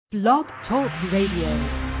Blog Talk Radio.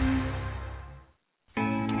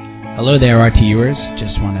 Hello there, RTUers.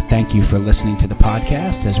 Just want to thank you for listening to the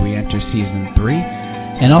podcast as we enter Season 3,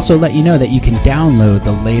 and also let you know that you can download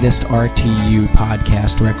the latest RTU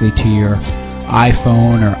podcast directly to your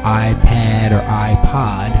iPhone or iPad or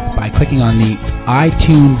iPod by clicking on the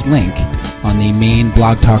iTunes link on the main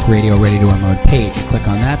Blog Talk Radio Ready to Unload page. You click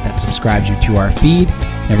on that, that subscribes you to our feed.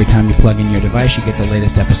 Every time you plug in your device, you get the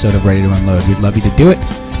latest episode of Ready to Unload. We'd love you to do it.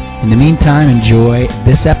 In the meantime, enjoy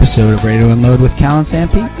this episode of Ready to Unload with Cal and Sam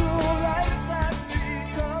Pete.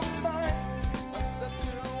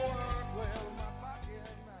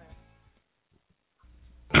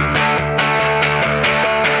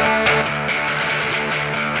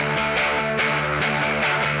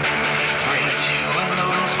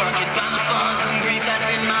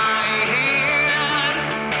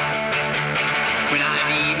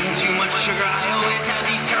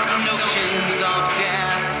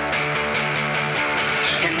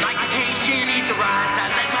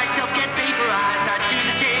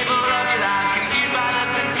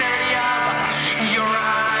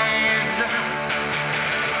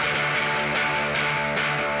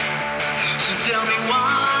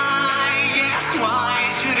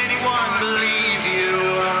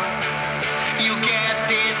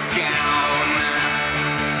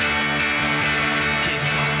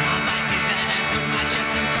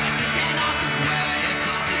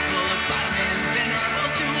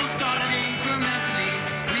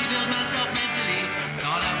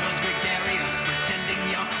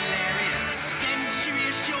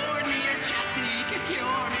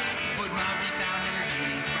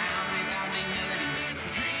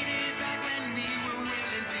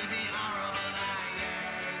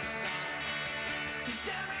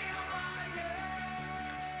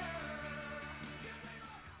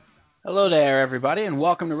 Hello there, everybody, and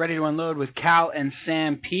welcome to Ready to Unload with Cal and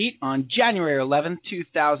Sam Pete on January 11th,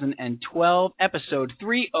 2012, episode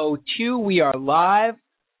 302. We are live.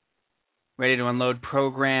 Ready to Unload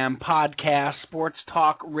program, podcast, sports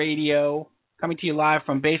talk radio, coming to you live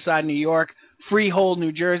from Bayside, New York, Freehold,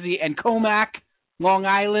 New Jersey, and Comac, Long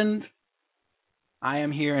Island. I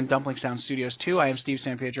am here in Dumpling Sound Studios, too. I am Steve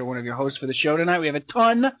San Pietro, one of your hosts for the show tonight. We have a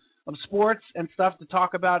ton of sports and stuff to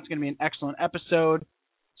talk about. It's going to be an excellent episode.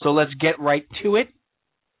 So let's get right to it.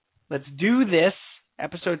 Let's do this.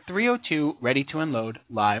 Episode 302, Ready to Unload,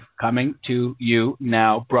 live, coming to you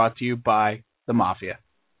now, brought to you by the Mafia.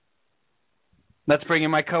 Let's bring in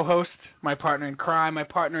my co-host, my partner in crime, my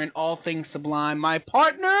partner in all things sublime, my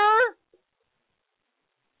partner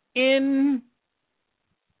in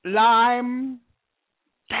lime.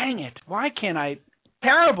 Dang it. Why can't I?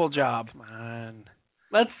 Terrible job. Come on.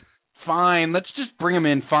 Let's just bring him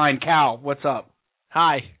in. Fine. Cal, what's up?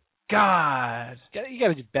 Hi. God. You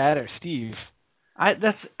gotta do better, Steve.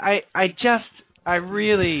 It's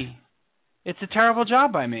a terrible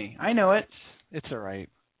job by me. I know it. It's all right.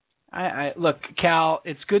 Look, Cal,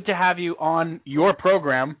 it's good to have you on your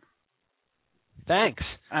program. Thanks.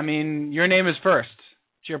 I mean, your name is first.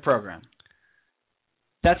 It's your program.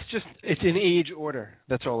 It's in age order.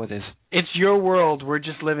 That's all it is. It's your world. We're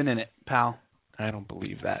just living in it, pal. I don't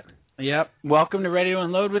believe that. Yep. Welcome to Ready to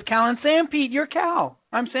Unload with Cal and Sam Pete. You're Cal.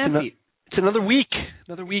 I'm Sam Pete. It's another week.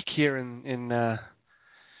 Another week here in the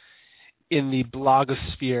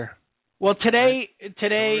blogosphere. Well, today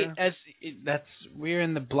we're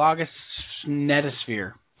in the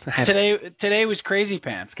blogosnetosphere. Today was crazy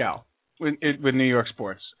pants, Cal, with New York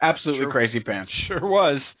sports. Absolutely sure. Crazy pants. Sure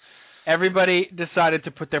was. Everybody decided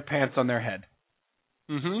to put their pants on their head.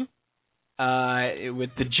 Mm-hmm. With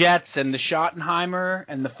the Jets and the Schottenheimer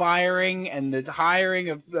and the firing and the hiring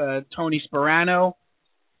of Tony Sparano,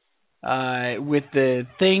 with the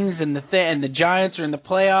things and the Giants are in the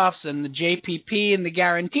playoffs and the JPP and the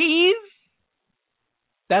guarantees.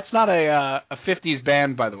 That's not a 50s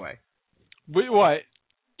band, by the way. Wait, what?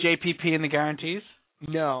 JPP and the guarantees?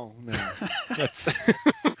 No.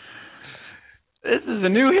 This is a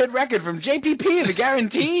new hit record from JPP and the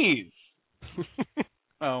guarantees.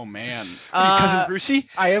 Oh, man. Are you Cousin Brucey?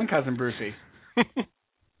 I am Cousin Brucey.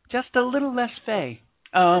 Just a little less fey.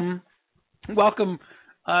 Welcome,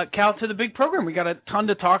 Cal, to the big program. We got a ton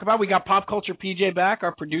to talk about. We got Pop Culture PJ back,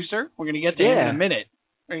 our producer. We're going to get to him in a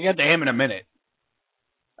minute.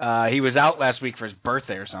 He was out last week for his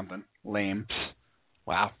birthday or something. Lame.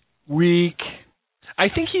 Wow. Weak. I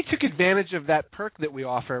think he took advantage of that perk that we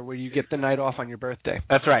offer where you get the night off on your birthday.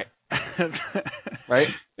 That's right. Right?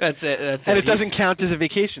 That's it. And it doesn't count as a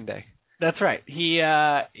vacation day. That's right. He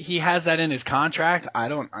has that in his contract. I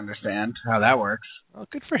don't understand how that works. Well,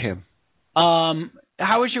 good for him.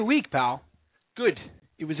 How was your week, pal? Good.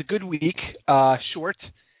 It was a good week. Short.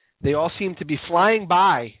 They all seem to be flying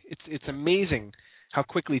by. It's amazing how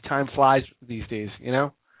quickly time flies these days, you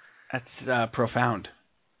know? That's profound.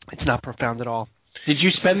 It's not profound at all. Did you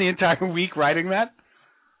spend the entire week writing that?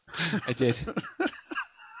 I did.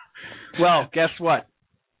 Well, guess what?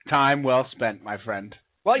 Time well spent, my friend.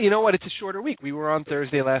 Well, you know what? It's a shorter week. We were on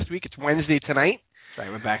Thursday last week. It's Wednesday tonight. Right,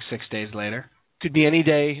 we're back 6 days later. Could be any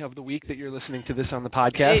day of the week that you're listening to this on the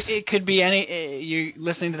podcast. It could be you're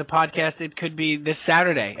listening to the podcast. It could be this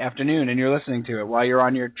Saturday afternoon, and you're listening to it while you're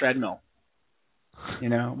on your treadmill. You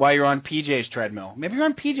know, while you're on PJ's treadmill. Maybe you're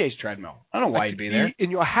on PJ's treadmill. I don't know why you'd be there.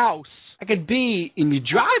 In your house. I could be in your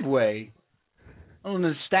driveway. I don't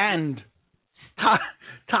understand.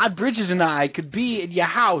 Todd Bridges and I could be in your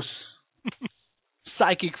house.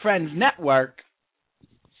 Psychic Friends Network.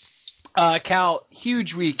 Cal, huge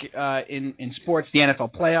week in sports, the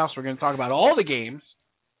NFL playoffs. We're going to talk about all the games,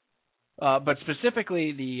 but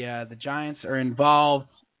specifically the Giants are involved.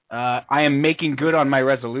 I am making good on my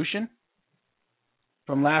resolution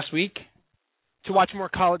from last week. To watch more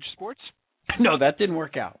college sports? No, that didn't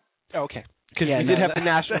work out. Oh, okay. Because you did have the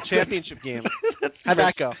national championship game. How'd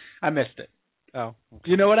that go? I missed it. Oh. Okay.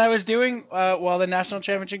 You know what I was doing while the national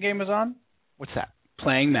championship game was on? What's that?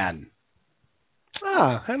 Playing Madden.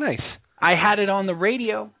 Ah, how nice. I had it on the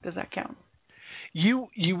radio. Does that count? You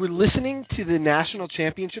were listening to the national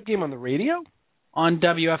championship game on the radio? On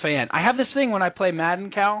WFAN. I have this thing when I play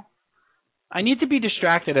Madden, Cal. I need to be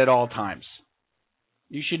distracted at all times.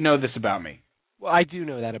 You should know this about me. Well, I do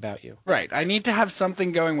know that about you. Right. I need to have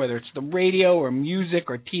something going, whether it's the radio or music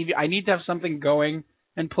or TV. I need to have something going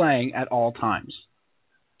and playing at all times.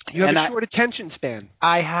 You have a short attention span.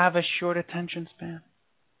 I have a short attention span.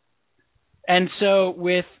 And so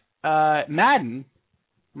with Madden,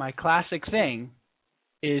 my classic thing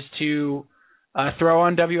is to throw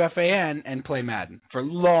on WFAN and play Madden for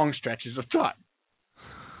long stretches of time.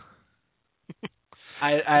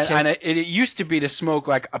 It used to be to smoke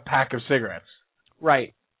like a pack of cigarettes.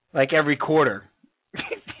 Right. Like every quarter.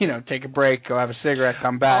 You know, take a break, go have a cigarette,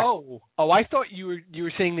 come back. Oh, I thought you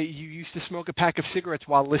were saying that you used to smoke a pack of cigarettes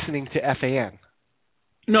while listening to FAN.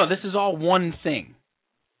 No, this is all one thing.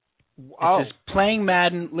 It's just playing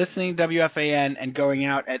Madden, listening to WFAN, and going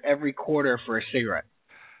out at every quarter for a cigarette.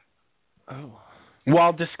 Oh.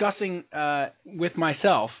 While discussing with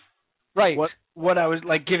myself, right, what I was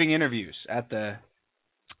like giving interviews at the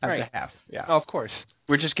half. Yeah, of course.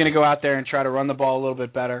 We're just going to go out there and try to run the ball a little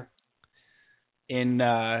bit better in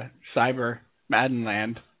cyber Madden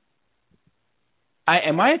land.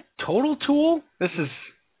 Am I a total tool? This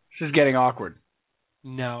is getting awkward.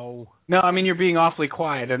 No, I mean you're being awfully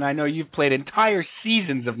quiet, and I know you've played entire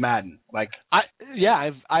seasons of Madden.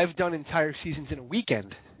 I've done entire seasons in a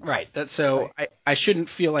weekend. Right. I shouldn't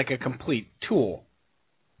feel like a complete tool.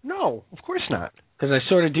 No, of course not. Because I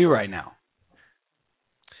sort of do right now.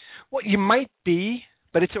 Well, you might be,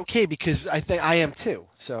 but it's okay because I think I am too.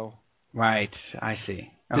 So. Right. I see.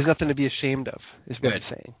 Okay. There's nothing to be ashamed of, is what I'm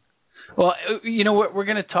saying. Well, you know what? We're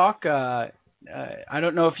going to talk. I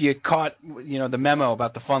don't know if you caught, the memo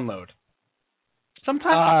about the fun load.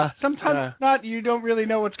 Sometimes not. You don't really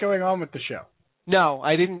know what's going on with the show. No,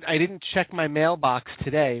 I didn't check my mailbox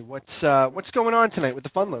today. What's going on tonight with the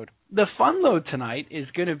fun load? The fun load tonight is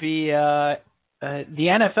going to be the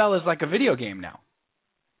NFL is like a video game now.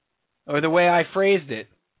 Or the way I phrased it,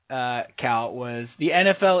 Cal, was the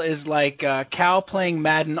NFL is like Cal playing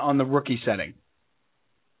Madden on the rookie setting.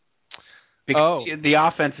 Because the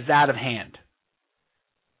offense is out of hand.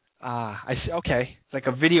 I see. Okay. It's like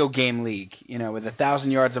a video game league, with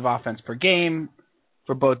 1,000 yards of offense per game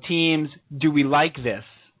for both teams. Do we like this?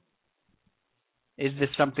 Is this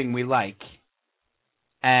something we like?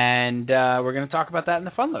 And we're going to talk about that in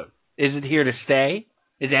the fun load. Is it here to stay?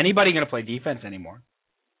 Is anybody going to play defense anymore?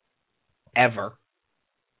 Ever?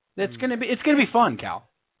 It's going to be fun, Cal.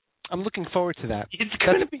 I'm looking forward to that. It's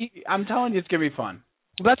going to be. I'm telling you, it's going to be fun.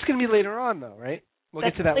 Well, that's going to be later on, though, right? We'll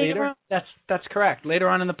get to that later. That's correct. Later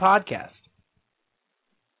on in the podcast.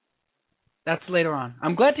 That's later on.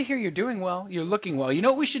 I'm glad to hear you're doing well. You're looking well. You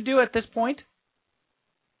know what we should do at this point?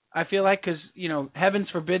 I feel like because, heavens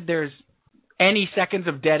forbid there's any seconds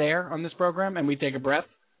of dead air on this program and we take a breath.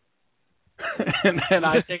 and then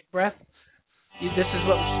I take a breath. This is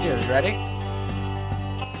what we should do. Ready?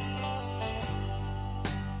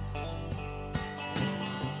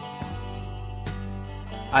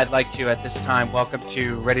 I'd like to, at this time, welcome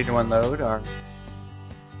to Ready to Unload, our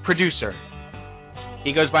producer.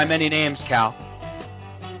 He goes by many names, Cal.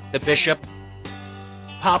 The Bishop,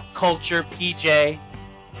 Pop Culture PJ,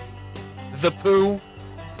 The Pooh.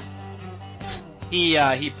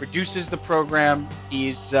 He produces the program.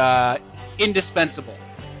 He's indispensable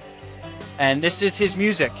And this is his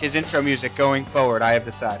music, his intro music going forward, I have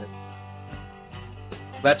decided.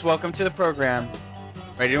 Let's welcome to the program,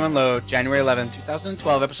 Ready to Unload, January 11,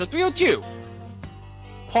 2012, episode 302.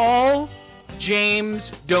 Paul James,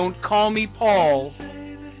 don't call me Paul.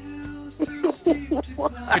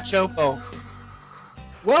 Cachopo.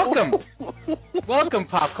 Welcome. Welcome,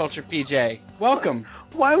 Pop Culture PJ. Welcome.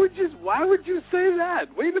 Why would you say that?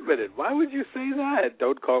 Wait a minute. Why would you say that?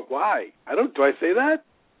 Why? Do I say that?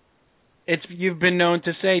 You've been known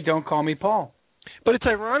to say, don't call me Paul. But it's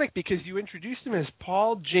ironic because you introduced him as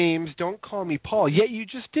Paul James, don't call me Paul, yet you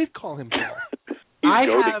just did call him Paul. I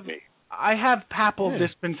have papal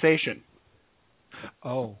dispensation.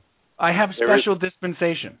 Oh. I have special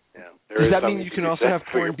dispensation. Yeah, does that mean you can also have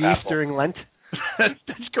corned beef during Lent? That's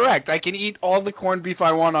correct. I can eat all the corned beef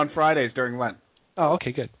I want on Fridays during Lent. Oh,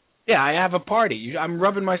 okay, good. Yeah, I have a party. I'm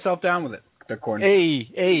rubbing myself down with it. The corned beef.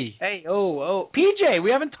 Hey, oh. PJ, we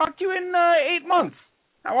haven't talked to you in 8 months.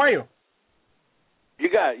 How are you? You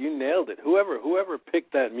nailed it. Whoever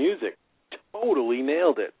picked that music totally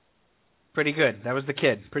nailed it. Pretty good. That was the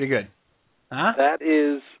kid. Pretty good. Huh? That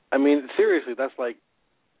is, seriously, that's like,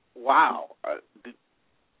 wow.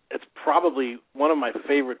 It's probably one of my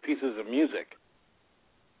favorite pieces of music.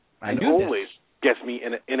 And always gets me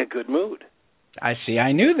in a good mood. I see.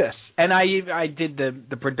 I knew this. And I did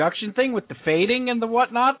the production thing with the fading and the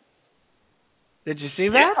whatnot. Did you see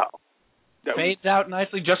that? Yeah. Fades out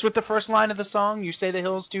nicely just with the first line of the song. You say the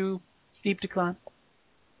hill's too steep to climb.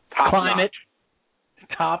 Climb it.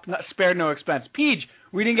 Spare no expense. Peach,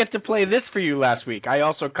 we didn't get to play this for you last week. I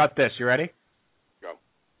also cut this. You ready? Go.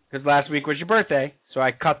 Because last week was your birthday, so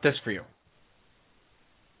I cut this for you.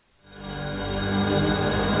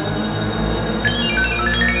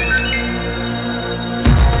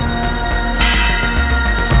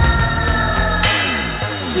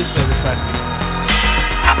 Please play this last week.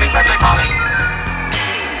 Happy birthday, Polly.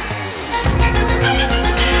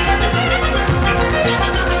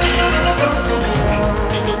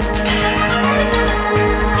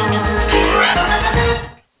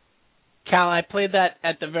 Cal, I played that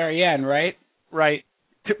at the very end, right? Right.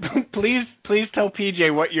 Please tell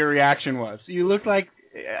PJ what your reaction was. You looked like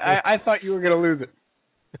I thought you were going to lose it.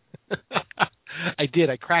 I did.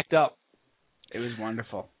 I cracked up. It was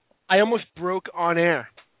wonderful. I almost broke on air.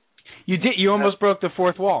 You did. You almost broke the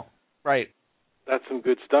fourth wall. Right. That's some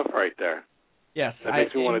good stuff right there. Yes. That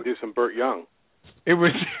makes me want to do some Burt Young. It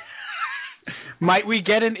was. Might we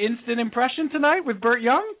get an instant impression tonight with Burt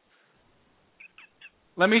Young?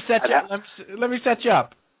 Let me set you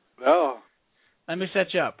up. Oh. Let me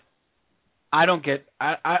set you up. I don't get.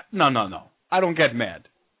 No. I don't get mad.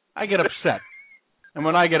 I get upset. And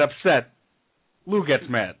when I get upset, Lou gets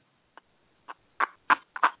mad.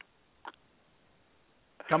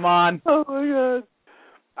 Come on. Oh my God.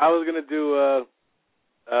 I was gonna do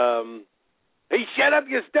hey, shut up,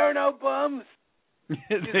 you sterno bums.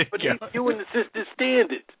 But you and the sisters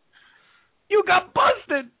stand it. You got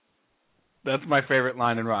busted. That's my favorite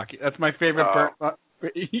line in Rocky. That's my favorite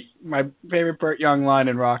my favorite Burt Young line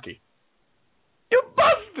in Rocky. You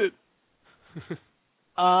busted.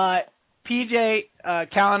 PJ,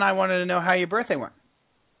 Cal and I wanted to know how your birthday went.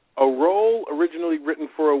 A role originally written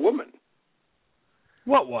for a woman.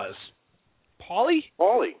 What was? Paulie?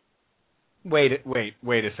 Wait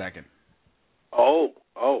a second. Oh,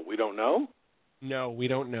 we don't know? No, we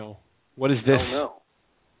don't know. What is this? I don't know.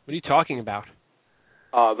 What are you talking about?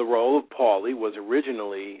 The role of Paulie was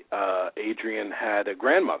originally Adrian had a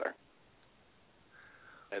grandmother,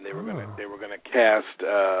 and they were gonna cast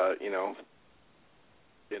an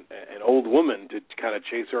old woman to kind of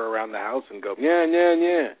chase her around the house and go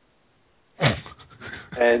yeah.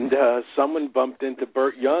 And someone bumped into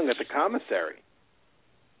Burt Young at the commissary.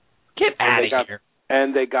 Get out of here!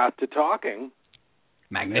 And they got to talking.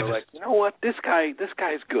 Magnificent. They were like, you know what? This guy's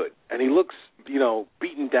good, and he looks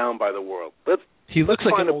beaten down by the world. He looks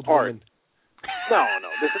like an old woman. No.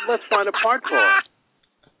 Let's find a part for him.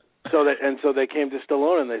 So they came to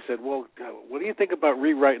Stallone and they said, well, what do you think about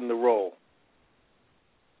rewriting the role?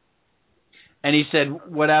 And he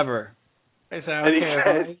said, whatever. I said,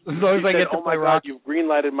 okay, as long as I get to play Rocky. You've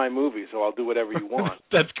greenlighted my movie, so I'll do whatever you want.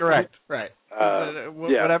 That's correct. Right.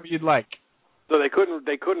 Whatever you'd like. So they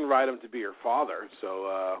couldn't write him to be her father.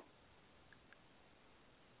 So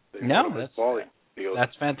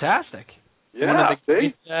that's fantastic.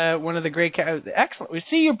 Yeah, one of the great excellent. We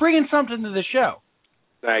see you're bringing something to the show.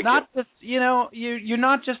 Thank you. You're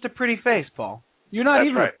not just a pretty face, Paul. You're not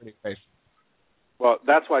even a pretty face. Well,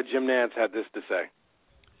 that's why Jim Nance had this to say.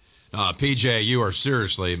 PJ, you are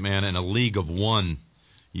seriously, man, in a league of one.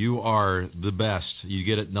 You are the best. You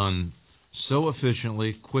get it done so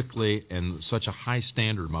efficiently, quickly, and such a high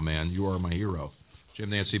standard, my man. You are my hero. Jim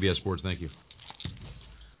Nance, CBS Sports, thank you.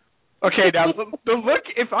 Okay, now the look.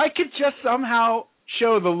 If I could just somehow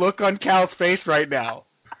show the look on Cal's face right now,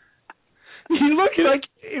 he looks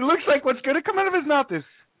like what's going to come out of his mouth is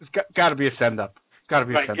got to be a send up. Got to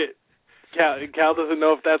be a send up. Cal doesn't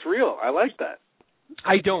know if that's real. I like that.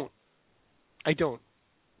 I don't.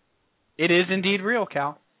 It is indeed real,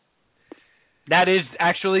 Cal. That is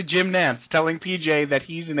actually Jim Nance telling PJ that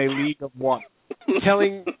he's in a league of one.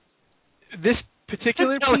 Telling this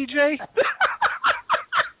particular PJ?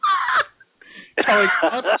 Telling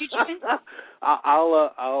PJ?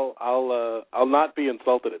 I'll not be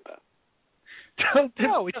insulted at that.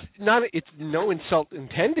 No, it's not. It's no insult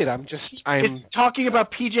intended. It's talking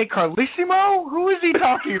about PJ Carlissimo? Who is he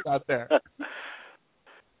talking about there?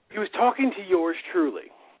 He was talking to yours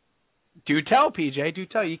truly. Do tell, PJ. Do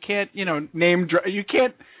tell. You can't, name.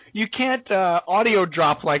 You can't audio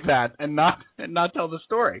drop like that and not tell the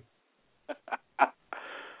story.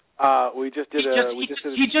 He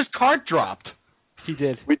just cart dropped. He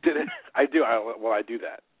did. We did it. I do. I do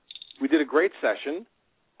that. We did a great session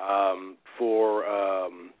for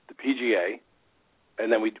the PGA,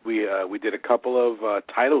 and then we did a couple of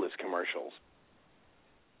Titleist commercials.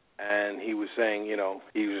 And he was saying,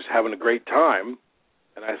 he was having a great time.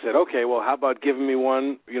 And I said, okay, well, how about giving me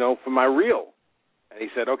one, for my reel? And he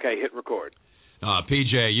said, okay, hit record.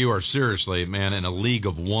 PJ, you are seriously, man, in a league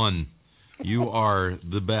of one. You are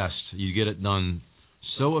the best. You get it done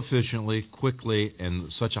so efficiently, quickly,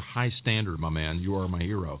 and such a high standard, my man. You are my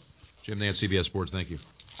hero. Jim Nance, CBS Sports, thank you.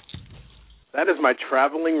 That is my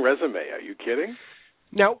traveling resume. Are you kidding?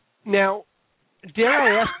 Now, dare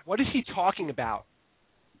I ask, what is he talking about?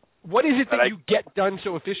 What is it that you get done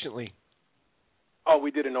so efficiently? Oh,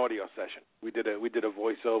 we did an audio session. We did a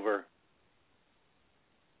voiceover,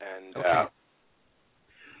 and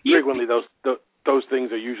frequently those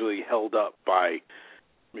things are usually held up by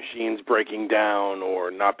machines breaking down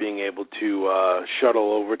or not being able to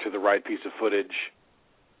shuttle over to the right piece of footage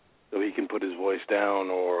so he can put his voice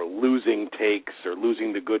down, or losing takes or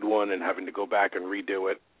losing the good one and having to go back and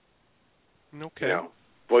redo it. Okay.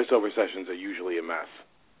 Voiceover sessions are usually a mess.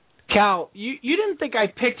 Cal, you didn't think I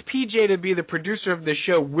picked PJ to be the producer of the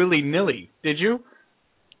show willy-nilly, did you?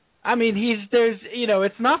 I mean,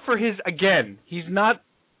 it's not for his, again, he's not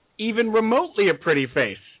even remotely a pretty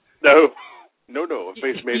face. No, a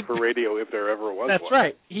face made for radio if there ever was one. That's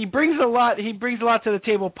right. He brings a lot to the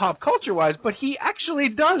table pop culture-wise, but he actually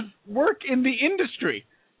does work in the industry.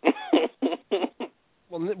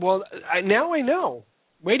 Well, now I know.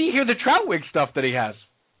 Wait till you hear the Troutwig stuff that he has.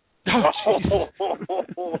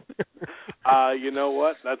 You know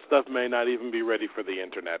what? That stuff may not even be ready for the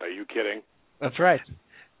internet. Are you kidding? That's right.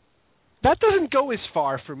 That doesn't go as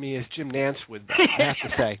far for me as Jim Nance would, though, I have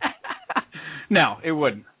to say. No, it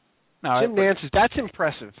wouldn't. No, Jim Nance, that's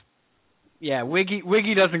impressive. Yeah,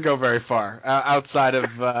 Wiggy doesn't go very far outside of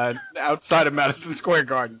Madison Square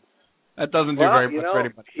Garden. That doesn't do very much for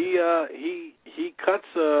anybody. He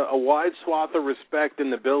cuts a wide swath of respect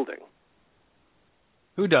in the building.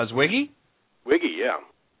 Who does, Wiggy? Wiggy, yeah.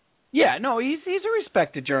 Yeah, no, he's a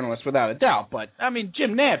respected journalist without a doubt, but, I mean,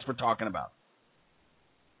 Jim Nance we're talking about.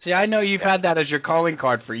 See, I know you've had that as your calling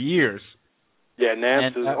card for years. Yeah,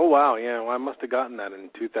 Nance is, oh, wow, yeah, well, I must have gotten that in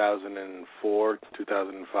 2004,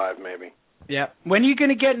 2005, maybe. Yeah. When are you going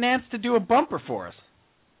to get Nance to do a bumper for us?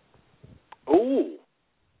 Ooh.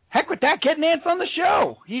 Heck with that, get Nance on the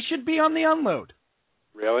show. He should be on the unload.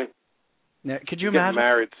 Really? Yeah, could you He's imagine? Getting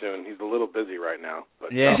married soon. He's a little busy right now.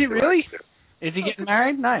 But yeah. Is he really? Is he getting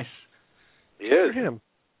married? Nice. He is. For him.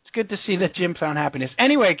 It's good to see that Jim found happiness.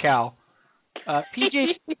 Anyway, Cal,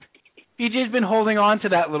 PJ's been holding on to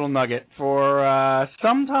that little nugget for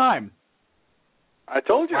some time. I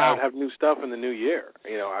told you I would have new stuff in the new year.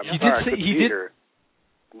 I'm You sorry did say, I couldn't be here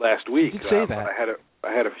last week. You did say that.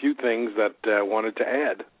 I had a few things that I wanted to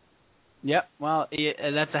add. Yep. Well,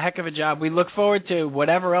 that's a heck of a job. We look forward to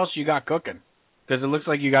whatever else you got cooking, because it looks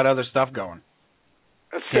like you got other stuff going.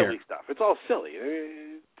 That's silly stuff. It's all silly.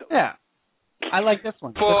 Yeah. I like this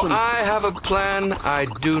one. I have a plan I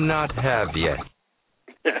do not have yet.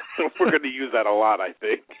 We're going to use that a lot, I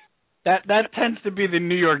think. That tends to be the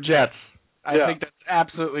New York Jets. I think that's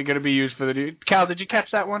absolutely going to be used for the new. Cal, did you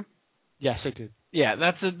catch that one? Yes, I did. Yeah,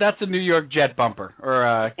 that's a New York Jet bumper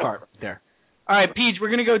or cart right there. All right, Peach, we're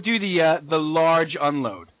going to go do the large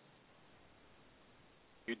unload.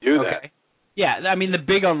 You do that? Okay. Yeah, I mean the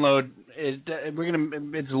big unload is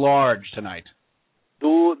it's large tonight.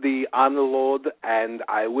 Do the unload, and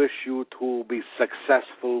I wish you to be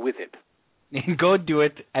successful with it. Go do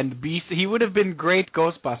it and be. He would have been great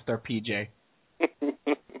Ghostbuster, PJ.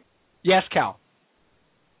 Yes, Cal.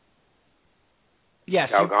 Yes.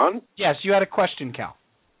 Cal gone? Yes, you had a question, Cal.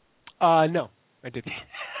 No, I didn't.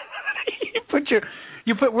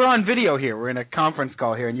 We're on video here. We're in a conference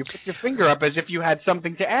call here, and you put your finger up as if you had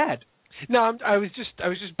something to add. No, I was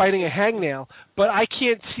just biting a hangnail, but I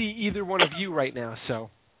can't see either one of you right now. So,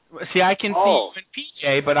 see, I can see you and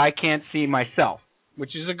PJ, but I can't see myself,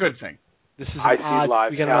 which is a good thing. This is I odd, see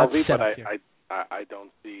live Calvi, but here. I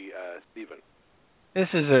don't see Steven. This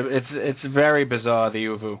is it's very bizarre, the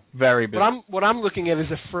Uvu. Very bizarre. What I'm looking at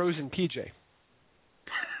is a frozen PJ.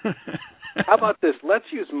 How about this? Let's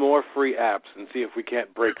use more free apps and see if we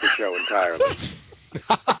can't break the show entirely.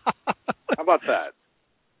 How about that?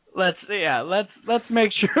 Let's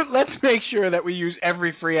make sure that we use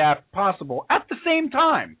every free app possible at the same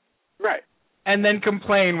time. Right. And then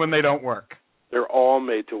complain when they don't work. They're all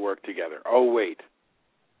made to work together. Oh wait,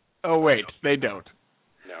 they don't.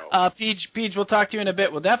 No. Peach, we'll talk to you in a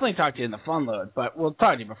bit. We'll definitely talk to you in the fun load, but we'll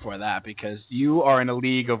talk to you before that because you are in a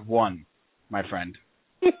league of one, my friend.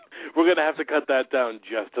 We're going to have to cut that down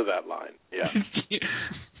just to that line. Yeah.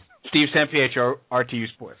 Steve Sampietro, RTU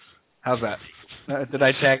Sports. How's that? Did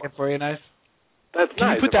I tag it for you nice? That's Can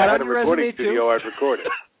nice. you put if that I had on a your recording resume, studio, too? I'd record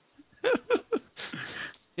it.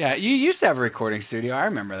 Yeah, you used to have a recording studio. I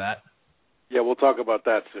remember that. Yeah, we'll talk about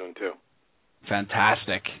that soon, too.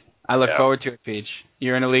 Fantastic. I look forward to it, Peach.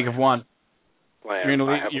 You're in a league of one. Plan. You're in a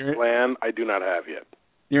league, I have a plan I do not have yet.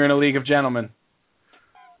 You're in a league of gentlemen.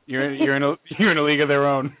 You're in a league of their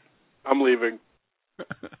own. I'm leaving.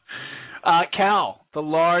 Cal, the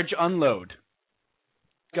large unload.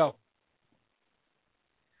 Go.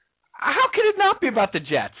 How could it not be about the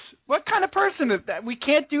Jets? What kind of person is that? We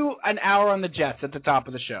can't do an hour on the Jets at the top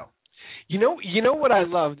of the show. You know what I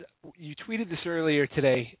loved? You tweeted this earlier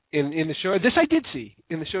today in the show. This I did see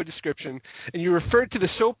in the show description, and you referred to the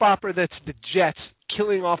soap opera that's the Jets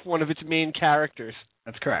killing off one of its main characters.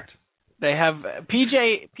 That's correct. They have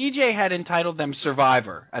PJ had entitled them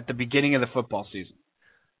Survivor at the beginning of the football season.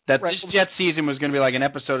 That Right. this Jets season was going to be like an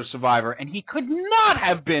episode of Survivor, and he could not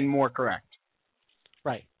have been more correct.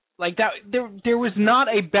 Right. Like that, there was not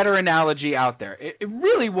a better analogy out there. It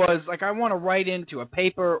really was like I want to write into a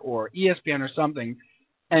paper or ESPN or something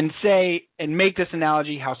and say and make this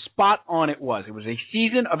analogy how spot on it was. It was a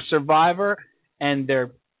season of Survivor, and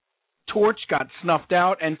their torch got snuffed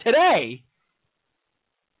out. And today,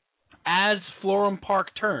 as Florham Park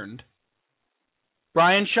turned,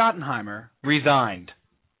 Brian Schottenheimer resigned,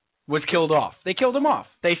 was killed off. They killed him off.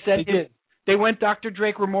 They said they went Dr.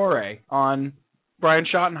 Drake Ramore on Brian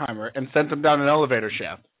Schottenheimer and sent him down an elevator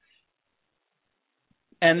shaft.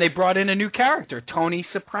 And they brought in a new character, Tony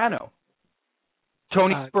Soprano.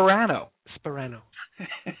 Tony Sperano. Sperano.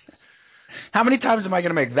 How many times am I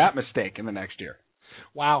going to make that mistake in the next year?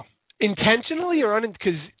 Wow. Intentionally or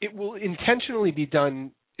because it will intentionally be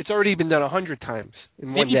done. It's already been done 100 times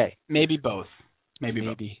in one day. Maybe both. Maybe.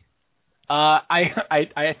 Both.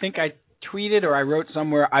 I think I tweeted or I wrote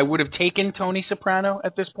somewhere I would have taken Tony Soprano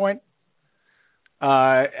at this point.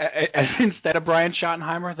 Instead of Brian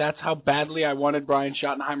Schottenheimer. That's how badly I wanted Brian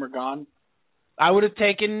Schottenheimer gone. I would have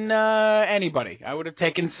taken anybody. I would have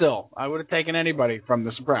taken Syl. I would have taken anybody from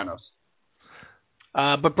The Sopranos.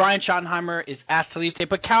 But Brian Schottenheimer is asked to leave today.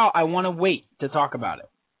 But Cal, I want to wait to talk about it.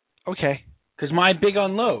 Okay. Because my big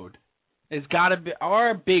unload has got to be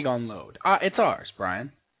our big unload. It's ours,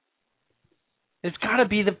 Brian. It's got to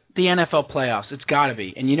be the NFL playoffs. It's got to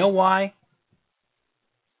be. And you know why?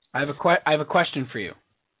 I have a question for you.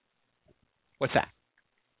 What's that?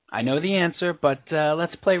 I know the answer, but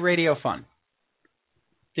let's play radio fun.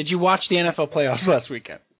 Did you watch the NFL playoffs last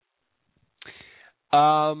weekend?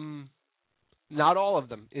 Not all of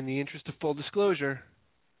them. In the interest of full disclosure,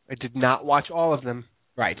 I did not watch all of them.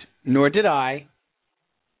 Right. Nor did I.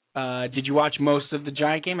 Did you watch most of the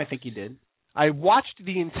Giant game? I think you did. I watched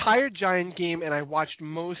the entire Giant game, and I watched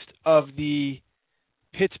most of the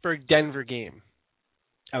Pittsburgh-Denver game.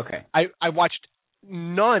 Okay. I watched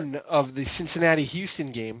none of the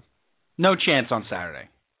Cincinnati-Houston game. No chance on Saturday.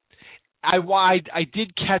 I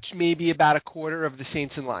did catch maybe about a quarter of the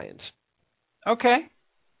Saints and Lions. Okay.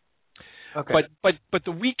 But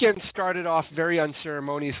the weekend started off very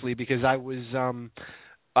unceremoniously because I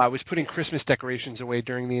was putting Christmas decorations away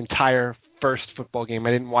during the entire first football game.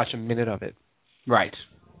 I didn't watch a minute of it. Right.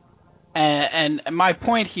 And my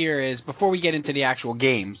point here is, before we get into the actual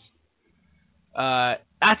games,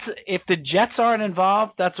 if the Jets aren't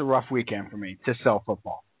involved, that's a rough weekend for me to sell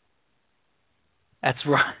football. That's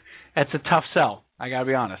rough. That's a tough sell. I gotta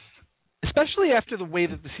be honest. Especially after the way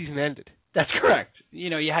that the season ended. That's correct. You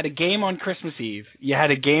know, you had a game on Christmas Eve. You had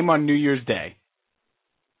a game on New Year's Day.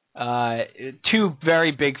 two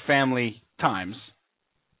very big family times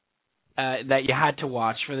that you had to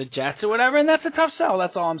watch for the Jets or whatever, and that's a tough sell.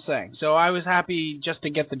 That's all I'm saying. So I was happy just to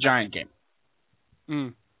get the Giant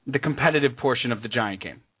game, the competitive portion of the Giant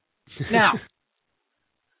game. Now,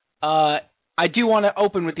 I do want to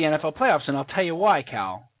open with the NFL playoffs, and I'll tell you why,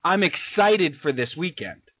 Cal. I'm excited for this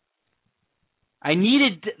weekend. I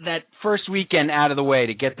needed that first weekend out of the way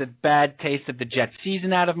to get the bad taste of the Jets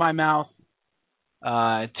season out of my mouth,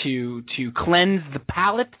 to cleanse the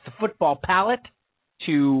palate, the football palate,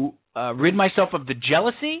 to rid myself of the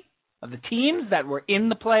jealousy of the teams that were in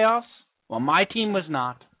the playoffs while my team was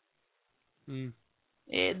not.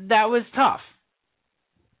 That was tough.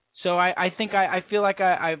 So I think I feel like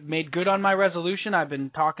I've made good on my resolution. I've been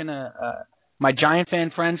talking to my Giant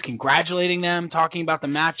fan friends, congratulating them, talking about the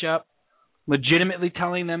matchup, legitimately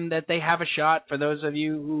telling them that they have a shot. For those of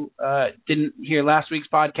you who didn't hear last week's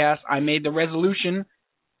podcast, I made the resolution,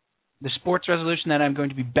 the sports resolution, that I'm going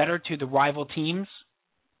to be better to the rival teams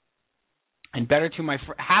and better to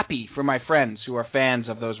happy for my friends who are fans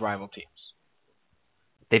of those rival teams.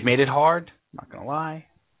 They've made it hard, I'm not going to lie.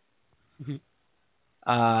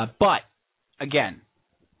 But, again,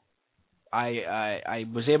 I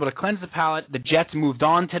was able to cleanse the palate. The Jets moved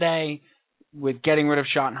on today with getting rid of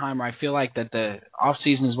Schottenheimer. I feel like that the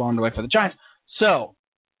offseason is well underway for the Giants. So,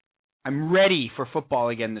 I'm ready for football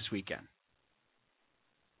again this weekend.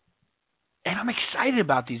 And I'm excited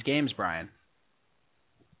about these games, Brian.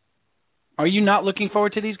 Are you not looking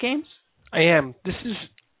forward to these games? I am. This is,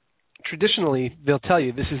 traditionally, they'll tell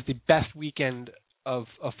you, this is the best weekend of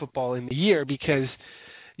football in the year because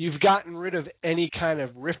you've gotten rid of any kind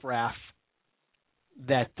of riffraff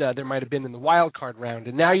that there might have been in the wild card round,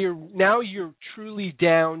 and now you're truly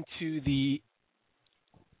down to the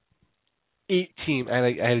 8 team. I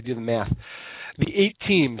had to do the math. The 8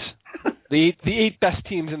 teams, the 8 best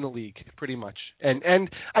teams in the league, pretty much, and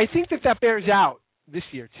I think that bears out this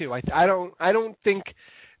year too. I don't think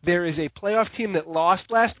there is a playoff team that lost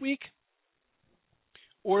last week,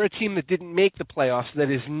 or a team that didn't make the playoffs that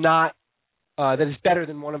is better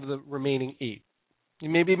than one of the remaining 8. You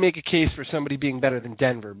maybe make a case for somebody being better than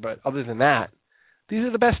Denver, but other than that, these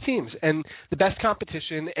are the best teams and the best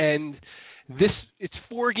competition. And it's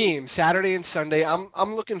 4 games, Saturday and Sunday.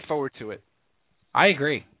 I'm looking forward to it. I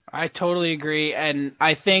agree. I totally agree, and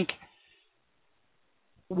I think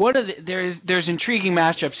there's intriguing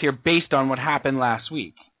matchups here based on what happened last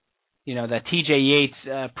week. You know, that T.J.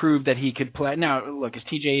 Yates proved that he could play. Now, look, is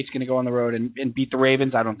T.J. Yates going to go on the road and beat the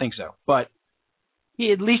Ravens? I don't think so. But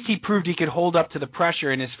at least he proved he could hold up to the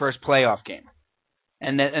pressure in his first playoff game.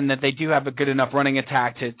 And that they do have a good enough running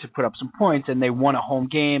attack to put up some points, and they won a home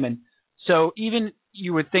game. And so even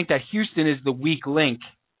you would think that Houston is the weak link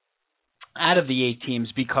out of the 8 teams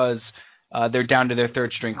because they're down to their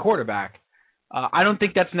third-string quarterback. I don't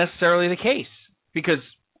think that's necessarily the case because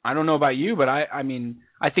I don't know about you, but I mean,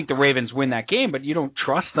 I think the Ravens win that game, but you don't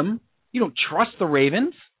trust them. You don't trust the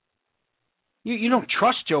Ravens. You don't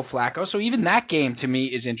trust Joe Flacco, so even that game to me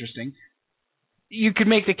is interesting. You could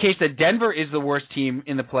make the case that Denver is the worst team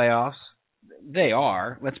in the playoffs. They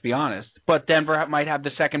are, let's be honest. But Denver might have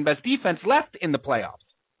the second best defense left in the playoffs.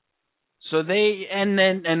 So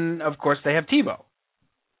and of course they have Tebow.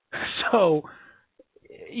 So,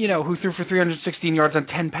 you know, who threw for 316 yards on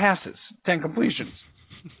 10 passes, 10 completions.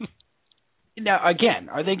 Now, again,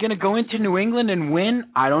 are they going to go into New England and win?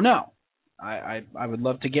 I don't know. I would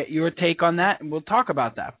love to get your take on that, and we'll talk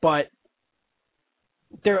about that. But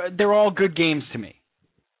they're all good games to me.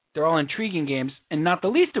 They're all intriguing games, and not the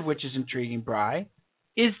least of which is intriguing, Bri,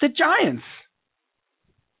 is the Giants.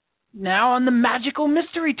 Now on the magical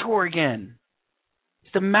mystery tour again.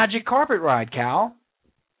 It's the magic carpet ride, Cal.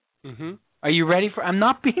 Mm-hmm. Are you ready for... I'm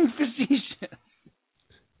not being facetious.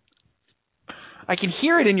 I can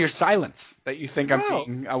hear it in your silence that you think I'm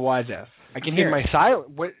being a wise ass. I can hear my silence.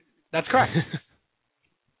 What? That's correct.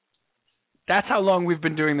 That's how long we've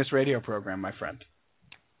been doing this radio program, my friend.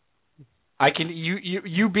 I can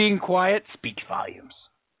you being quiet speaks volumes.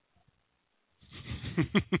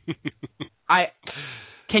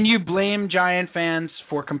 Can you blame Giant fans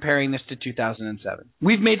for comparing this to 2007?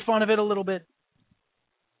 We've made fun of it a little bit.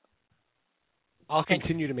 I'll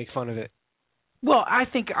continue to make fun of it. Well, I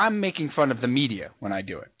think I'm making fun of the media when I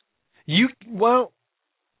do it.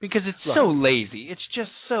 Because it's so lazy. It's just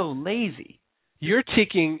so lazy. You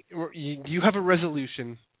have a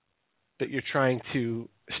resolution that you're trying to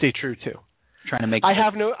stay true to. Trying to make. I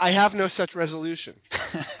have no such resolution.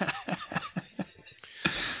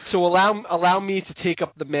 So allow me to take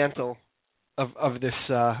up the mantle of this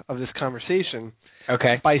conversation.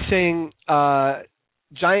 Okay. By saying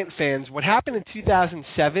Giant fans, what happened in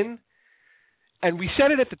 2007, and we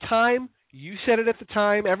said it at the time, you said it at the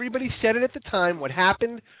time, everybody said it at the time, what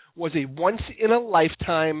happened was a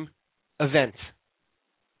once-in-a-lifetime event.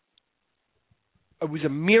 It was a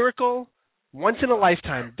miracle, once in a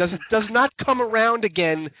lifetime. Does not come around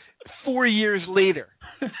again 4 years later.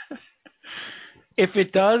 If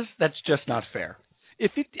it does, that's just not fair.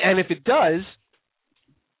 If it does,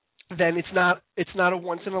 then it's not a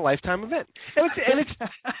once in a lifetime event. And it's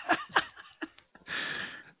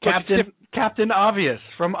Captain Obvious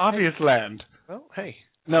from Obvious Land. Well, hey.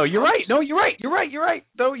 No, you're right. No, you're right. You're right.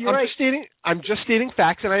 No, you're right. I'm just stating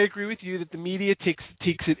facts, and I agree with you that the media takes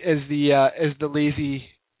it as the lazy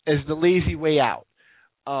way out.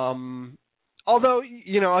 Although,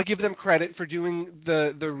 I'll give them credit for doing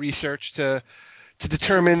the research to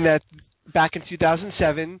determine that back in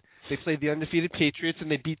 2007 they played the undefeated Patriots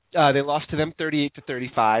and they lost to them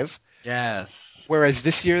 38-35. Yes. Whereas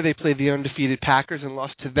this year they played the undefeated Packers and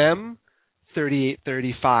lost to them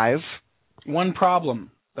 38-35. One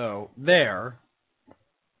problem, though, there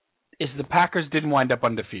is the Packers didn't wind up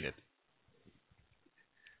undefeated.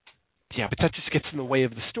 Yeah, but that just gets in the way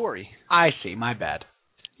of the story. I see. My bad.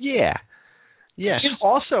 Yeah. Yes.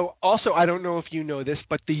 Also, I don't know if you know this,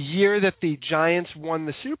 but the year that the Giants won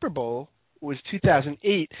the Super Bowl was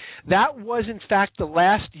 2008. That was, in fact, the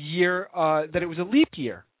last year that it was a leap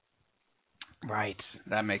year. Right.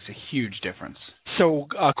 That makes a huge difference. So,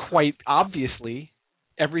 quite obviously,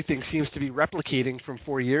 everything seems to be replicating from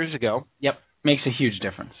 4 years ago. Yep. Makes a huge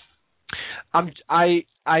difference. I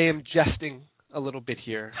am jesting a little bit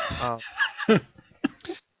here.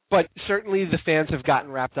 But certainly the fans have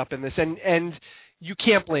gotten wrapped up in this, and you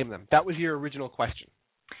can't blame them. That was your original question.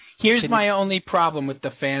 Here's my only problem with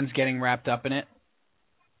the fans getting wrapped up in it,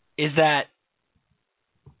 is that,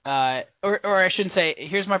 or I shouldn't say,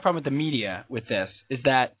 here's my problem with the media with this, is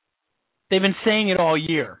that they've been saying it all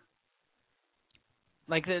year.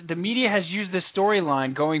 Like, the media has used this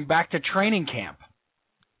storyline going back to training camp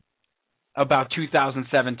about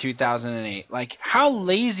 2007, 2008. Like, how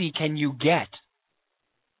lazy can you get?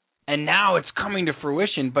 And now it's coming to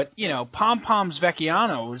fruition. But, Pom Poms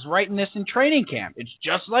Vecchiano was writing this in training camp. It's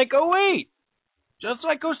just like 08. Just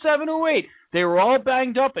like 07, 08. They were all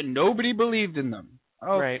banged up and nobody believed in them.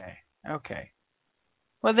 Okay. Right. Okay.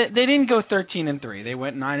 Well, they didn't go 13-3. They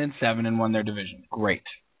went 9-7 and won their division. Great.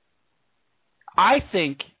 I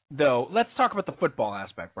think, though, let's talk about the football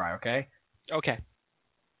aspect, Brian, okay? Okay.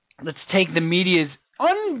 Let's take the media's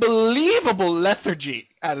unbelievable lethargy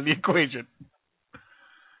out of the equation.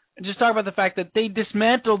 And just talk about the fact that they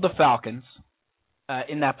dismantled the Falcons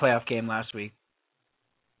in that playoff game last week.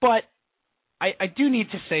 But I do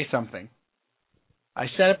need to say something. I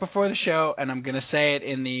said it before the show, and I'm going to say it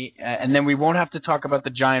in the and then we won't have to talk about the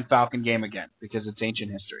Giant-Falcon game again because it's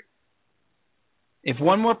ancient history. If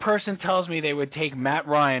one more person tells me they would take Matt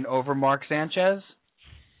Ryan over Mark Sanchez,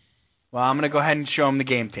 well, I'm going to go ahead and show him the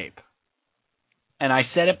game tape. And I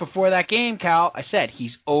said it before that game, Cal. I said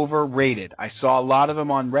he's overrated. I saw a lot of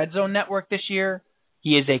him on Red Zone Network this year.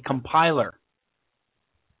 He is a compiler.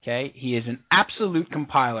 Okay? He is an absolute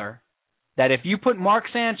compiler that if you put Mark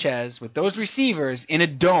Sanchez with those receivers in a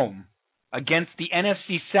dome against the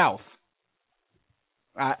NFC South,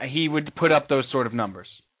 he would put up those sort of numbers.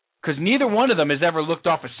 Because neither one of them has ever looked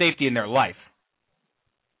off a safety in their life.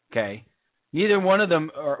 Okay? Neither one of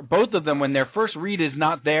them, or both of them, when their first read is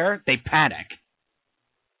not there, they panic.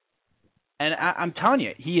 And I'm telling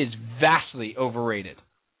you, he is vastly overrated.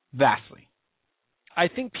 Vastly. I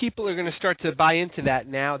think people are going to start to buy into that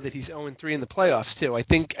now that he's 0-3 in the playoffs too. I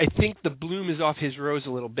think the bloom is off his rose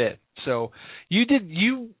a little bit. So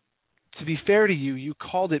to be fair to you, you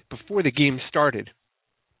called it before the game started.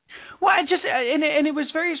 Well, and it was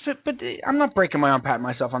very, but I'm not breaking my arm, patting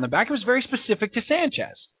myself on the back. It was very specific to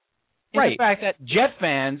Sanchez. Right. The fact that Jet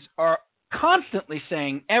fans are constantly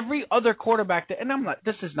saying every other quarterback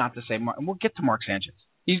this is not the same. We'll get to Mark Sanchez.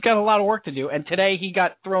 He's got a lot of work to do, and today he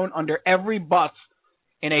got thrown under every bus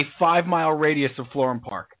in a 5-mile radius of Florham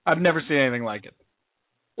Park. I've never seen anything like it.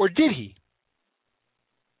 Or did he?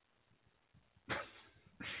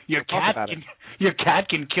 Your cat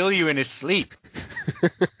can kill you in his sleep.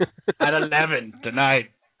 At 11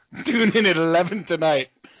 tonight. Tune in at 11 tonight.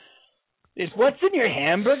 Is what's in your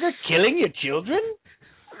hamburger killing your children?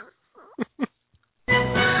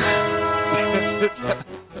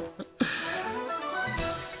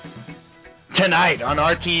 Tonight on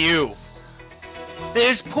RTU.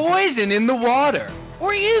 There's poison in the water.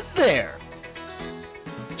 Or is there?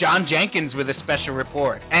 John Jenkins with a special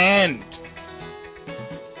report. And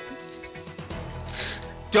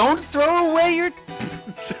don't throw away your...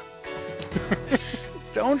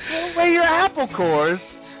 Don't throw away your apple cores.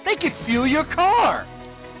 They could fuel your car.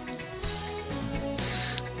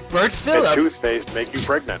 Bert And Phillips. toothpaste make you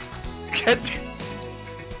pregnant.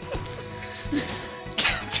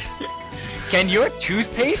 Can your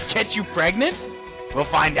toothpaste get you pregnant?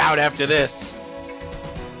 We'll find out after this.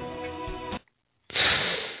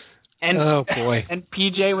 And, oh, boy. And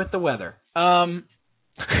PJ with the weather. No,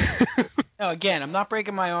 again, I'm not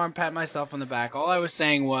breaking my arm, patting myself on the back. All I was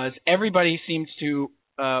saying was everybody seems to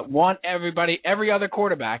want every other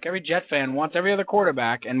quarterback. Every Jet fan wants every other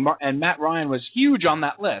quarterback, and Matt Ryan was huge on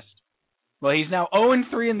that list. Well, he's now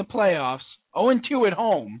 0-3 in the playoffs, 0-2 at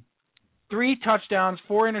home, 3 touchdowns,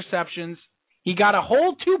 4 interceptions. He got a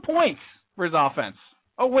whole 2 points for his offense.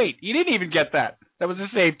 Oh, wait, he didn't even get that. That was a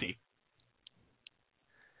safety.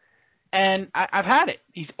 And I've had it.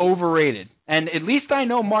 He's overrated. And at least I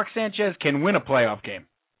know Mark Sanchez can win a playoff game.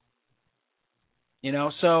 You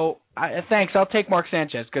know, so thanks. I'll take Mark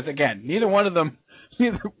Sanchez because, again, neither one of them,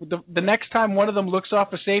 the next time one of them looks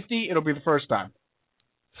off a safety, it'll be the first time.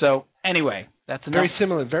 So, anyway, that's enough.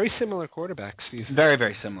 Very similar quarterbacks. Very,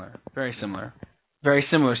 very similar. Very similar. Very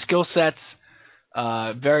similar skill sets.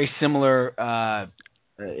 Very similar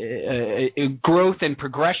growth and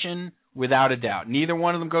progression, without a doubt. Neither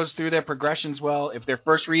one of them goes through their progressions well. If their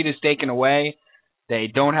first read is taken away, they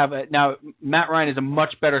don't have a... Now, Matt Ryan is a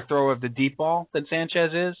much better thrower of the deep ball than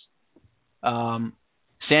Sanchez is.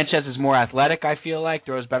 Sanchez is more athletic, I feel like,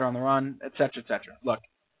 throws better on the run, et cetera, et cetera. Look,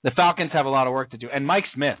 the Falcons have a lot of work to do. And Mike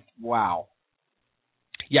Smith, wow.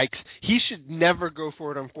 Yikes. He should never go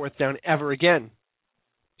for it on fourth down ever again.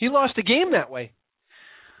 He lost a game that way.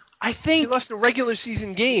 I think... He lost a regular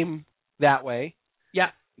season game that way.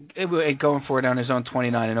 Yeah, going for it on his own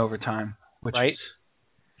 29 in overtime, which is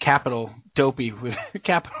capital dopey with a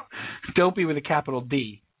capital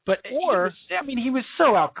D. But he was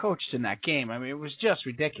so outcoached in that game. I mean, it was just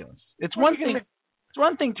ridiculous. It's one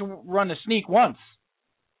thing to run a sneak once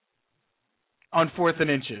on 4th and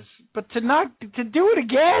inches, but to do it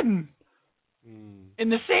again in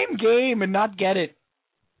the same game and not get it,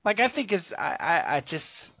 like I think is I just.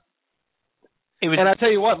 And I'll tell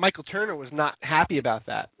you what, Michael Turner was not happy about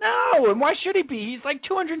that. No, and why should he be? He's like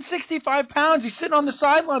 265 pounds. He's sitting on the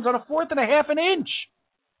sidelines on a 4th and a half an inch.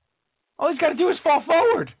 All he's got to do is fall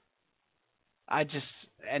forward.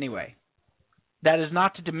 Anyway, that is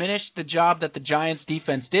not to diminish the job that the Giants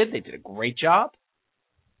defense did. They did a great job.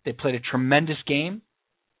 They played a tremendous game.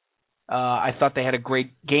 I thought they had a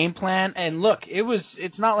great game plan. And look,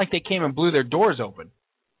 it's not like they came and blew their doors open.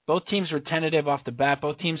 Both teams were tentative off the bat.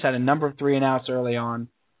 Both teams had a number of 3-and-outs early on,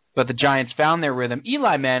 but the Giants found their rhythm.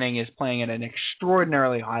 Eli Manning is playing at an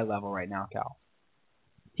extraordinarily high level right now, Cal.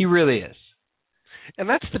 He really is. And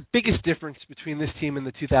that's the biggest difference between this team and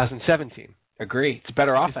the 2017. Agree. It's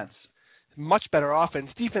better offense. Much better offense.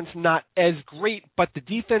 Defense not as great, but the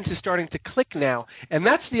defense is starting to click now. And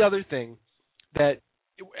that's the other thing that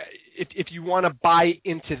if you want to buy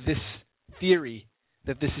into this theory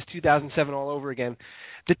that this is 2007 all over again,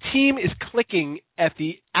 the team is clicking at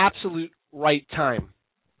the absolute right time.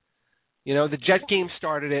 You know, the Jet game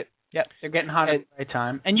started it. Yep, they're getting hot at the right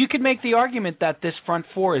time. And you could make the argument that this front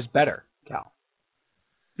four is better, Cal.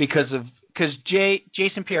 Because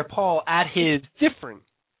Jason Pierre-Paul at his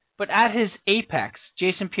apex,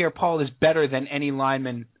 Jason Pierre-Paul is better than any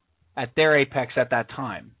lineman at their apex at that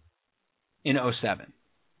time in 2007.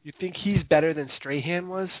 You think he's better than Strahan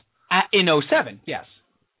was? In 2007, yes.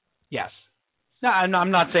 Yes. No, I'm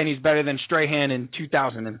not saying he's better than Strahan in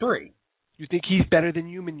 2003. You think he's better than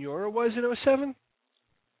Umenyiora was in 2007?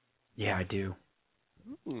 Yeah, I do.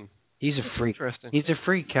 He's a freak. Interesting. He's a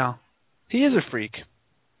freak, Cal. He is a freak.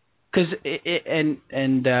 Because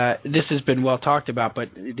this has been well talked about,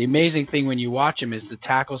 but the amazing thing when you watch him is the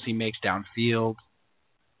tackles he makes downfield.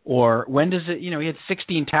 Or when does it? You know, he had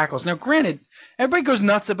 16 tackles. Now, granted, everybody goes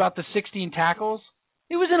nuts about the 16 tackles.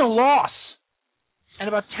 It was in a loss, and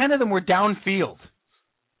about 10 of them were downfield,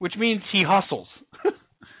 which means he hustles.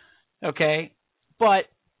 Okay,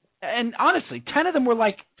 and honestly, 10 of them were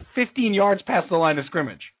like 15 yards past the line of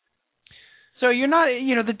scrimmage. So you're not,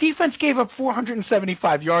 the defense gave up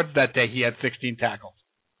 475 yards that day. He had 16 tackles.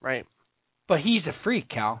 Right. But he's a freak,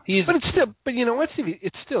 Cal. But you know what, Stevie?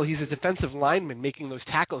 It's still, he's a defensive lineman making those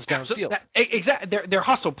tackles downfield. Exactly. They're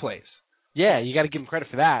hustle plays. Yeah, you got to give him credit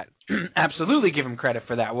for that. Absolutely give him credit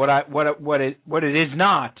for that. What it is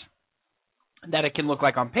not that it can look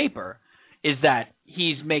like on paper is that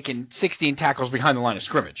he's making 16 tackles behind the line of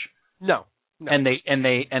scrimmage. No. And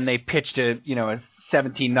they pitched a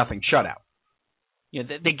 17-0 shutout.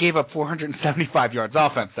 They gave up 475 yards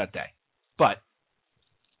offense that day. But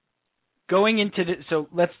going into so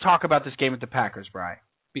let's talk about this game with the Packers, Bri.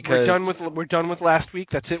 Because we're done with last week.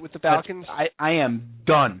 That's it with the Falcons. I am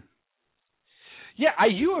done. Yeah,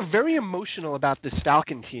 you are very emotional about this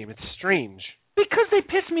Falcon team. It's strange because they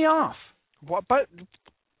piss me off. What? But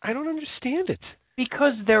I don't understand it.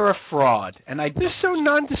 Because they're a fraud, and they're so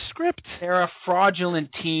nondescript. They're a fraudulent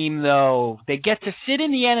team, though. They get to sit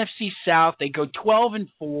in the NFC South. They go 12-4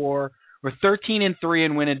 or 13-3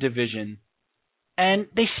 and win a division, and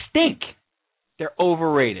they stink. They're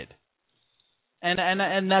overrated, and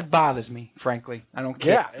that bothers me. Frankly, I don't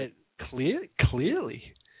care. Yeah, clearly.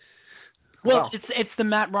 Well, it's the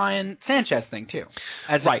Matt Ryan Sanchez thing too.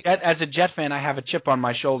 As a Jet fan, I have a chip on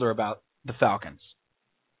my shoulder about the Falcons.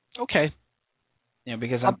 Okay.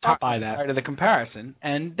 Because I'm tired of the comparison,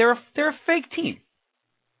 and they're a fake team.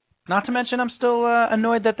 Not to mention, I'm still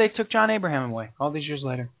annoyed that they took John Abraham away all these years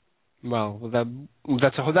later. Well, that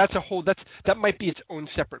might be its own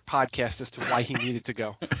separate podcast as to why he needed to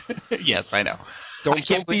go. Yes, I know. Don't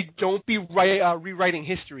be rewriting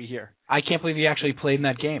history here. I can't believe he actually played in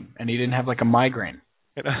that game, and he didn't have like a migraine.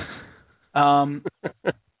 Because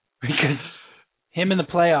him in the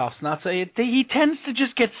playoffs, he tends to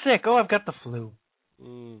just get sick. Oh, I've got the flu.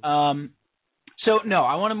 So no,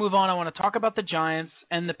 I want to move on. I want to talk about the Giants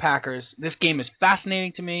and the Packers. This game is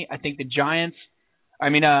fascinating to me. I think I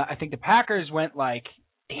think the Packers went like,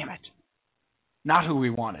 damn it, not who we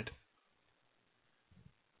wanted.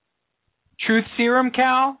 Truth serum,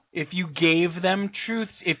 Cal. If you gave them truth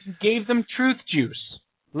juice.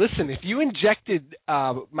 Listen, if you injected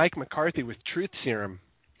Mike McCarthy with truth serum,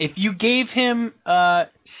 if you gave him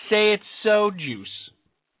say it's so juice.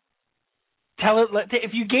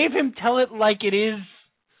 If you gave him tell it like it is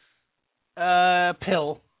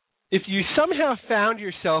pill. If you somehow found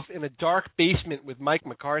yourself in a dark basement with Mike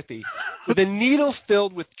McCarthy with a needle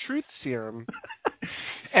filled with truth serum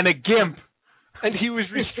and a gimp, and he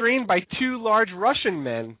was restrained by two large Russian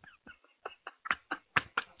men,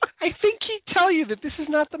 I think he'd tell you that this is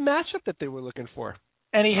not the matchup that they were looking for.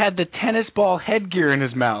 And he had the tennis ball headgear in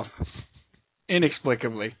his mouth,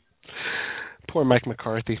 inexplicably. Poor Mike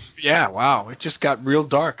McCarthy. Yeah, wow. It just got real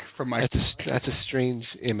dark from my... That's a strange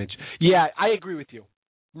image. Yeah, I agree with you.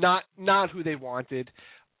 Not who they wanted.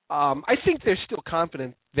 I think they're still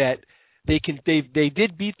confident that they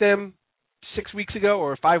did beat them 6 weeks ago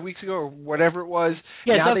or 5 weeks ago or whatever it was.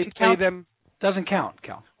 Yeah, now they play them. Doesn't count,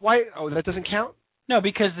 Cal. Why? Oh, that doesn't count? No,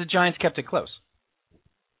 because the Giants kept it close.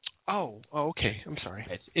 Oh, okay. I'm sorry.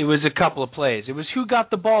 It was a couple of plays. It was who got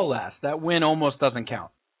the ball last. That win almost doesn't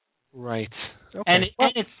count. Right. Okay. And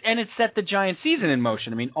it set the Giants season in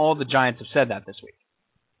motion. I mean, all the Giants have said that this week.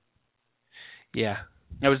 Yeah.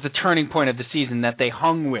 That was the turning point of the season that they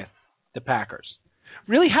hung with the Packers.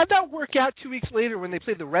 Really? How'd that work out 2 weeks later when they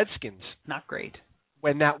played the Redskins? Not great.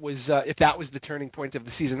 When that was, if that was the turning point of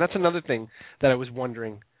the season. That's another thing that I was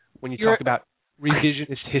wondering when you talk about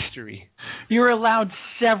revisionist history. You're allowed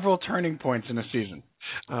several turning points in a season.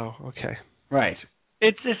 Oh, okay. Right.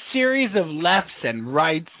 It's a series of lefts and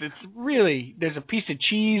rights. It's really, there's a piece of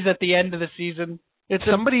cheese at the end of the season. It's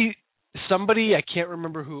somebody, I can't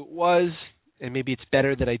remember who it was, and maybe it's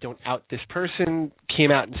better that I don't out this person, came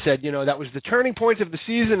out and said, that was the turning point of the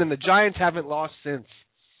season and the Giants haven't lost since.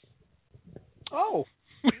 Oh,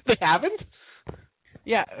 they haven't?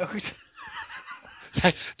 Yeah.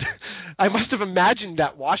 I must have imagined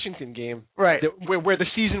that Washington game, right, where the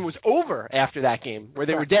season was over after that game, where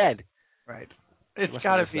they were dead. Right. It's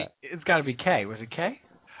got to be K. Was it K?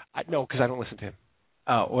 No, because I don't listen to him.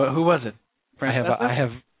 Oh, well, who was it? I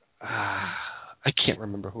can't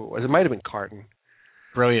remember who it was. It might have been Carton.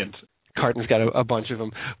 Brilliant. Carton's got a bunch of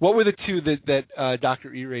them. What were the two that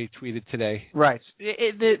Dr. E-Ray tweeted today? Right.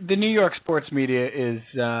 The New York sports media is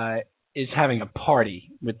having a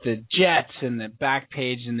party with the Jets and the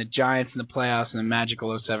Backpage and the Giants in the playoffs and the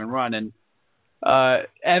magical 07 run. And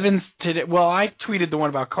Evans today. Well, I tweeted the one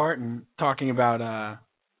about Carton talking about.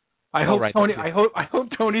 I hope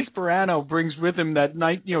Tony Sperano brings with him that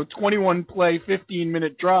night. 21 play,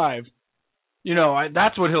 15-minute drive.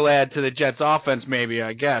 That's what he'll add to the Jets' offense, maybe,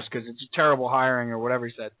 I guess, because it's a terrible hiring or whatever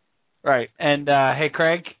he said. Right. And hey,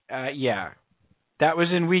 Craig. Yeah, that was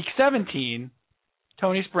in week 17.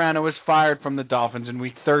 Tony Sperano was fired from the Dolphins in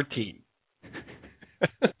week 13.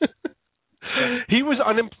 He was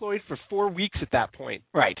unemployed for 4 weeks at that point.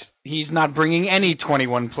 Right. He's not bringing any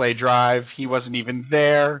 21-play drive. He wasn't even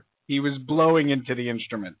there. He was blowing into the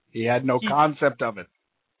instrument. He had no concept of it.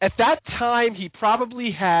 At that time, he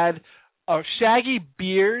probably had a shaggy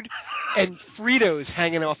beard and Fritos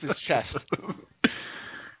hanging off his chest.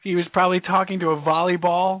 He was probably talking to a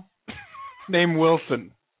volleyball named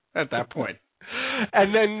Wilson at that point.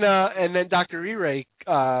 And then Dr. E-Ray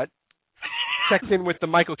checked in with the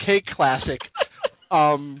Michael K. classic.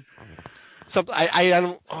 Something I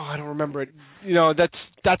don't remember it. You know,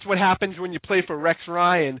 that's what happens when you play for Rex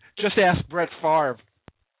Ryan. Just ask Brett Favre.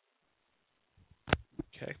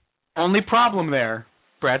 Okay. Only problem there,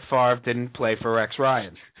 Brett Favre didn't play for Rex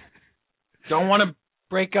Ryan. Don't want to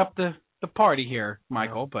break up the party here,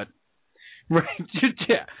 Michael, but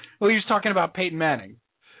yeah. Well, he was talking about Peyton Manning,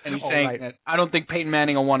 and he's saying that I don't think Peyton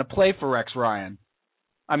Manning will want to play for Rex Ryan.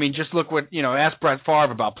 I mean, just look ask Brett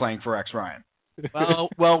Favre about playing for Rex Ryan.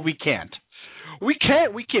 Well, we can't. We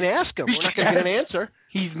can't. We can ask him. We're not going to get an answer.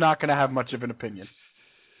 He's not going to have much of an opinion,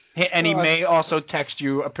 and he may also text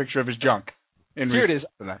you a picture of his junk. Here it is.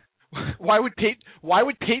 Why would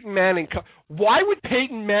Peyton Manning come? Why would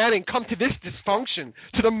Peyton Manning come to this dysfunction,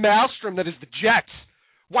 to the maelstrom that is the Jets?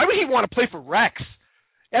 Why would he want to play for Rex?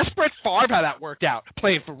 Ask Brett Favre how that worked out,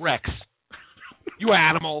 playing for Rex. You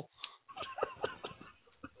animal.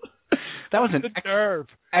 That was an nerve.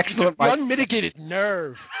 Excellent. Unmitigated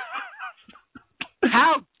nerve.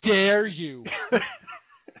 How dare you?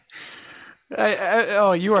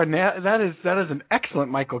 You are that is an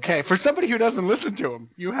excellent Michael K. For somebody who doesn't listen to him,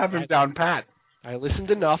 you have him down pat. I listened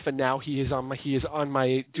enough, and now he is on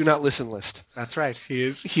my do not listen list. That's right.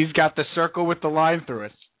 He's got the circle with the line through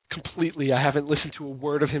it. Completely. I haven't listened to a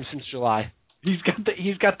word of him since July. He's got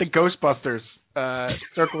the Ghostbusters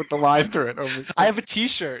circle with the line through it. I have a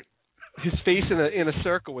T-shirt. His face in a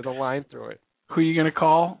circle with a line through it. Who are you gonna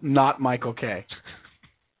call? Not Michael K.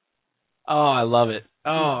 Oh, I love it.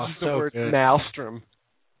 Oh, the so word good. maelstrom.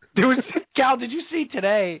 Cal, did you see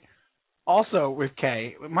today? Also with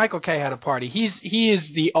K, Michael K had a party. He is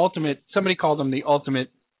the ultimate. Somebody called him the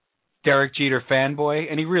ultimate Derek Jeter fanboy,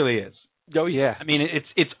 and he really is. Oh yeah. I mean,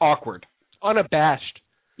 it's awkward, unabashed.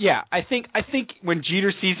 Yeah, I think when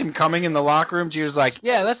Jeter sees him coming in the locker room, Jeter's like,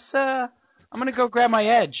 "Yeah, let's. I'm gonna go grab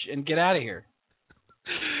my edge and get out of here."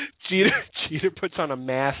 Jeter puts on a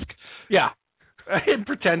mask. Yeah. And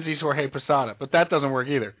pretends he's Jorge Posada, but that doesn't work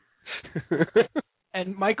either.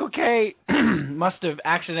 And Michael K. must have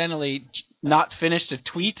accidentally not finished a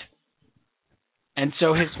tweet, and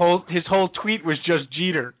so his whole tweet was just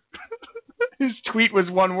Jeter. His tweet was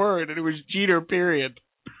one word, and it was Jeter, period.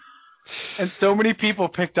 And so many people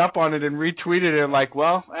picked up on it and retweeted it, like,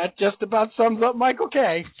 well, that just about sums up Michael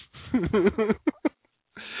K.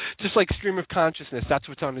 Just like stream of consciousness, that's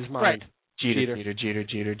what's on his mind. Right. Jeter.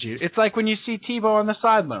 It's like when you see Tebow on the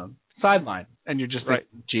sideline, and you're just like,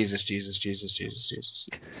 Jesus.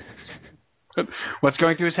 What's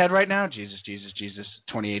going through his head right now? Jesus.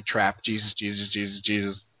 28 trap. Jesus.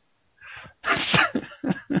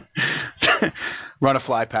 Run a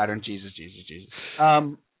fly pattern. Jesus.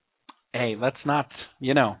 Hey, let's not,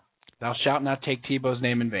 thou shalt not take Tebow's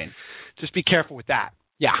name in vain. Just be careful with that.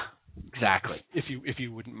 Yeah. Exactly. If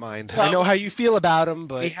you wouldn't mind. Well, I know how you feel about him,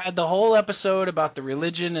 but we had the whole episode about the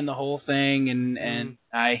religion and the whole thing, and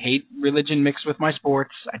I hate religion mixed with my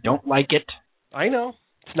sports. I don't like it. I know.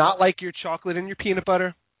 It's not like your chocolate and your peanut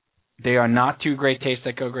butter. They are not two great tastes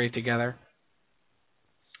that go great together.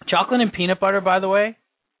 Chocolate and peanut butter, by the way.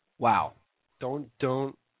 Wow. Don't.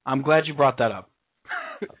 I'm glad you brought that up.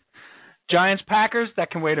 Giants Packers,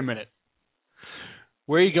 that can wait a minute.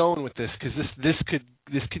 Where are you going with this? Because this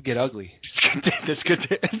could get ugly.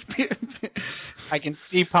 I can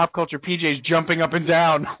see Pop Culture PJ's jumping up and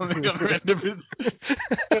down on the other end of his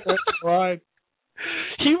line.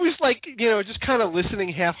 He was like, just kind of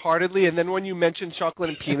listening half-heartedly, and then when you mentioned chocolate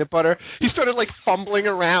and peanut butter, he started like fumbling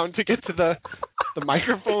around to get to the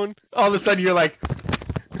microphone. All of a sudden, you're like,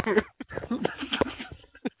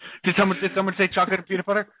 did someone say chocolate and peanut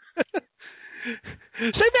butter?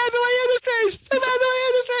 Say that to my face!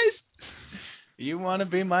 You want to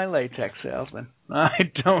be my latex salesman?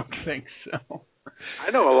 I don't think so.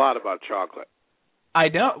 I know a lot about chocolate. I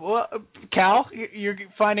don't. Well, Cal, you're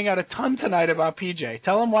finding out a ton tonight about PJ.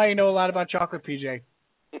 Tell him why you know a lot about chocolate, PJ.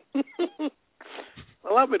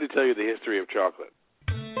 Allow me to tell you the history of chocolate.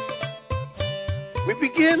 We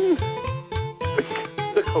begin with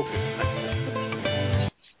the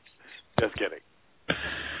coconut. Just kidding.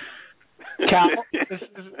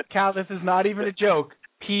 Cal, this is not even a joke.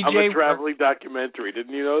 PJ, I'm a traveling documentary.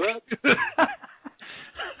 Didn't you know that?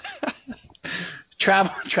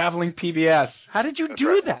 Traveling PBS. How did you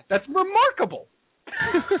do that? That's remarkable.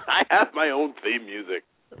 I have my own theme music.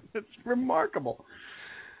 It's remarkable.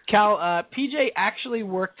 Cal, PJ actually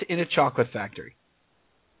worked in a chocolate factory.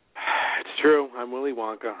 It's true. I'm Willy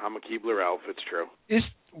Wonka. I'm a Keebler elf. It's true.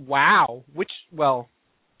 Wow.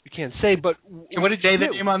 You can't say, but what did you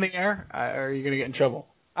do? Name on the air? Or are you going to get in trouble?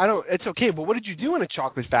 It's okay, but what did you do in a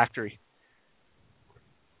chocolate factory?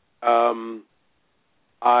 I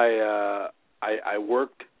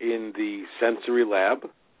worked in the sensory lab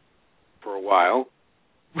for a while.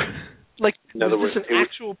 Like, in other was words, this an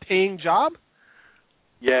actual paying job?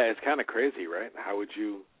 Yeah, it's kind of crazy, right? How would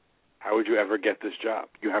you ever get this job?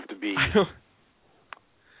 You have to be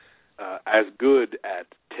as good at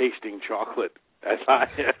tasting chocolate as I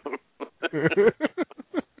am.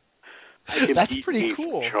 I can That's eat pretty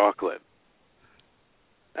cool. chocolate.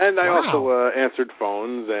 And I Wow. also answered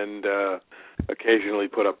phones and occasionally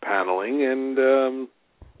put up paneling, and I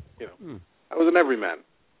was an everyman.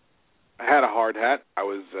 I had a hard hat. I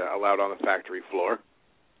was allowed on the factory floor.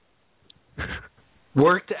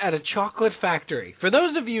 Worked at a chocolate factory. For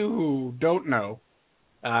those of you who don't know,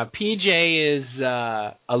 PJ is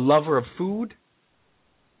a lover of food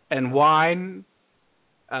and wine,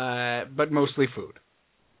 but mostly food.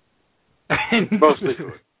 Mostly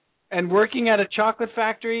food. And working at a chocolate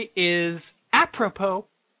factory is apropos.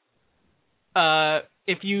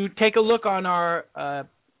 If you take a look on our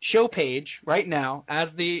show page right now, as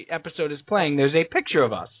the episode is playing, there's a picture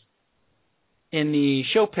of us in the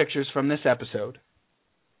show pictures from this episode.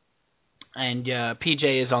 And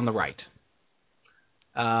PJ is on the right.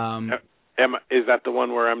 Is that the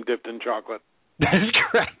one where I'm dipped in chocolate? That is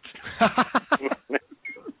correct.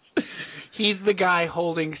 He's the guy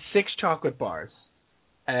holding 6 chocolate bars.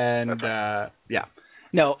 And, yeah.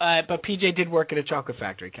 No, but PJ did work at a chocolate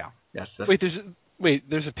factory, Cal. Yes.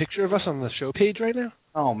 There's a picture of us on the show page right now?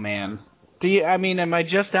 Oh, man. Am I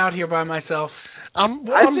just out here by myself? I'm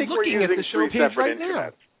think looking at the show page right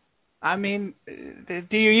now. I mean,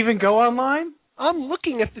 do you even go online? I'm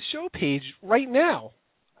looking at the show page right now.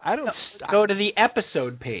 I don't go to the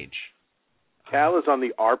episode page. Cal is on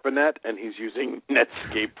the ARPANET and he's using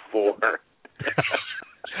Netscape 4.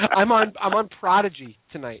 I'm on Prodigy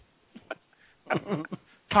tonight.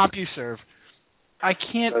 CompuServe. I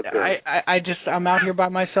can't. I'm out here by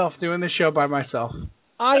myself doing the show by myself.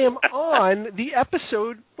 I am on the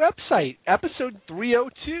episode website, episode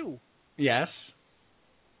 302. Yes.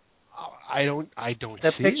 I don't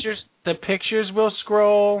the see pictures. The pictures will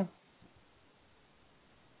scroll.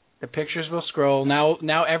 The pictures will scroll.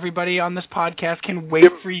 Now everybody on this podcast can wait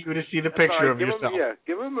for you to see the picture of yourself.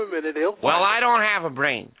 Give him a minute. He'll find Well, I don't have a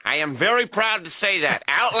brain. I am very proud to say that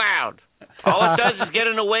out loud. All it does is get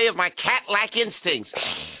in the way of my cat-like instincts.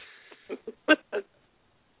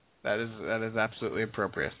 That is absolutely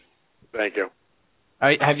appropriate. Thank you.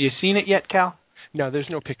 Have you seen it yet, Cal? No, there's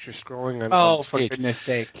no picture scrolling on. Oh, for goodness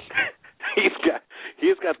sake!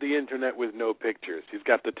 He's got the internet with no pictures. He's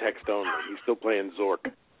got the text only. He's still playing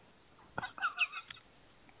Zork.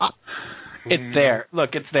 It's there.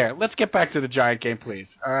 Look, it's there. Let's get back to the giant game, please.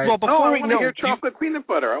 All right. Well, before we want to hear chocolate peanut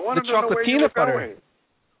butter. I want to know where you were going.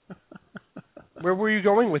 Where were you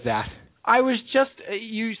going with that? I was just,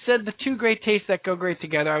 you said the two great tastes that go great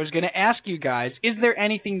together. I was going to ask you guys, is there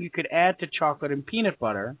anything you could add to chocolate and peanut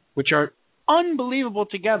butter, which are unbelievable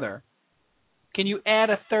together? Can you add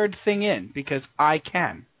a third thing in? Because I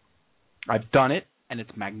can. I've done it, and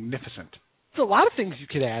it's magnificent. There's a lot of things you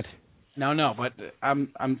could add. No, but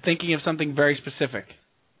I'm thinking of something very specific.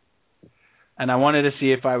 And I wanted to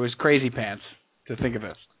see if I was crazy pants to think of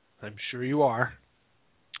this. I'm sure you are.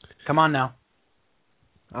 Come on now.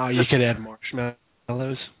 Oh, you could add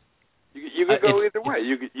marshmallows. You could go either way.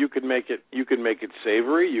 You could make it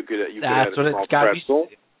savory. You could add a small pretzel.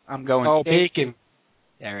 I'm going. Oh, bacon.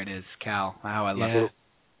 There it is, Cal. How I love it.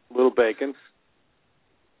 Little bacon.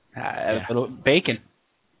 A little bacon.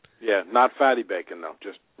 Yeah, not fatty bacon though.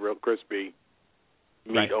 Just real crispy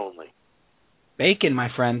meat only. Bacon, my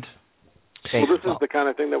friend. Well, this is the kind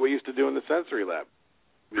of thing that we used to do in the sensory lab.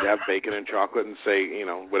 We'd have bacon and chocolate and say,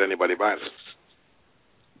 would anybody buy this?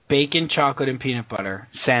 Bacon, chocolate, and peanut butter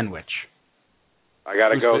sandwich. I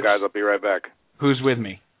gotta go, guys. I'll be right back. Who's with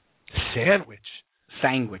me? Sandwich.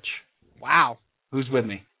 Wow. Who's with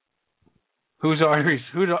me? Whose arteries?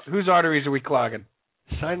 Whose arteries are we clogging?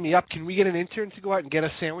 Sign me up. Can we get an intern to go out and get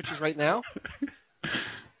us sandwiches right now?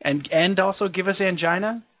 and also give us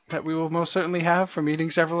angina that we will most certainly have from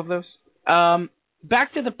eating several of those.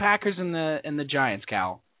 Back to the Packers and the Giants,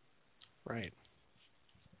 Cal. Right.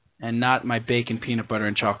 And not my bacon, peanut butter,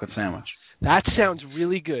 and chocolate sandwich. That sounds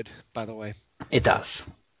really good, by the way. It does.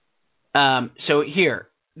 So here,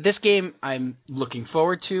 this game I'm looking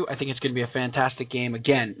forward to. I think it's going to be a fantastic game.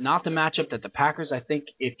 Again, not the matchup that the Packers, I think,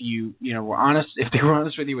 if were honest, if they were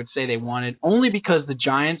honest with you, would say they wanted, only because the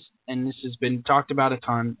Giants, and this has been talked about a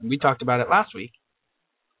ton, and we talked about it last week,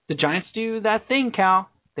 the Giants do that thing, Cal.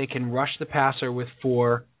 They can rush the passer with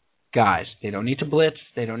 4 guys. They don't need to blitz.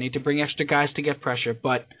 They don't need to bring extra guys to get pressure,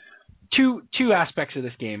 but two aspects of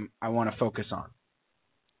this game I want to focus on.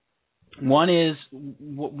 One is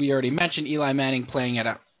what we already mentioned, Eli Manning playing at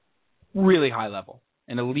a really high level,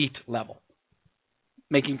 an elite level,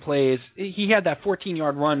 making plays. He had that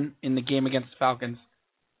 14-yard run in the game against the Falcons.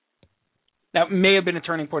 That may have been a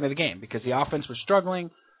turning point of the game because the offense was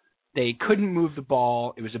struggling. They couldn't move the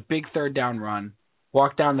ball. It was a big third down run.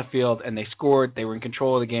 Walked down the field, and they scored. They were in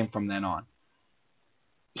control of the game from then on.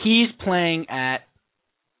 He's not playing at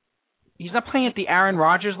the Aaron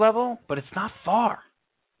Rodgers level, but it's not far.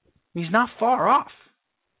 He's not far off.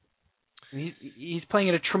 He's playing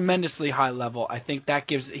at a tremendously high level. I think that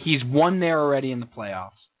he's won there already in the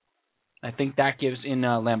playoffs. I think that gives in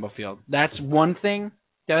Lambeau Field. That's one thing.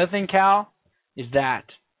 The other thing, Cal, is that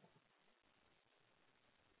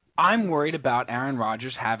I'm worried about Aaron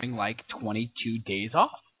Rodgers having like 22 days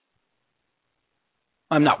off.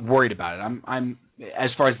 I'm not worried about it. I'm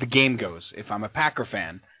as far as the game goes. If I'm a Packer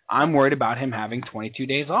fan, I'm worried about him having 22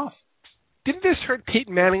 days off. Didn't this hurt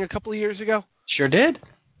Peyton Manning a couple of years ago? Sure did.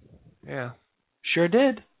 Yeah. Sure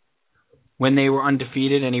did. When they were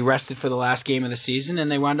undefeated and he rested for the last game of the season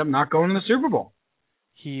and they wound up not going to the Super Bowl.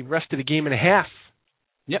 He rested a game and a half.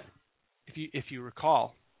 Yep. If you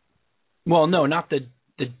recall. Well, no, not the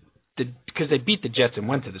because they beat the Jets and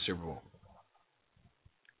went to the Super Bowl.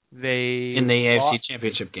 In the AFC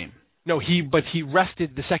Championship game. No, but he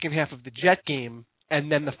rested the second half of the Jet game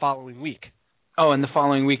and then the following week. Oh, and the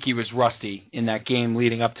following week he was rusty in that game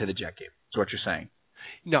leading up to the Jet game. Is what you're saying?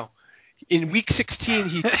 No, in Week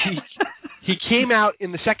 16 he came out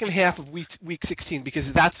in the second half of Week 16 because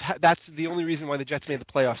that's the only reason why the Jets made the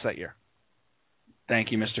playoffs that year.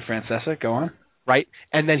 Thank you, Mr. Francesa. Go on. Right,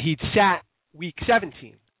 and then he sat Week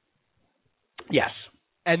 17. Yes.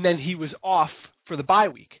 And then he was off for the bye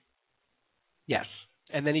week. Yes.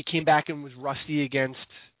 And then he came back and was rusty against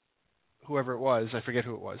whoever it was. I forget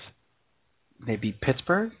who it was. They beat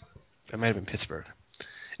Pittsburgh? It might have been Pittsburgh.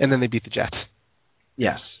 And then they beat the Jets.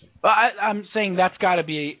 Yes. But I'm saying that's got to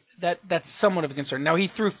be that's somewhat of a concern. Now, he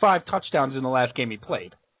threw 5 touchdowns in the last game he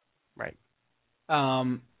played. Right.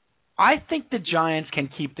 I think the Giants can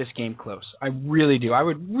keep this game close. I really do. I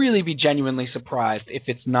would really be genuinely surprised if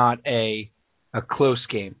it's not a close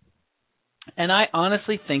game. And I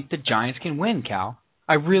honestly think the Giants can win, Cal.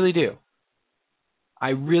 I really do. I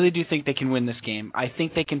really do think they can win this game. I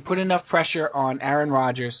think they can put enough pressure on Aaron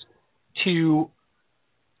Rodgers to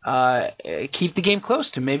keep the game close,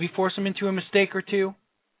 to maybe force him into a mistake or two,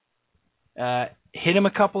 hit him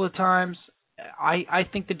a couple of times. I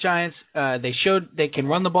think the Giants, they showed they can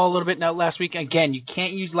run the ball a little bit now last week. Again, you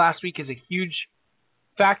can't use last week as a huge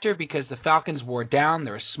factor because the Falcons wore down.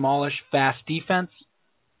 They're a smallish, fast defense.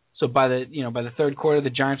 So by the third quarter,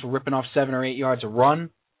 the Giants were ripping off 7 or 8 yards a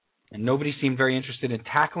run, and nobody seemed very interested in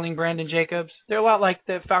tackling Brandon Jacobs. They're a lot like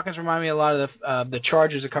the Falcons. Remind me a lot of the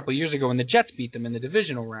Chargers a couple of years ago when the Jets beat them in the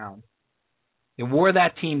divisional round. They wore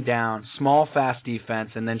that team down, small, fast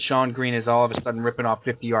defense, and then Sean Green is all of a sudden ripping off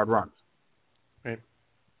 50-yard runs. Right.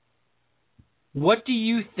 What do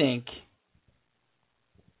you think?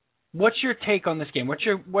 What's your take on this game? What's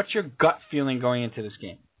your gut feeling going into this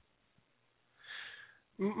game?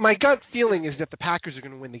 My gut feeling is that the Packers are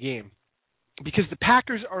going to win the game because the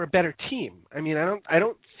Packers are a better team. I mean, I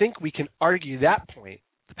don't think we can argue that point.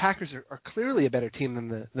 The Packers are clearly a better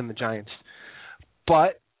team than the Giants,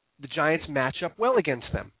 but the Giants match up well against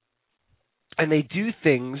them, and they do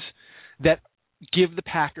things that give the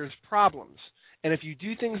Packers problems. And if you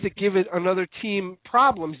do things that give another team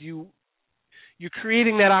problems, you're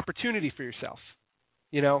creating that opportunity for yourself,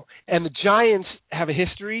 And the Giants have a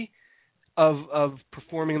history of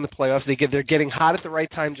performing in the playoffs. They're getting hot at the right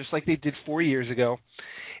time, just like they did 4 years ago.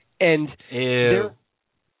 And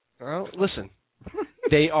listen,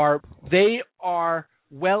 they are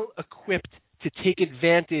well equipped to take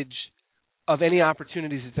advantage of any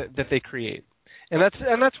opportunities that they create, and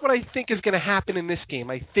that's what I think is going to happen in this game.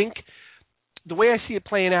 I think the way I see it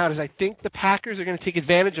playing out is I think the Packers are going to take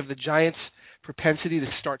advantage of the Giants' propensity to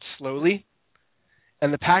start slowly,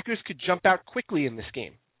 and the Packers could jump out quickly in this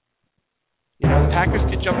game. The Packers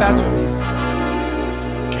could jump out.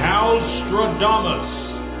 Cal Stradamus.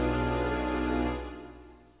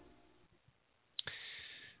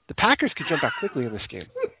 The Packers could jump out quickly in this game.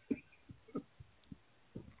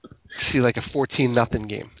 See like a 14-0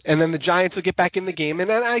 game. And then the Giants will get back in the game. And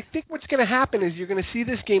then I think what's going to happen is you're going to see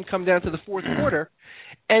this game come down to the fourth quarter,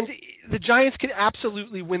 and the Giants can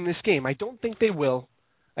absolutely win this game. I don't think they will.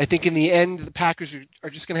 I think in the end the Packers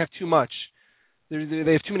are just going to have too much. They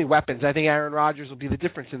have too many weapons. I think Aaron Rodgers will be the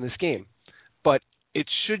difference in this game. But it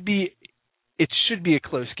should be a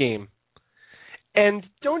close game. And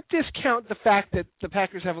don't discount the fact that the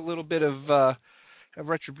Packers have a little bit of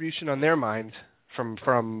retribution on their mind from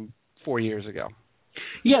 4 years ago.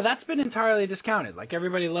 Yeah, that's been entirely discounted. Like,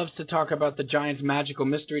 everybody loves to talk about the Giants' magical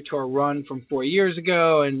mystery tour run from 4 years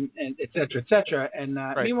ago, and et cetera, et cetera. And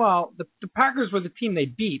Right. Meanwhile, the Packers were the team they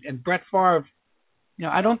beat, and Brett Favre,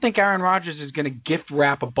 I don't think Aaron Rodgers is going to gift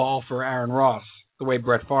wrap a ball for Aaron Ross the way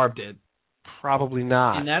Brett Favre did. Probably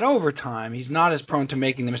not. In that overtime, he's not as prone to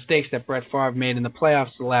making the mistakes that Brett Favre made in the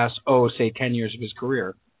playoffs the last, 10 years of his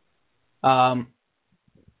career. The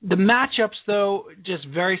matchups, though, just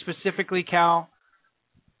very specifically, Cal,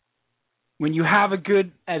 when you have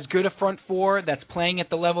as good a front four that's playing at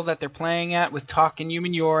the level that they're playing at with Tuck and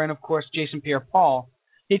Umanure and, of course, Jason Pierre-Paul,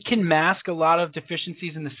 it can mask a lot of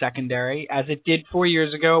deficiencies in the secondary, as it did 4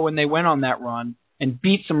 years ago when they went on that run and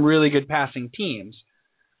beat some really good passing teams.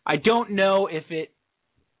 I don't know if it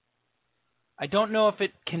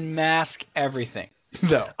can mask everything,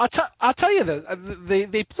 though. I'll tell you though,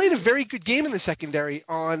 they played a very good game in the secondary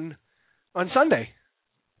on Sunday.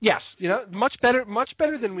 Yes, much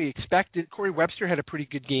better than we expected. Corey Webster had a pretty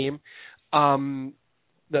good game.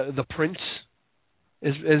 The Prince,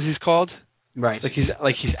 as he's called, right? Like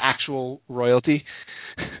he's actual royalty.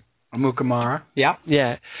 Amukamara. Yeah.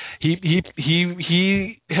 Yeah. He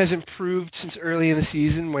has improved since early in the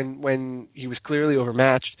season when he was clearly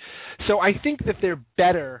overmatched. So I think that they're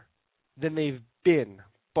better than they've been.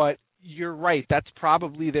 But you're right, that's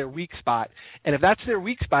probably their weak spot. And if that's their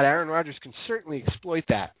weak spot, Aaron Rodgers can certainly exploit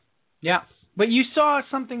that. Yeah. But you saw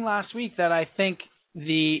something last week that I think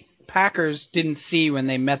the Packers didn't see when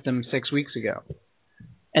they met them 6 weeks ago.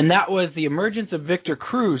 And that was the emergence of Victor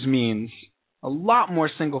Cruz means a lot more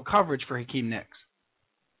single coverage for Hakeem Nicks.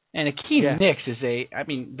 And Hakeem Nicks is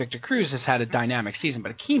Victor Cruz has had a dynamic season,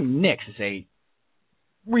 but Hakeem Nicks is a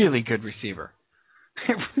really good receiver.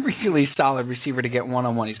 A really solid receiver to get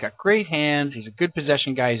one-on-one. He's got great hands, he's a good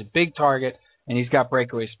possession guy, he's a big target, and he's got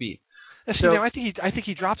breakaway speed. So, I think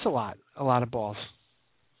he drops a lot of balls.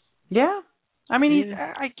 Yeah. I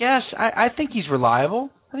guess I think he's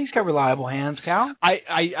reliable. I think he's got reliable hands, Cal.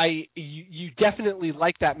 You definitely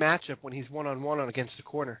like that matchup when he's one-on-one against the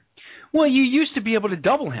corner. Well, you used to be able to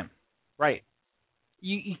double him. Right.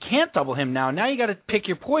 You can't double him now. Now you got to pick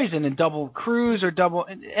your poison and double Cruz or double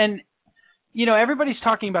and everybody's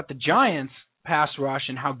talking about the Giants pass rush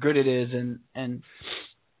and how good it is, and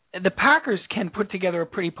the Packers can put together a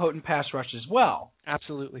pretty potent pass rush as well.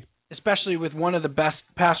 Absolutely. Especially with one of the best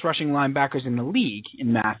pass rushing linebackers in the league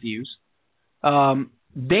in Matthews.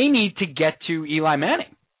 They need to get to Eli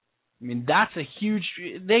Manning. That's a huge.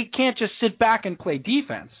 They can't just sit back and play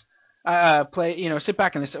defense. Sit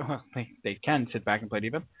back and they can sit back and play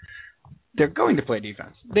defense. They're going to play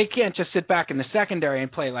defense. They can't just sit back in the secondary and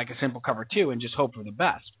play like a simple cover two and just hope for the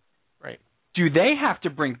best. Right. Do they have to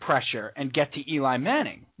bring pressure and get to Eli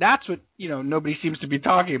Manning? That's what nobody seems to be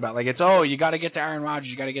talking about. Like you got to get to Aaron Rodgers.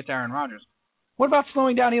 You got to get to Aaron Rodgers. What about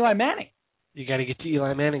slowing down Eli Manning? You got to get to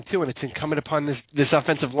Eli Manning too, and it's incumbent upon this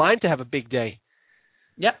offensive line to have a big day.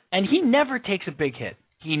 Yep, and he never takes a big hit.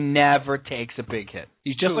 He's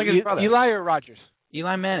just like his brother. Eli or Rodgers?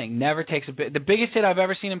 Eli Manning never takes a big. The biggest hit I've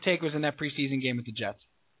ever seen him take was in that preseason game with the Jets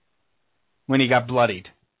when he got bloodied.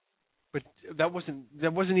 But that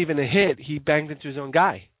wasn't even a hit. He banged into his own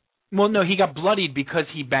guy. Well, no, he got bloodied because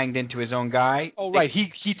he banged into his own guy. Oh, right.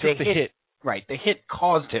 He took the hit. Right. The hit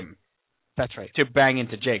caused him. That's right. To bang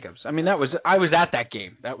into Jacobs. I was at that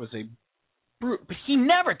game. That was a brute. But he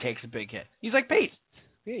never takes a big hit. He's like Pete.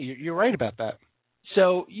 Yeah, you're right about that.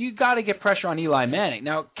 So you got to get pressure on Eli Manning.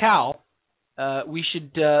 Now, Cal, we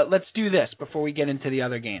should let's do this before we get into the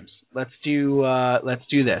other games. Let's do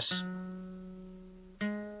this.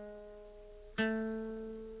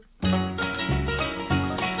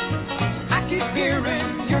 I keep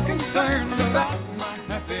hearing you're concerned about my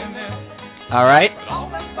happiness. All right. But all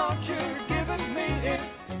that thought you're giving me is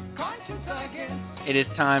conscience, I guess. It is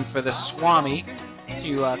time for the Swami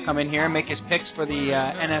to come in here and make his picks for the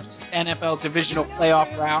NFL divisional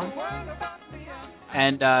playoff round.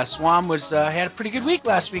 And Swam had a pretty good week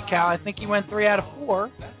last week, Cal. I think he went 3 out of 4.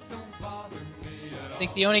 I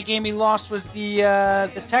think the only game he lost was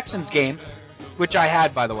the Texans game, which I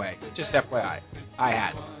had, by the way. Just FYI. I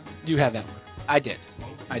had. You had that. I did.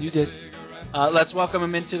 You did. Let's welcome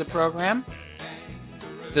him into the program.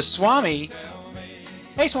 The Swami.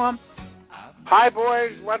 Hey, Swam. Hi,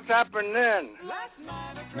 boys. What's happening?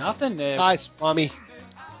 Nothing. Hi, Swami.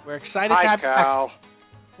 We're excited to Hi, have you Cal. back.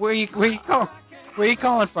 Where you calling? Where are you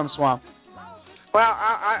calling from, Swam? Well,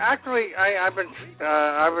 I've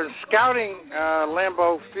been scouting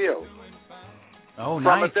Lambeau Field. Oh, from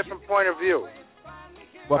nice. a different point of view.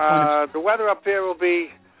 What point of... The weather up here will be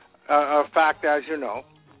a fact, as you know.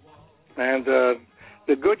 And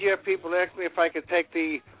the Goodyear people asked me if I could take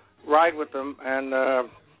the ride with them and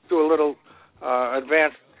do a little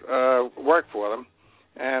advanced work for them.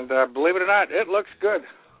 And believe it or not, it looks good.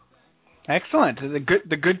 Excellent.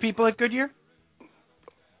 The good people at Goodyear?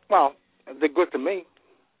 Well, they're good to me.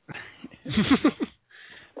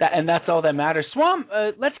 And that's all that matters. Swam,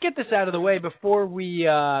 let's get this out of the way before we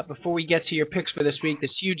get to your picks for this week.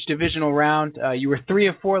 This huge divisional round. You were 3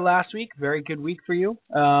 of 4 last week. Very good week for you.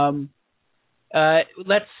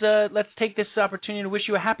 Let's take this opportunity to wish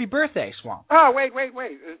you a happy birthday, Swam. Oh, wait.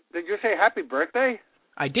 Did you say happy birthday?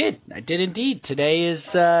 I did indeed. Today is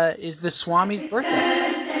the Swami's birthday.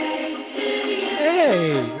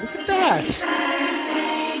 Hey, look at that.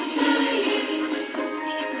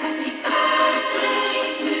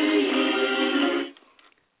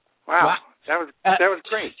 Wow. That was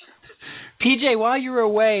great. PJ, while you were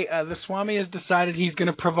away, the Swami has decided he's going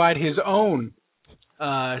to provide his own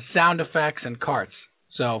sound effects and carts.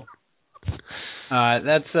 So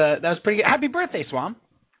that was pretty good. Happy birthday, Swam.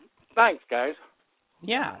 Thanks, guys.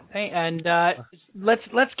 Yeah, and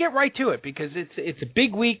let's get right to it because it's a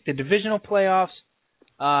big week. The divisional playoffs.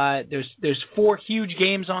 There's 4 huge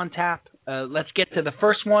games on tap. Let's get to the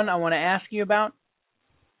first one I want to ask you about.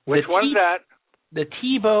 Which one's that? The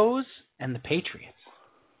T-Bows and the Patriots.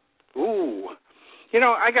 Ooh. You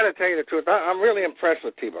know, I got to tell you the truth. I'm really impressed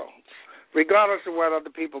with Tebow. Regardless of what other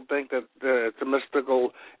people think that it's a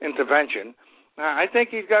mystical intervention, I think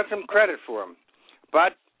he's got some credit for him.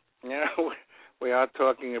 But, you know, we are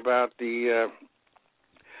talking about the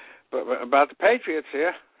Patriots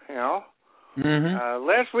here, you know. Mm-hmm.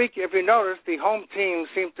 Last week, if you noticed, the home team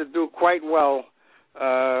seemed to do quite well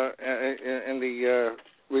in the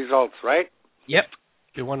results, right? Yep.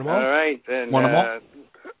 You won them all. All right. And, won them all.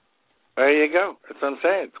 There you go. That's what I'm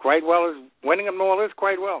saying. It's quite well. Winning them all is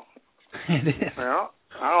quite well. It is. You know,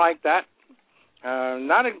 I like that.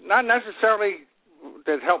 Not necessarily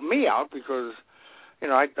that helped me out because, you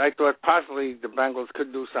know, I thought possibly the Bengals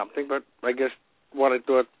could do something, but I guess what I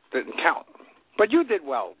thought didn't count. But you did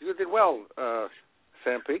well. You did well,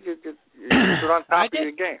 Sam Pete. You stood on top of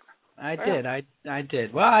your game. I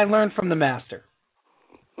did. Well, I learned from the master.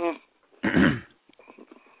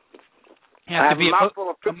 You have to be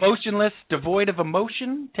emotionless, devoid of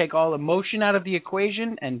emotion, take all emotion out of the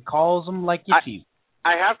equation, and calls them like you see.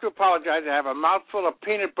 I have to apologize. I have a mouthful of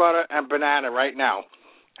peanut butter and banana right now.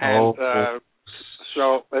 And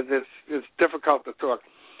so it's difficult to talk.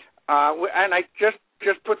 And I just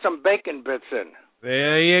put some bacon bits in.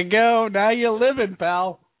 There you go. Now you're living,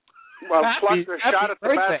 pal. Well, plus a shot of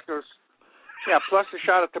Tabasco. Yeah, plus a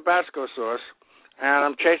shot of Tabasco sauce. And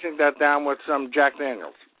I'm chasing that down with some Jack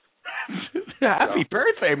Daniels. Happy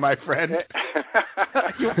birthday, my friend.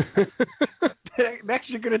 Next,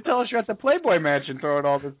 you're going to tell us you're at the Playboy Mansion throwing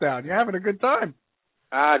all this down. You're having a good time.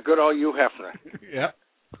 Good old Hugh Hefner. Yep.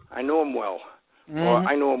 I knew him well. Or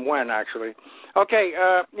I knew him when, actually. Okay,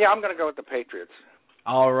 I'm going to go with the Patriots.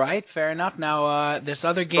 All right, fair enough. Now, this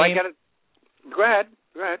other game... Do I get it? Go ahead.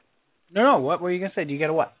 No, what were you going to say? Do you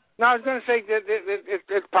get a what? No, I was going to say that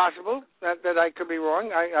it's possible that I could be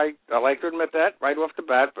wrong. I like to admit that right off the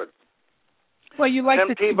bat, but well, you like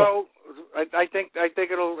Tim Tebow. I think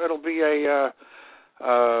it'll be a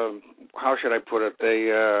how should I put it,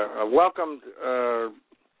 a welcomed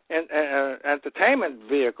entertainment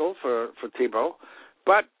vehicle for Tebow,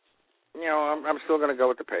 but you know I'm still going to go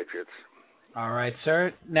with the Patriots. All right,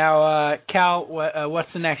 sir. Now, Cal, what's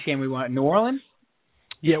the next game we want? New Orleans?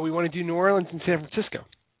 Yeah, we want to do New Orleans and San Francisco.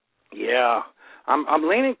 Yeah, I'm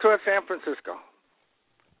leaning towards San Francisco.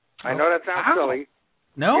 I know that sounds silly.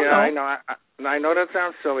 No. I know that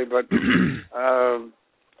sounds silly, but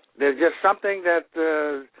there's just something that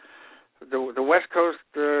the West Coast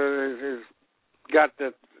has got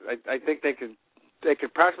that I think they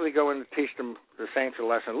could possibly go in and teach the Saints a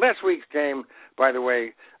lesson. Last week's game, by the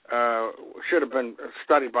way, should have been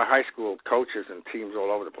studied by high school coaches and teams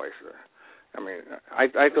all over the place. I mean, I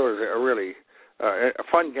thought it was a really a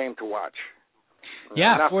fun game to watch.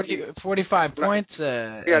 Yeah, 45 points.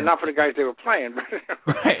 Not for the guys they were playing, but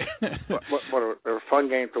right. what a fun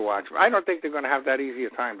game to watch. I don't think they're going to have that easy a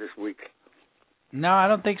time this week. No, I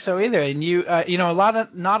don't think so either. And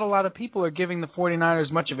not a lot of people are giving the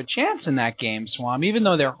 49ers much of a chance in that game, Swam, even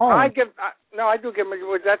though they're home. I do give them.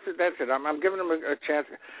 That's it. I'm giving them a chance.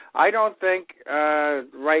 I don't think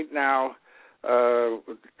right now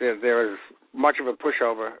there is much of a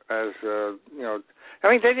pushover as you know. I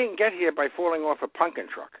mean, they didn't get here by falling off a pumpkin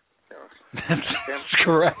truck. You know. That's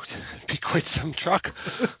correct. Be quite some truck.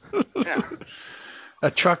 Yeah. A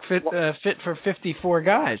truck fit for 54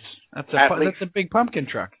 guys. That's a big pumpkin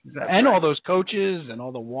truck. And right. All those coaches and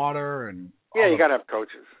all the water and. Yeah, you got to have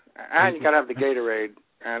coaches, and you got to have the Gatorade,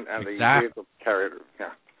 and the Exactly. vehicle carrier. Yeah.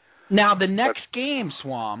 Now, the next game,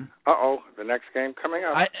 Swam. The next game coming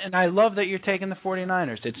up. I love that you're taking the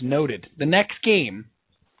 49ers. It's noted. The next game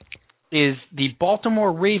is the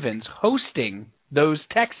Baltimore Ravens hosting those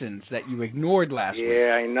Texans that you ignored last week.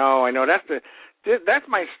 Yeah, I know. That's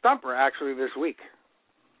my stumper actually this week.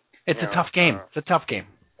 It's a tough game. It's a tough game.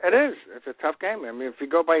 It is. It's a tough game. I mean, if you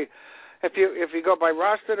go by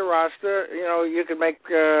roster to roster, you could make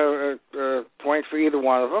points for either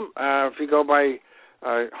one of them. If you go by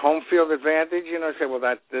home field advantage, say, well,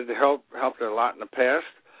 that did helped a lot in the past.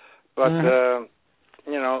 But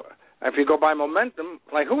if you go by momentum,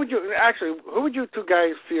 like who would you two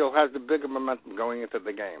guys feel has the bigger momentum going into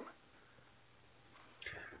the game?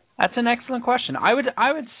 That's an excellent question. I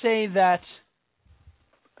would say that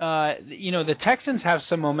the Texans have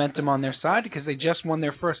some momentum on their side because they just won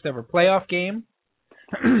their first ever playoff game.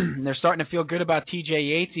 They're starting to feel good about T.J.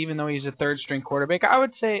 Yates, even though he's a third-string quarterback. I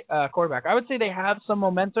would say they have some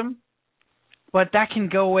momentum, but that can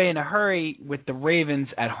go away in a hurry with the Ravens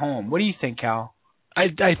at home. What do you think, Cal?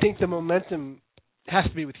 I think the momentum has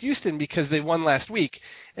to be with Houston because they won last week,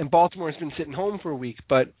 and Baltimore's been sitting home for a week.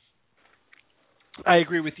 But I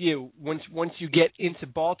agree with you. Once you get into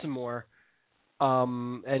Baltimore,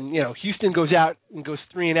 and Houston goes out and goes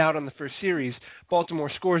 3-and-out on the first series, Baltimore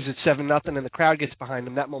scores at 7-0, and the crowd gets behind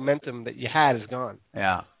them. That momentum that you had is gone.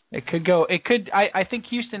 Yeah, it could go. It could. I think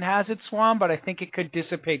Houston has it, Swan, but I think it could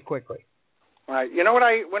dissipate quickly. Right. You know what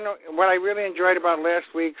I really enjoyed about last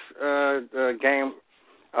week's game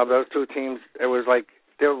of those two teams? It was like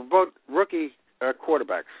they were both rookie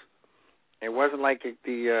quarterbacks. It wasn't like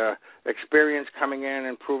the experience coming in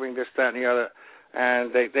and proving this, that, and the other.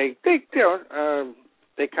 And they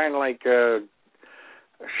kind of like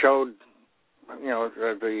showed,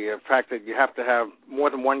 the fact that you have to have more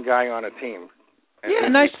than one guy on a team. Yeah,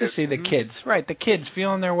 nice to see the kids. Right, the kids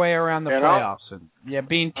feeling their way around the playoffs and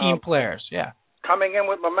being team players. Yeah, coming in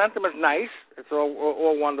with momentum is nice. It's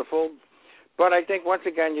all wonderful, but I think once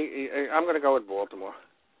again, I'm going to go with Baltimore.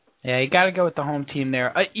 Yeah, you got to go with the home team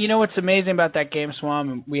there. You know what's amazing about that game,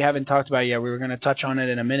 Swam? We haven't talked about it yet. We were going to touch on it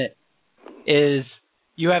in a minute. Is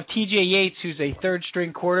you have T.J. Yates, who's a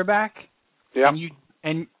third-string quarterback, and you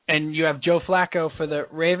have Joe Flacco for the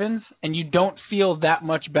Ravens, and you don't feel that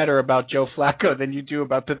much better about Joe Flacco than you do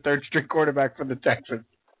about the third-string quarterback for the Texans.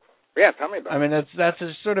 Yeah, tell me about it. I mean, that's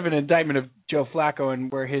a sort of an indictment of Joe Flacco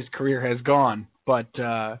and where his career has gone. But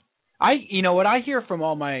what I hear from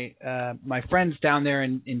all my my friends down there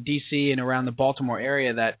in D.C. and around the Baltimore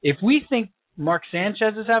area, that if we think Mark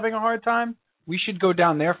Sanchez is having a hard time, we should go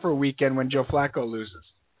down there for a weekend when Joe Flacco loses.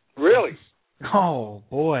 Really? Oh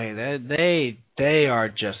boy, they are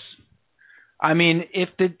just. I mean, if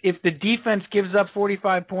the defense gives up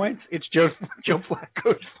 45 points, it's Joe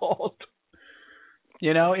Flacco's fault.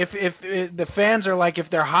 If the fans are like,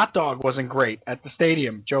 if their hot dog wasn't great at the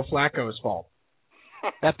stadium, Joe Flacco's fault.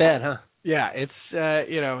 That bad, huh? Yeah,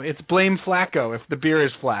 it's blame Flacco if the beer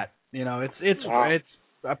is flat. It's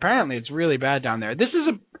apparently it's really bad down there. This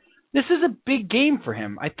is a big game for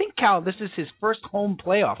him. I think, Cal, this is his first home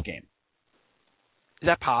playoff game. Is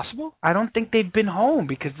that possible? I don't think they've been home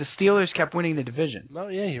because the Steelers kept winning the division. No,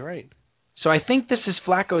 yeah, you're right. So I think this is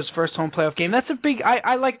Flacco's first home playoff game. That's a big.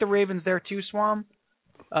 I like the Ravens there too, Swam.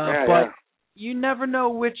 But you never know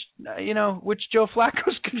which Joe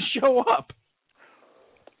Flacco's going to show up.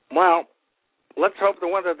 Well, let's hope the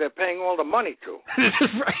one that they're paying all the money to.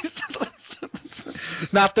 Right.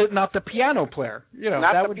 Not the piano player.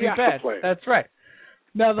 That would be bad. Player. That's right.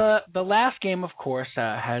 Now the last game, of course,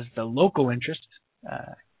 has the local interest.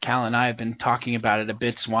 Cal and I have been talking about it a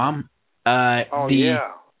bit, Swam. The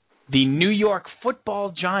New York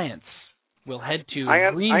Football Giants will head to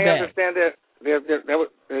Green Bay. I understand that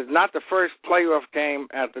it's not the first playoff game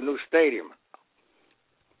at the new stadium.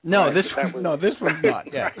 No, this one's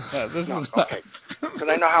not. Yeah, this one's not. Okay. Because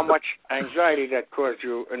I know how much anxiety that caused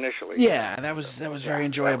you initially. Yeah, that was very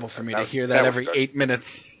enjoyable for me to hear that every 8 minutes.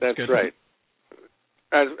 That's right.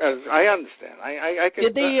 As I understand, I can.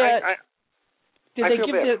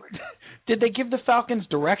 Did they give the Falcons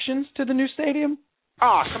directions to the new stadium?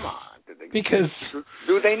 Oh, come on! Do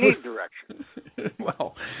they need directions?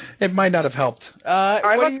 Well, it might not have helped. All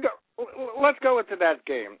right, let's go into that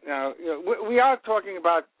game. Now, we are talking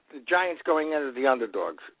about the Giants going into the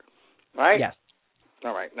underdogs, right? Yes.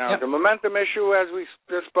 All right. Now, the momentum issue, as we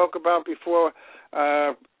just spoke about before,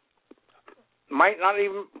 might not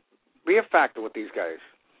even be a factor with these guys.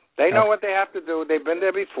 They know what they have to do. They've been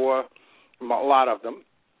there before, a lot of them,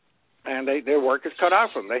 and their work is cut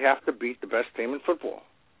out for them. They have to beat the best team in football.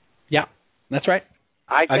 Yeah, that's right.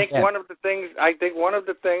 I think one of the things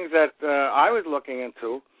that I was looking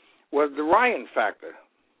into was the Ryan factor.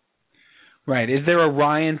 Right. Is there a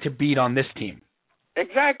Ryan to beat on this team?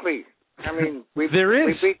 Exactly. I mean, There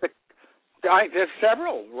is. We beat there's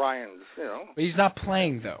several Ryans, you know. But he's not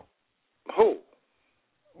playing, though. Who?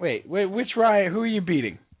 Wait, which Ryan? Who are you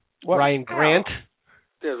beating? What? Ryan Grant.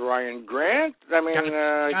 There's Ryan Grant. I mean,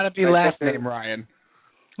 gotta be last name Ryan.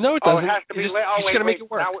 No, it doesn't. Oh, it has to be. Just wait, gonna make it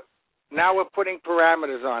work. Now we're putting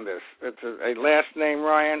parameters on this. It's a last name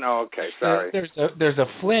Ryan. Oh, okay, sorry. There's a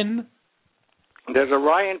Flynn. There's a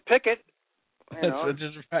Ryan Pickett. You know. That's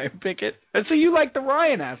just Ryan Pickett. And so you like the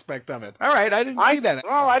Ryan aspect of it. All right, I didn't see that.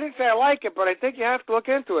 Well, I didn't say I like it, but I think you have to look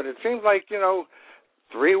into it. It seems like,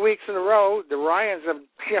 3 weeks in a row, the Ryans have,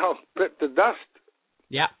 bit the dust.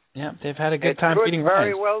 Yeah, they've had a good time beating Ryans.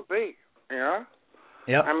 It could very Ryans. well be,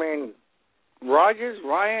 Yep. I mean, Rogers,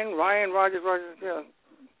 Ryan, Rogers,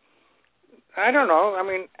 I don't know. I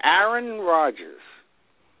mean, Aaron Rodgers.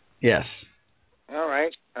 Yes. All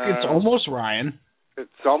right. It's almost Ryan.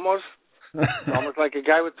 It's almost like a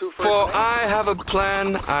guy with two first For names. I have a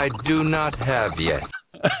plan I do not have yet.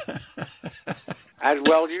 As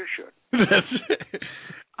well you should.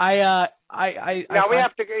 Now we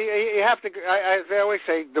have to. You have to. As they always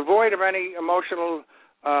say, devoid of any emotional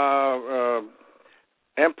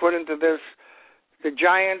input into this. The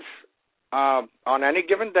Giants, on any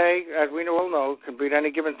given day, as we all know, can beat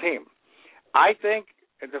any given team. I think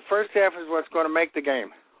the first half is what's going to make the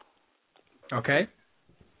game. Okay.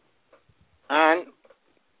 And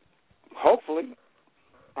hopefully,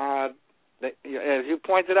 as you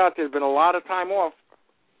pointed out, there's been a lot of time off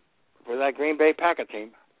for that Green Bay Packer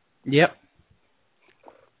team. Yep.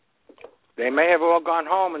 They may have all gone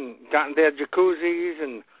home and gotten their jacuzzis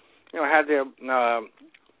and had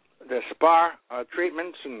their spa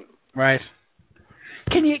treatments and. Right.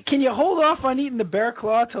 Can you hold off on eating the bear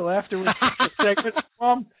claw till after we the segment?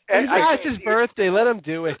 It's his birthday. Let him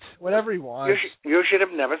do it. Whatever he wants. You should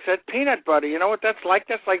have never said peanut butter. You know what that's like?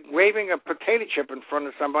 That's like waving a potato chip in front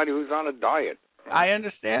of somebody who's on a diet. I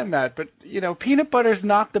understand that, but peanut butter's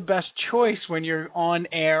not the best choice when you're on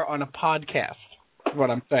air on a podcast. Is what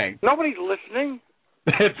I'm saying. Nobody's listening.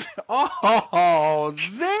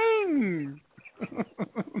 Zing!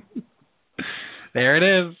 There it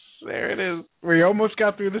is. There it is. We almost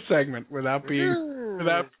got through the segment without.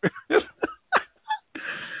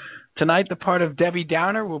 Tonight, the part of Debbie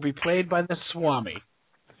Downer will be played by the Swami.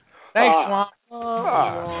 Thanks, Swami.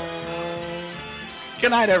 Good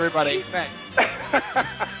night, everybody. Thanks.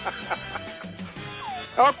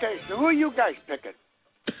 Okay, so who are you guys picking?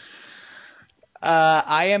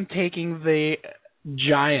 I am taking the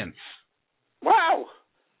Giants. Wow.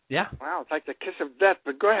 Yeah. Wow, it's like the kiss of death,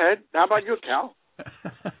 but go ahead. How about you, Cal?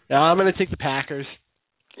 I'm going to take the Packers.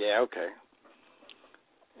 Yeah, okay.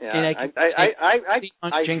 Yeah, And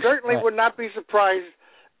I certainly would not be surprised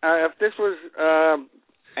if this was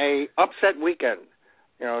a upset weekend.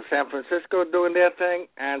 San Francisco doing their thing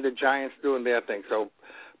and the Giants doing their thing. So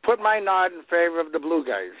put my nod in favor of the Blue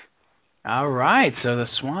guys. All right, so the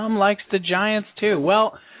Swam likes the Giants too.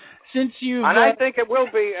 Well, since you and I think it will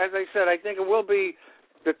be, as I said, I think it will be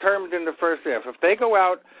determined in the first half. If they go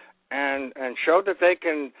out and show that they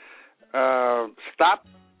can stop,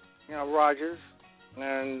 Rodgers,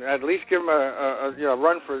 and at least give him a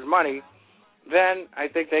run for his money, then I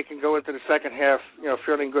think they can go into the second half,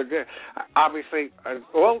 feeling good. Obviously,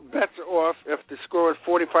 all bets are off if the score is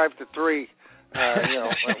 45-3.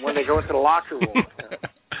 When they go into the locker room.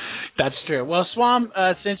 That's true. Well, Swam,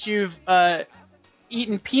 since you've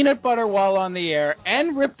eaten peanut butter while on the air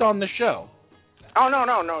and ripped on the show. Oh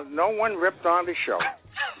no one ripped on the show.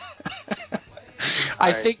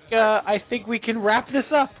 I think we can wrap this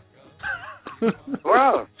up.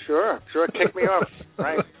 Well, sure, kick me off,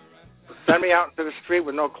 right? Send me out into the street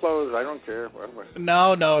with no clothes. I don't care.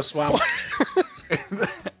 No, Swam.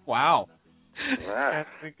 Wow. Yeah.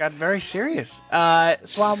 It got very serious.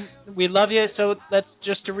 Swam, we love you. So let's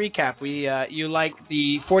just to recap. You like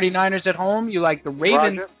the 49ers at home. You like the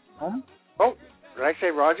Ravens at home. Oh, did I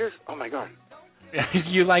say Rodgers? Oh my God.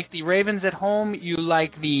 You like the Ravens at home. You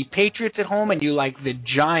like the Patriots at home, and you like the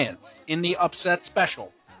Giants in the upset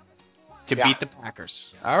special to beat the Packers.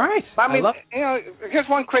 All right. I mean, just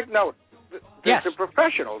one quick note. The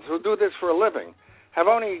professionals who do this for a living have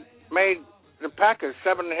only made the Packers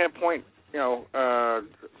 7.5 point,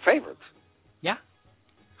 favorites. Yeah.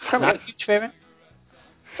 Not a huge favorite.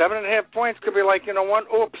 7.5 points could be like, one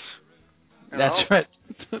oops. That's right.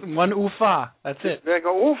 One oofa. That's it. They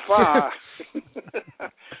go oofa.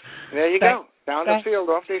 There you go. Down the field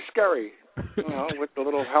off they scurry. with the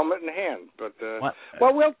little helmet in hand. But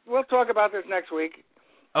well, we'll talk about this next week.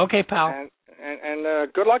 Okay, pal. And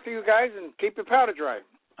good luck to you guys, and keep your powder dry.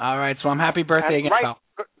 All right, so happy birthday again, pal.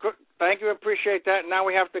 Good. Thank you, appreciate that. Now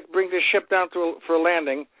we have to bring this ship down for a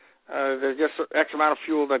landing. There's just X amount of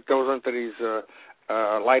fuel that goes into these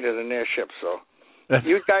lighter than their ships. So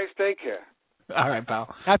you guys take care. All right,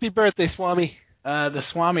 pal. Happy birthday, Swami. The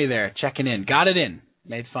Swami there, checking in. Got it in.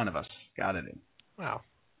 Made fun of us. Got it in. Wow.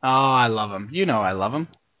 Oh, I love him. You know I love him.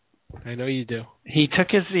 I know you do. He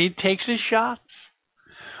takes his shots.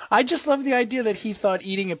 I just love the idea that he thought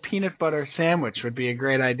eating a peanut butter sandwich would be a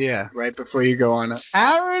great idea right before you go on.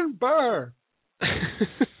 Aaron Burr.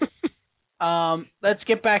 Let's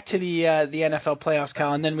get back to the NFL playoffs,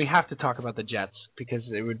 Cal, and then we have to talk about the Jets because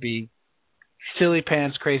it would be silly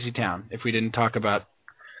pants crazy town if we didn't talk about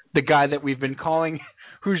the guy that we've been calling,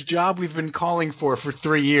 whose job we've been calling for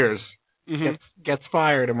 3 years, gets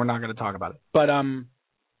fired, and we're not going to talk about it. But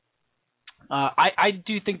I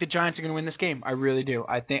do think the Giants are going to win this game. I really do.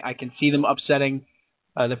 I think I can see them upsetting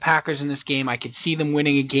the Packers in this game. I could see them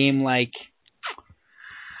winning a game like,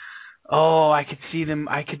 I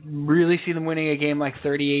could really see them winning a game like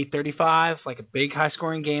 38-35, like a big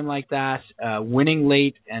high-scoring game like that, winning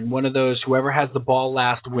late, and one of those, whoever has the ball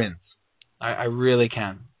last wins. I really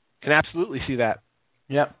can. Can absolutely see that.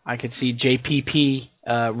 Yep, I could see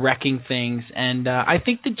JPP wrecking things, and I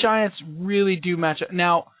think the Giants really do match up.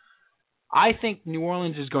 Now, I think New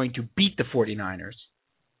Orleans is going to beat the 49ers.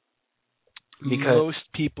 Because most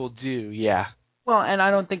people do, yeah. Well, and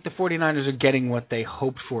I don't think the 49ers are getting what they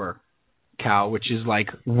hoped for, Cal, which is like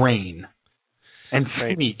rain and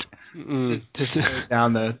sleet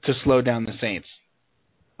to slow down the Saints.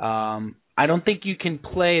 I don't think you can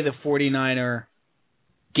play the 49er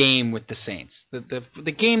game with the Saints.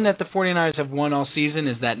 The game that the 49ers have won all season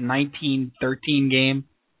is that 19-13 game.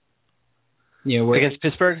 Against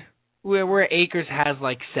Pittsburgh? Where Akers has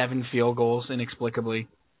like 7 field goals inexplicably.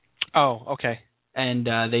 Oh, okay. And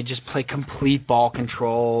they just play complete ball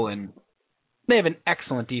control, and they have an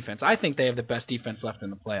excellent defense. I think they have the best defense left in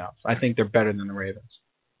the playoffs. I think they're better than the Ravens.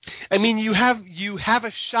 I mean, you have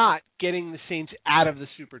a shot getting the Saints out of the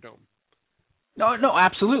Superdome. No,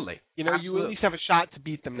 absolutely. Absolutely. You at least have a shot to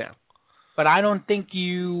beat them now. But I don't think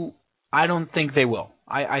they will.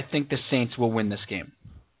 I think the Saints will win this game.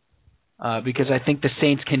 Because I think the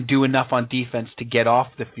Saints can do enough on defense to get off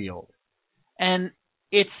the field. And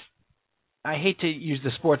I hate to use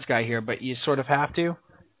the sports guy here, but you sort of have to.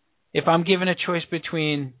 If I'm given a choice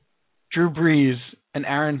between Drew Brees and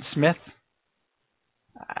Aaron Smith,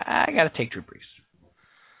 I got to take Drew Brees.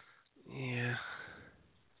 Yeah.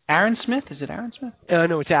 Aaron Smith? Is it Aaron Smith?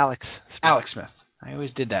 No, it's Alex. Alex Smith. I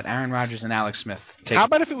always did that. Aaron Rodgers and Alex Smith. How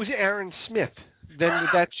about if it was Aaron Smith? Then would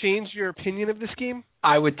that change your opinion of this game?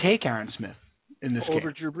 I would take Aaron Smith in this game.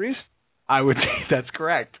 Over Drew Brees? I would say that's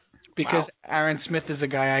correct. Because Aaron Smith is a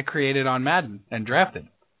guy I created on Madden and drafted.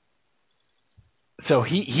 So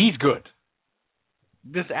he's good.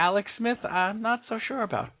 This Alex Smith, I'm not so sure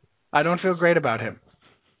about. I don't feel great about him.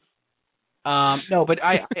 No, but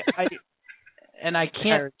I can't.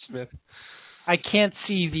 Aaron Smith. I can't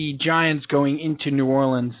see the Giants going into New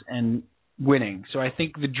Orleans and winning. So I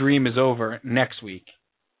think the dream is over next week.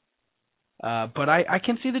 But I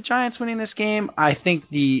can see the Giants winning this game. I think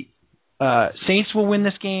the Saints will win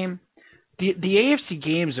this game. The AFC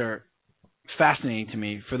games are fascinating to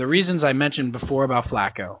me for the reasons I mentioned before about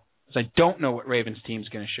Flacco. Because I don't know what Ravens team is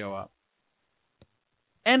going to show up.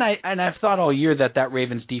 And I've thought all year that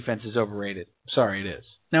Ravens defense is overrated. Sorry, it is.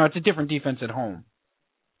 Now, it's a different defense at home.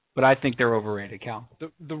 But I think they're overrated, Cal.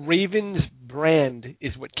 The Ravens brand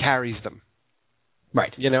is what carries them.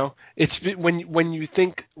 Right. It's when you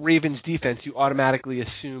think Ravens defense, you automatically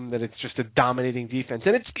assume that it's just a dominating defense,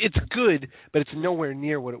 and it's good, but it's nowhere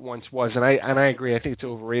near what it once was. And I agree. I think it's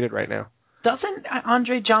overrated right now. Doesn't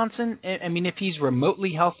Andre Johnson? I mean, if he's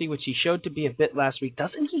remotely healthy, which he showed to be a bit last week,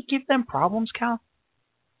 doesn't he give them problems, Cal?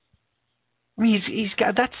 I mean, he's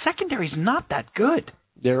got that secondary's not that good.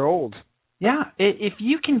 They're old. Yeah. If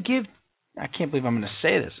you can give, I can't believe I'm going to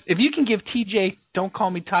say this. If you can give TJ, don't call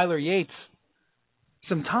me Tyler Yates,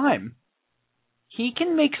 some time, he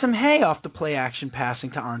can make some hay off the play action passing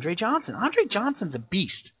to Andre Johnson. Andre Johnson's a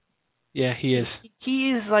beast. Yeah, he is.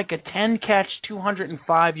 He is like a 10-catch,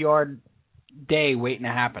 205-yard day waiting to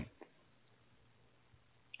happen.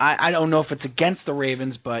 I don't know if it's against the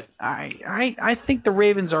Ravens, but I think the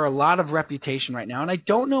Ravens are a lot of reputation right now, and I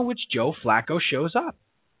don't know which Joe Flacco shows up.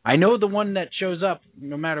 I know the one that shows up,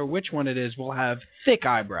 no matter which one it is, will have thick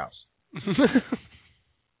eyebrows.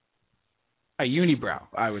 A unibrow,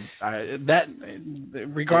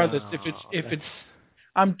 regardless if it's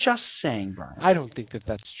I'm just saying, Brian. I don't think that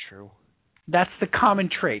that's true. That's the common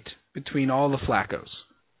trait between all the Flaccos.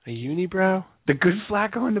 A unibrow? The good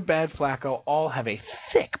Flacco and the bad Flacco all have a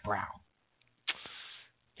thick brow.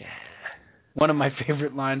 Yeah. One of my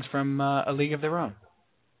favorite lines from A League of Their Own.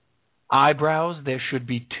 Eyebrows, there should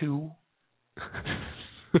be two.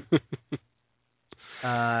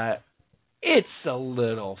 It's a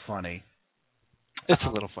little funny. It's a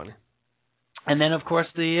little funny. And then, of course,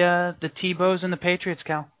 the Tebows and the Patriots,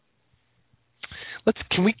 Cal.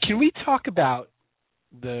 Can we talk about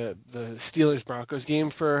the Steelers Broncos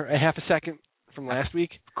game for a half a second from last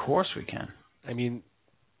week? Of course we can. I mean,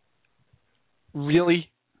 really?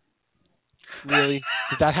 Did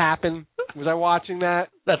that happen? Was I watching that?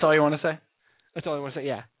 That's all you want to say? That's all I want to say.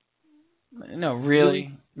 Yeah. No,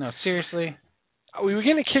 really? No, seriously. We were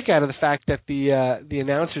getting a kick out of the fact that the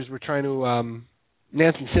announcers were trying to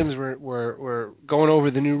Nance and Sims were going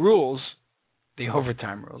over the new rules, the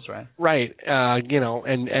overtime rules, right? Right.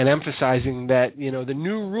 And emphasizing that the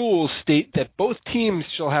new rules state that both teams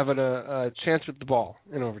shall have a chance with the ball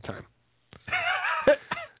in overtime.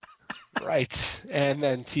 Right. And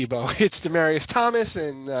then Tebow hits Demaryius Thomas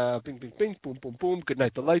and bing, bing, bing, boom, boom, boom. Good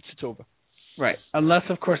night, the lights. It's over. Right. Unless,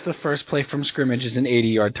 of course, the first play from scrimmage is an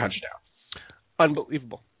 80-yard touchdown.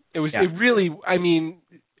 Unbelievable. It was. Yeah. It really. I mean,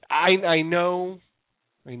 I know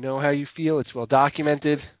how you feel. It's well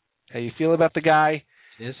documented. How you feel about the guy.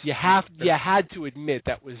 Yes. You had to admit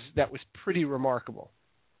that was pretty remarkable.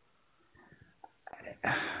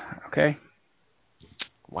 Okay.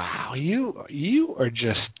 Wow, you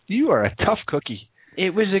are a tough cookie.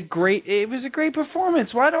 It was a great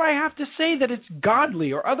performance. Why do I have to say that it's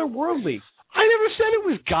godly or otherworldly? I never said it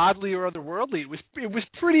was godly or otherworldly. It was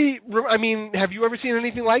pretty. I mean, have you ever seen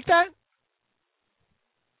anything like that?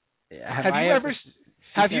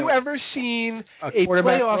 Have you ever seen a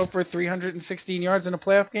quarterback throw for 316 yards in a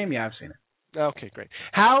playoff game? Yeah, I've seen it. Okay, great.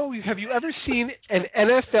 Have you ever seen an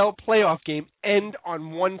NFL playoff game end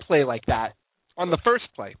on one play like that, on the first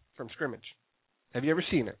play from scrimmage? Have you ever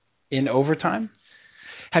seen it? In overtime?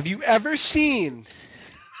 Have you ever seen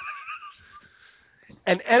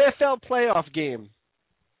an NFL playoff game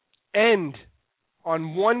end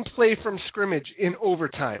on one play from scrimmage in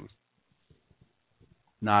overtime?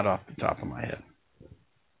 Not off the top of my head.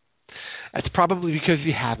 That's probably because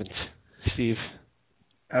you haven't, Steve.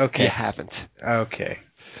 Okay. You haven't. Okay.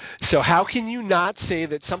 So how can you not say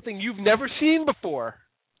that something you've never seen before,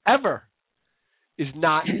 ever, is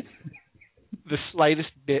not the slightest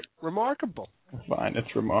bit remarkable? Fine,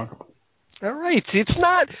 it's remarkable. All right. It's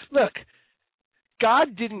not. Look,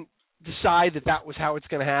 God didn't decide that was how it's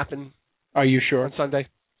going to happen. Are you sure? On Sunday?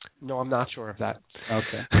 No, I'm not sure of that.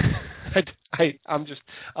 Okay. I'm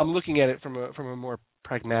looking at it from a more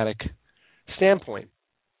pragmatic standpoint.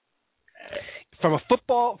 From a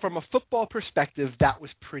football perspective,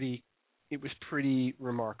 it was pretty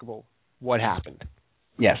remarkable what happened.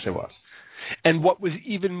 Yes, it was. And what was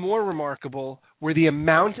even more remarkable were the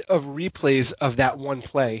amount of replays of that one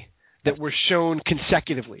play that were shown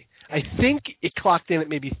consecutively. I think it clocked in at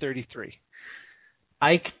maybe 33.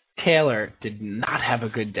 Ike Taylor did not have a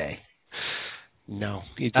good day. No,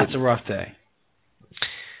 he didn't. That's a rough day.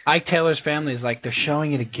 Ike Taylor's family is like, they're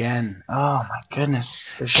showing it again. Oh my goodness.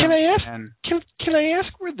 Can I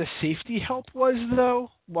ask where the safety help was though?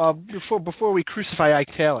 Well, before we crucify Ike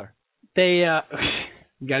Taylor. They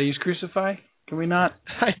you got to use crucify? Can we not?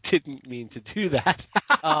 I didn't mean to do that.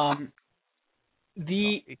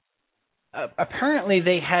 Apparently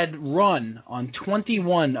they had run on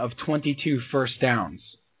 21 of 22 first downs,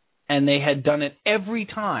 and they had done it every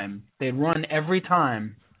time. They'd run every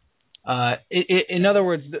time. In other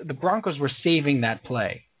words, the Broncos were saving that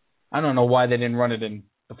play. I don't know why they didn't run it in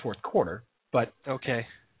the fourth quarter, but okay.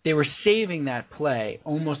 They were saving that play,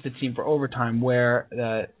 almost it seemed, for overtime, where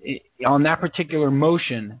on that particular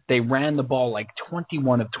motion, they ran the ball like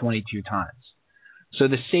 21 of 22 times. So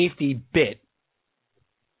the safety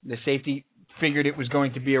figured it was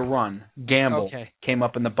going to be a run, gambled, came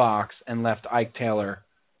up in the box, and left Ike Taylor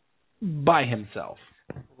by himself.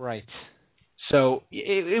 Right. So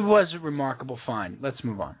it was a remarkable find. Let's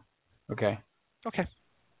move on. Okay? Okay.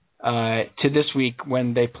 To this week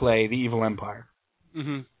when they play the Evil Empire.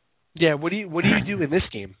 Mm-hmm. Yeah, what do you do in this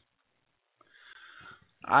game?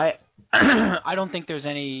 I don't think there's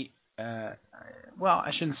any well,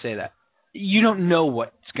 I shouldn't say that. You don't know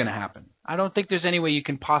what's going to happen. I don't think there's any way you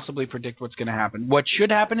can possibly predict what's going to happen. What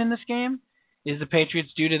should happen in this game is the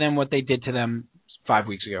Patriots do to them what they did to them 5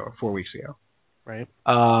 weeks ago or 4 weeks ago. Right.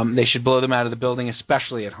 They should blow them out of the building,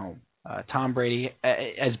 especially at home. Tom Brady,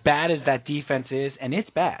 as bad as that defense is, and it's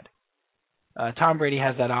bad, Tom Brady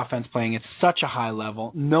has that offense playing at such a high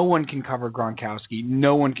level. No one can cover Gronkowski.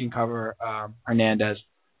 No one can cover Hernandez.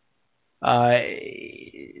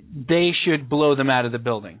 They should blow them out of the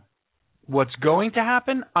building. What's going to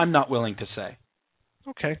happen, I'm not willing to say.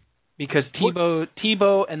 Okay. Because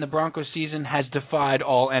Tebow and the Broncos season has defied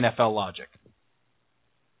all NFL logic.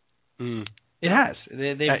 It has.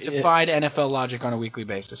 They've defied NFL logic on a weekly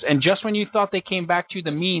basis. And just when you thought they came back to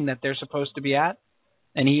the mean that they're supposed to be at,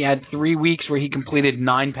 and he had 3 weeks where he completed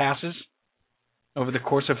 9 passes over the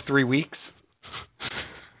course of 3 weeks,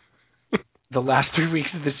 the last 3 weeks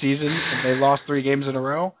of the season, and they lost 3 games in a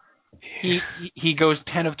row, he goes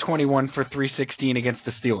 10 of 21 for 316 against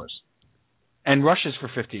the Steelers and rushes for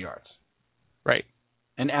 50 yards. Right.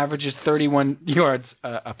 And averages 31 yards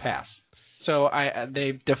a pass. So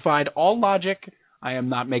they've defied all logic. I am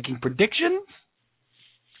not making predictions.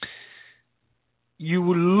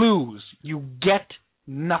 You lose. You get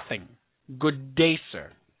nothing. Good day,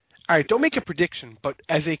 sir. All right, don't make a prediction, but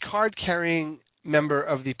as a card-carrying member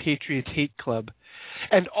of the Patriots Hate Club,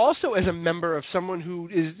 and also as a member of someone who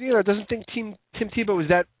is, doesn't think Tim Tebow is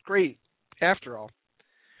that great after all,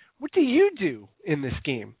 what do you do in this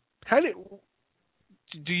game?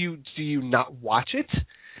 Do you not watch it?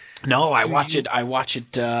 No, I watch it. I watch it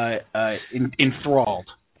enthralled.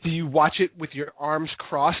 Do you watch it with your arms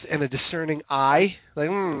crossed and a discerning eye? Like,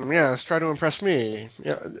 let's try to impress me.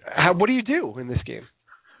 What do you do in this game?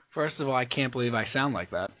 First of all, I can't believe I sound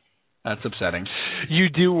like that. That's upsetting. You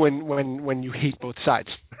do when you hate both sides.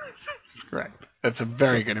 Correct. That's a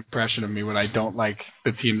very good impression of me when I don't like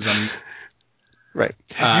the teams I'm... Right.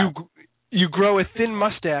 You grow a thin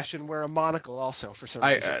mustache and wear a monocle also for some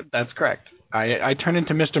reason. That's correct. I turn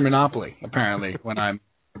into Mr. Monopoly, apparently, when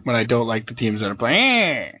I don't like the teams that are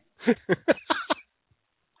playing.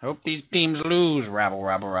 Hope these teams lose. Rabble,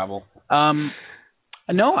 rabble, rabble.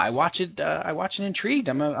 No, I watch it. I watch it intrigued.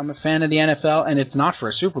 I'm a fan of the NFL, and it's not for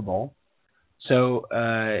a Super Bowl, so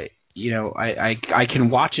I can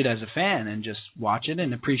watch it as a fan and just watch it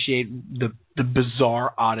and appreciate the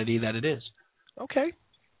bizarre oddity that it is. Okay.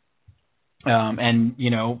 And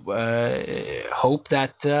hope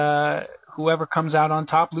that whoever comes out on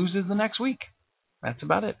top loses the next week. That's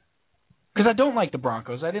about it. Because I don't like the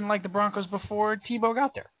Broncos. I didn't like the Broncos before Tebow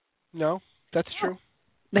got there. No, that's true.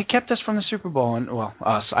 They kept us from the Super Bowl, and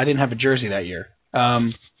us. I didn't have a jersey that year.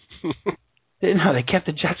 They kept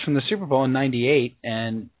the Jets from the Super Bowl in '98,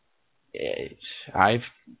 and I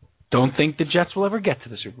don't think the Jets will ever get to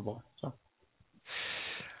the Super Bowl. So,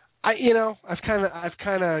 I've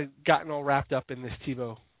kind of gotten all wrapped up in this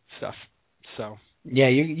Tebow stuff. So yeah,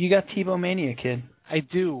 you got Tebow mania, kid. I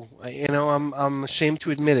do. I'm ashamed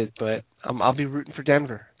to admit it, but I'll be rooting for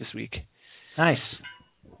Denver this week. Nice.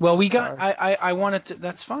 Well, we got. I wanted to.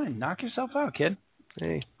 That's fine. Knock yourself out, kid.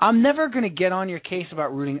 Hey. I'm never going to get on your case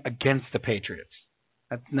about rooting against the Patriots.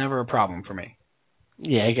 That's never a problem for me.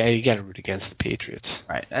 Yeah, you got to root against the Patriots,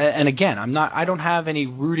 right? And again, I don't have any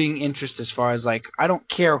rooting interest as far as I don't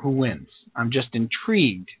care who wins. I'm just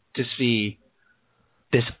intrigued to see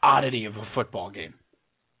this oddity of a football game.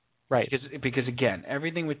 Right. Because again,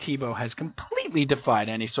 everything with Tebow has completely defied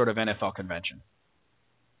any sort of NFL convention.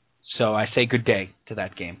 So I say good day to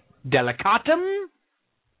that game. Delicatum.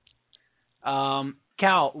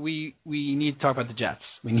 Cal, we need to talk about the Jets.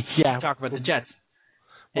 We need to talk about the Jets.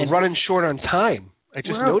 We're running short on time. I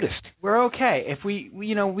just noticed. We're okay. If we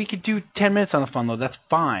could do 10 minutes on the fun load, that's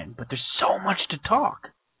fine. But there's so much to talk.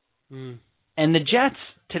 And the Jets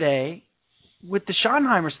today, with the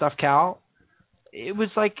Schottenheimer stuff, Cal, it was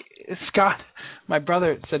like Scott, my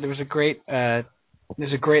brother, said there's a great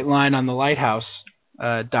line on the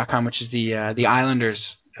Lighthouse.com, which is the Islanders,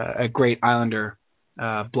 a great Islander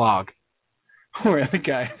blog, where the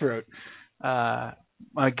guy wrote,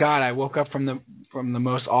 "My God, I woke up from the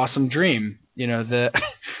most awesome dream.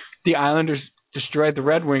 The Islanders destroyed the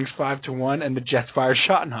Red Wings 5-1, and the Jets fired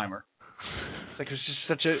Schottenheimer." It's like it was just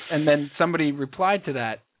such a. And then somebody replied to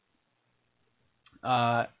that,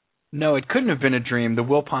 "No, it couldn't have been a dream. The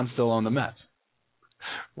Wilpons still own the Mets."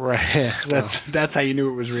 Right. That's how you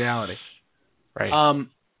knew it was reality. Right.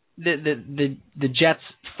 The Jets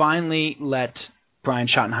finally let Brian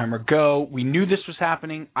Schottenheimer go. We knew this was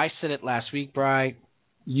happening. I said it last week, Bri.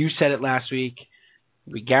 You said it last week.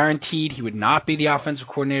 We guaranteed he would not be the offensive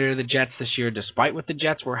coordinator of the Jets this year, despite what the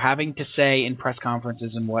Jets were having to say in press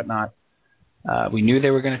conferences and whatnot. We knew they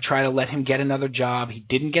were going to try to let him get another job. He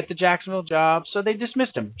didn't get the Jacksonville job, so they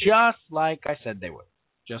dismissed him, just like I said they would,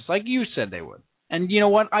 just like you said they would. And you know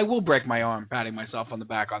what? I will break my arm patting myself on the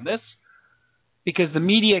back on this, because the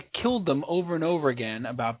media killed them over and over again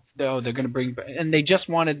about, they're going to bring – and they just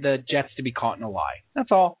wanted the Jets to be caught in a lie.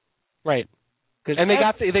 That's all. Right. And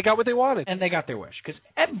they got what they wanted. And they got their wish because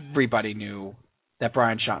everybody knew that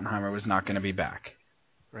Brian Schottenheimer was not going to be back.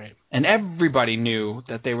 Right. And everybody knew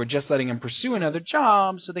that they were just letting him pursue another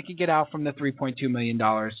job so they could get out from the $3.2 million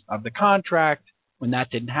of the contract. When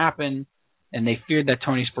that didn't happen, and they feared that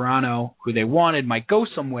Tony Sperano, who they wanted, might go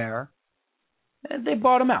somewhere, and they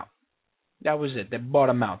bought him out. That was it. They bought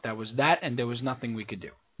him out. That was that, and there was nothing we could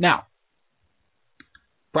do. Now,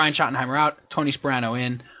 Brian Schottenheimer out, Tony Sperano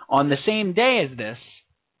in. On the same day as this,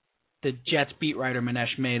 the Jets beat writer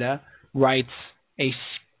Manesh Mehta writes a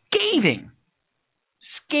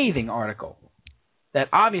scathing article that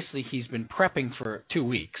obviously he's been prepping for 2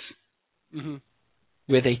 weeks. Mm-hmm.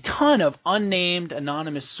 With a ton of unnamed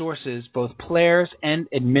anonymous sources, both players and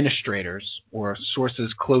administrators, or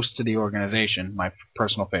sources close to the organization, my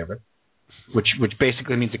personal favorite, which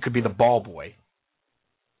basically means it could be the ball boy,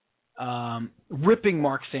 ripping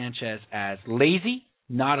Mark Sanchez as lazy,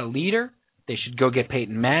 not a leader. They should go get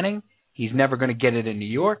Peyton Manning. He's never going to get it in New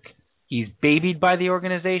York. He's babied by the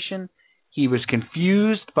organization. He was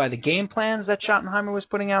confused by the game plans that Schottenheimer was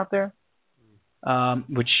putting out there.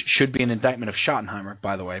 Which should be an indictment of Schottenheimer,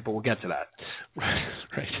 by the way, but we'll get to that.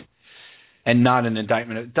 Right. And not an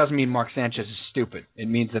indictment. It doesn't mean Mark Sanchez is stupid. It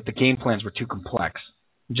means that the game plans were too complex.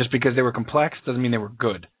 Just because they were complex doesn't mean they were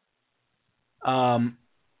good. So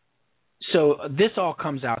this all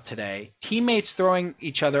comes out today. Teammates throwing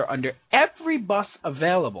each other under every bus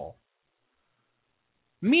available.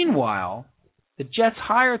 Meanwhile, the Jets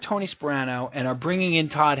hire Tony Sperano and are bringing in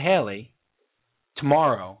Todd Haley.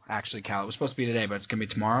 Tomorrow, actually, Cal. It was supposed to be today, but it's going to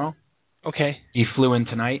be tomorrow. Okay. He flew in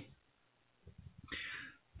tonight.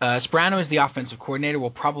 Sperano is the offensive coordinator.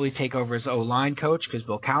 Will probably take over as O-line coach because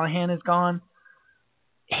Bill Callahan is gone.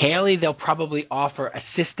 Haley, they'll probably offer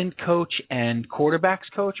assistant coach and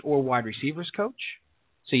quarterbacks coach or wide receivers coach.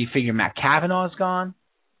 So you figure Matt Cavanaugh's gone.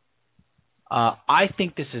 I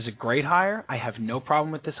think this is a great hire. I have no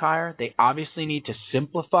problem with this hire. They obviously need to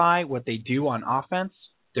simplify what they do on offense.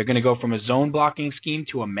 They're going to go from a zone blocking scheme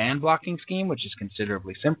to a man blocking scheme, which is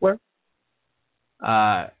considerably simpler,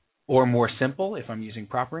 or more simple if I'm using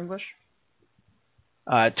proper English.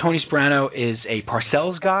 Tony Sperano is a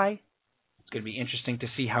Parcells guy. It's going to be interesting to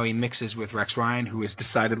see how he mixes with Rex Ryan, who is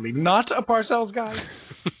decidedly not a Parcells guy.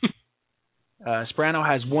 Sperano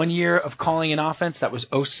has 1 year of calling an offense. That was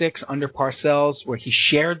 2006 under Parcells, where he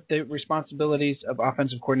shared the responsibilities of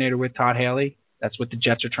offensive coordinator with Todd Haley. That's what the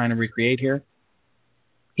Jets are trying to recreate here.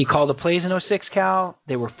 He called the plays in 2006, Cal.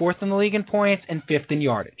 They were 4th in the league in points and 5th in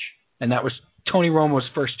yardage. And that was Tony Romo's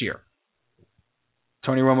first year.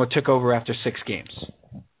 Tony Romo took over after 6 games.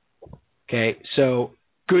 Okay, so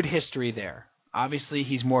good history there. Obviously,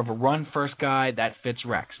 he's more of a run-first guy. That fits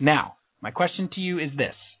Rex. Now, my question to you is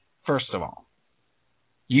this, first of all.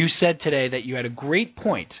 You said today that you had a great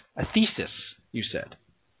point, a thesis, you said.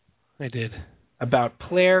 I did. About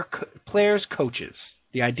players' coaches,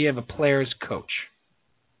 the idea of a player's coach.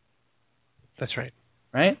 That's right.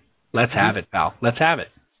 Right? Let's have it, pal. Let's have it.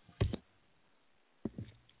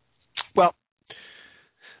 Well,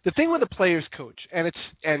 the thing with a player's coach, and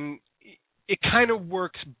it kind of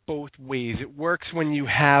works both ways. It works when you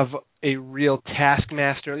have a real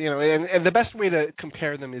taskmaster, and the best way to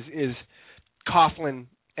compare them is Coughlin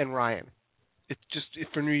and Ryan. It's just,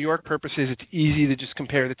 for New York purposes, it's easy to just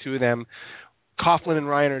compare the two of them. Coughlin and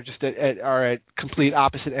Ryan are just at complete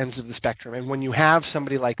opposite ends of the spectrum. And when you have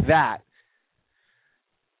somebody like that,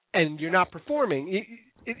 and you're not performing,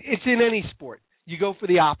 it's in any sport. You go for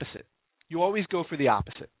the opposite. You always go for the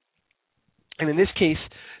opposite. And in this case,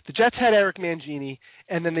 the Jets had Eric Mangini,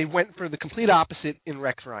 and then they went for the complete opposite in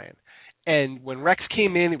Rex Ryan. And when Rex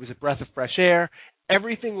came in, it was a breath of fresh air.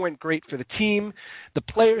 Everything went great for the team. The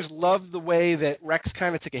players loved the way that Rex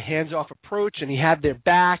kind of took a hands-off approach, and he had their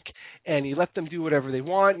back, and he let them do whatever they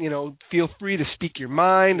want. Feel free to speak your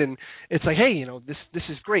mind. And it's like, hey, this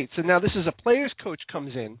is great. So now this is a players coach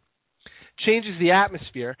comes in, changes the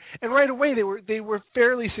atmosphere, and right away they were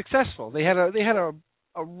fairly successful. They had a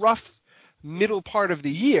rough middle part of the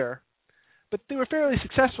year, but they were fairly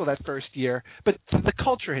successful that first year. But the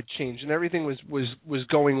culture had changed, and everything was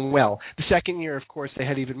going well. The second year, of course, they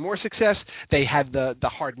had even more success. They had the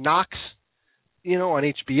Hard Knocks,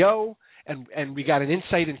 on HBO, and we got an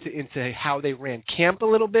insight into how they ran camp a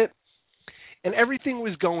little bit. And everything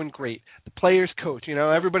was going great. The players coach,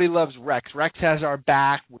 everybody loves Rex. Rex has our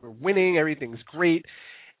back. We're winning. Everything's great.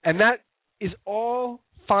 And that is all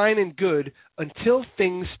fine and good until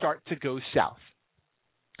things start to go south.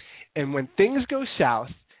 And when things go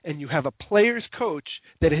south and you have a players coach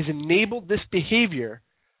that has enabled this behavior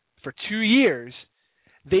for 2 years,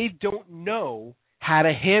 they don't know how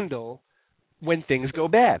to handle when things go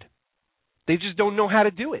bad. They just don't know how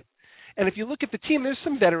to do it. And if you look at the team, there's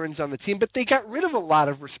some veterans on the team, but they got rid of a lot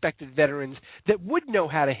of respected veterans that would know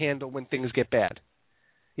how to handle when things get bad.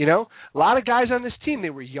 You know, a lot of guys on this team, they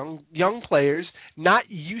were young players, not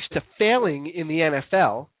used to failing in the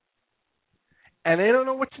NFL, and they don't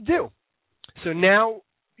know what to do. So now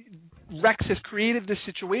Rex has created this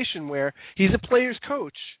situation where he's a player's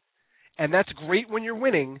coach, and that's great when you're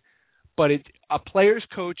winning, but a player's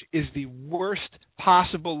coach is the worst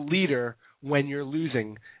possible leader when you're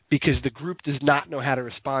losing because the group does not know how to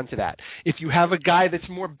respond to that. If you have a guy that's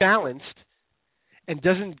more balanced and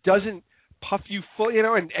doesn't puff you full, you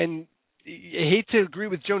know, and I hate to agree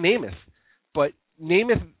with Joe Namath, but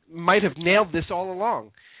Namath might have nailed this all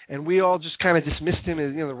along. And we all just kind of dismissed him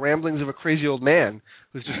as, you know, the ramblings of a crazy old man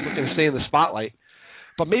who's just looking to stay in the spotlight.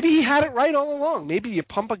 But maybe he had it right all along. Maybe you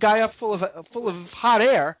pump a guy up full of hot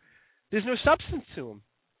air, there's no substance to him.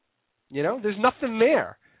 You know, there's nothing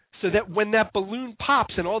there. So that when that balloon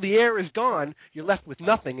pops and all the air is gone, you're left with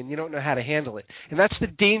nothing and you don't know how to handle it. And that's the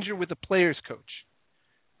danger with a player's coach.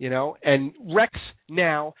 You know, and Rex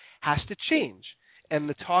now has to change. And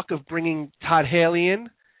the talk of bringing Todd Haley in,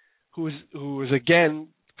 who is again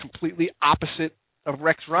completely opposite of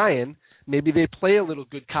Rex Ryan, maybe they play a little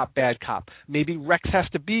good cop, bad cop. Maybe Rex has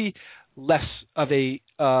to be less of a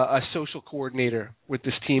social coordinator with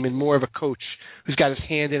this team and more of a coach who's got his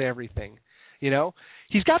hand in everything. You know,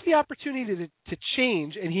 he's got the opportunity to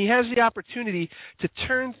change, and he has the opportunity to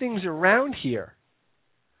turn things around here.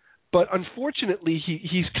 But unfortunately,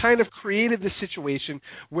 he's kind of created this situation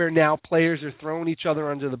where now players are throwing each other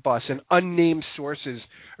under the bus, and unnamed sources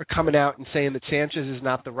are coming out and saying that Sanchez is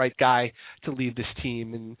not the right guy to lead this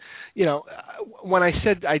team. And, you know, when I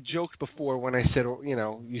joked before when I said, you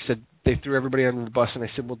know, you said they threw everybody under the bus, and I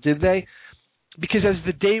said, well, did they? Because as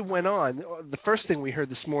the day went on, the first thing we heard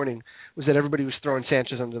this morning was that everybody was throwing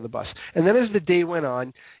Sanchez under the bus. And then as the day went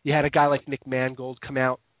on, you had a guy like Nick Mangold come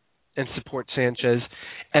out and support Sanchez,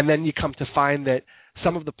 and then you come to find that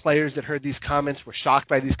some of the players that heard these comments were shocked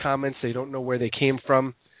by these comments. They don't know where they came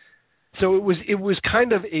from. So it was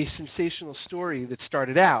kind of a sensational story that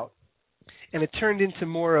started out, and it turned into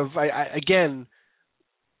more of, again,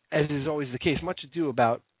 as is always the case, much ado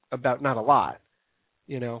about not a lot,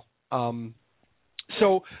 you know.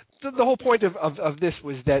 So the whole point of this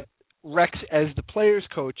was that Rex, as the players'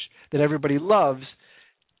 coach that everybody loves,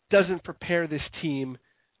 doesn't prepare this team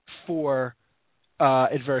for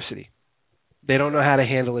adversity. They don't know how to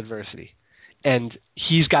handle adversity. And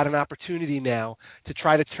he's got an opportunity now to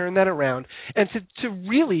try to turn that around and to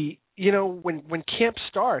really, you know, when camp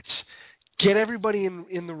starts, get everybody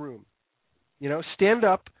in the room. You know, stand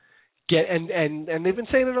up, and they've been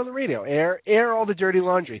saying it on the radio, air all the dirty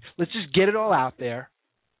laundry. Let's just get it all out there.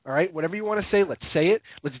 All right, whatever you want to say, let's say it.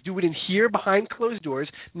 Let's do it in here behind closed doors,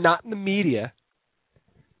 not in the media.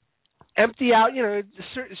 Empty out, you know,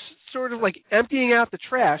 sort of like emptying out the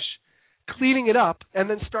trash, cleaning it up, and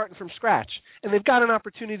then starting from scratch. And they've got an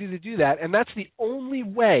opportunity to do that, and that's the only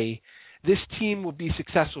way this team will be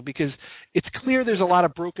successful, because it's clear there's a lot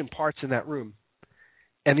of broken parts in that room.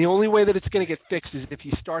 And the only way that it's going to get fixed is if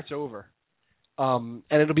he starts over. And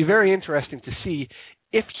it'll be very interesting to see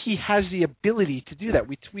if he has the ability to do that.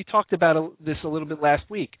 We talked about this a little bit last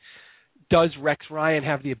week. Does Rex Ryan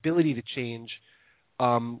have the ability to change?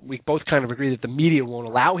 We both kind of agree that the media won't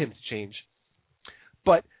allow him to change.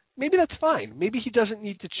 But maybe that's fine. Maybe he doesn't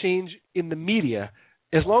need to change in the media.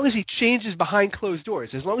 As long as he changes behind closed doors,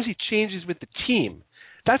 as long as he changes with the team,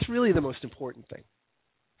 that's really the most important thing.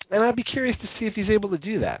 And I'd be curious to see if he's able to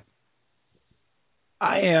do that.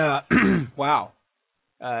 Wow.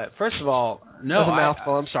 First of all, no. That was a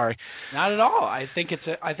mouthful. I'm sorry. Not at all. I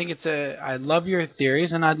love your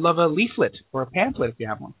theories, and I'd love a leaflet or a pamphlet if you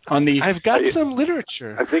have one. I've got some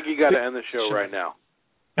literature. I think you got to end the show right now.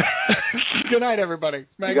 Good night, everybody.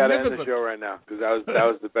 You got to end the show right now, because that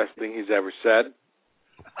was the best thing he's ever said.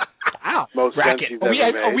 Wow. Most sense he's ever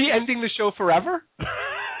made. Are we ending the show forever?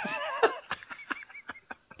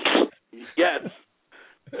 Yes.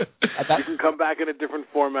 You can come back in a different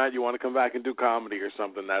format. You want to come back and do comedy or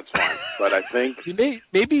something, that's fine. But I think...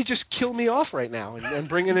 Maybe just kill me off right now and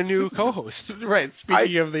bring in a new co-host. Right,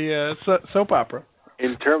 speaking of the soap opera.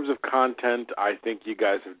 In terms of content, I think you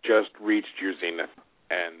guys have just reached your zenith.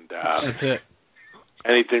 And that's it.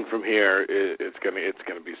 Anything from here, it's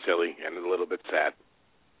gonna be silly and a little bit sad.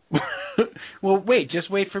 Well, just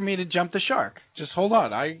wait for me to jump the shark. Just hold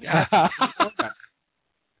on.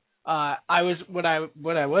 What I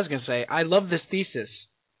was going to say, I love this thesis.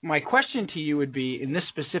 My question to you would be, in this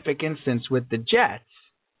specific instance with the Jets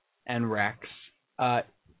and Rex,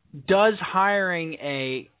 does hiring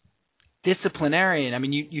a disciplinarian. I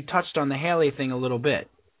mean, you touched on the Haley thing a little bit,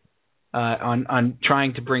 on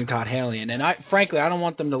trying to bring Todd Haley in. And frankly, I don't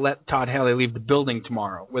want them to let Todd Haley leave the building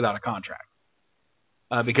tomorrow without a contract,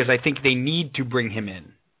 because I think they need to bring him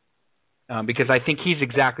in, because I think he's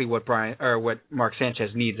exactly what Mark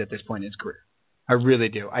Sanchez needs at this point in his career. I really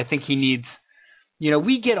do. I think he needs.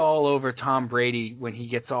 We get all over Tom Brady when he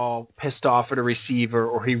gets all pissed off at a receiver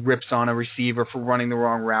or he rips on a receiver for running the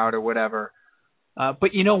wrong route or whatever.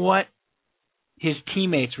 But you know what? His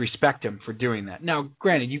teammates respect him for doing that. Now,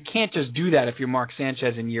 granted, you can't just do that if you're Mark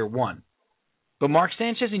Sanchez in year 1. But Mark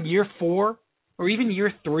Sanchez in year 4 or even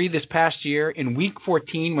year 3 this past year, in week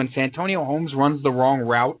 14 when Santonio Holmes runs the wrong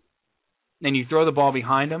route and you throw the ball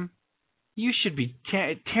behind him, you should be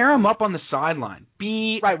tear him up on the sideline.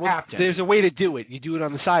 Be a captain. There's a way to do it. You do it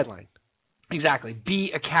on the sideline. Exactly.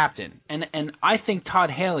 Be a captain. And I think Todd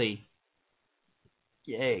Haley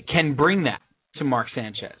can bring that to Mark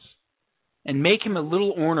Sanchez and make him a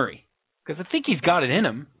little ornery, because I think he's got it in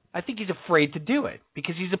him. I think he's afraid to do it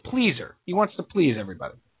because he's a pleaser. He wants to please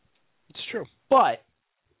everybody. It's true. But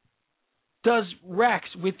does Rex,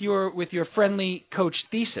 with your friendly coach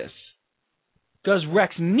thesis, does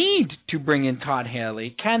Rex need to bring in Todd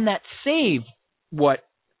Haley? Can that save what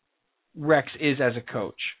Rex is as a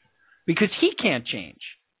coach? Because he can't change.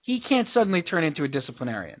 He can't suddenly turn into a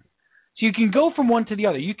disciplinarian. So you can go from one to the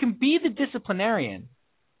other. You can be the disciplinarian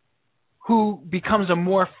who becomes a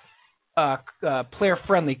more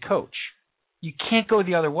player-friendly coach. You can't go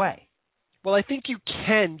the other way. Well, I think you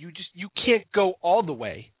can. You can't go all the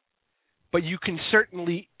way, but you can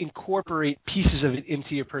certainly incorporate pieces of it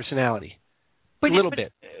into your personality. A little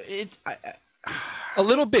bit. It's a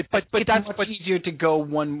little bit, but that's much easier to go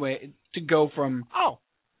one way, to go from. Oh,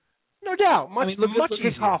 no doubt. Look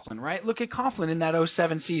at Coughlin, right? Look at Coughlin in that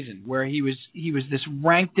 2007 season where he was this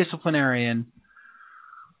rank disciplinarian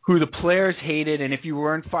who the players hated, and if you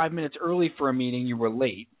weren't 5 minutes early for a meeting, you were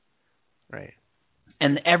late. Right.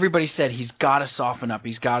 And everybody said he's got to soften up.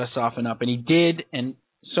 He's got to soften up, and he did. And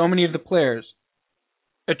so many of the players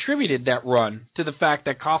attributed that run to the fact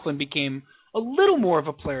that Coughlin became a little more of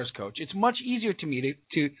a player's coach. It's much easier to me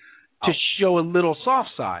to show a little soft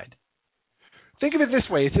side. Think of it this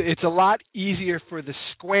way. It's a lot easier for the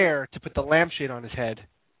square to put the lampshade on his head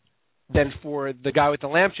than for the guy with the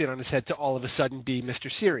lampshade on his head to all of a sudden be Mr.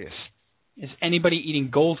 Serious. Is anybody eating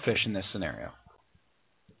goldfish in this scenario?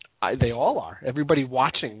 They all are. Everybody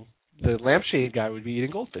watching the lampshade guy would be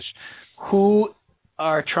eating goldfish. Who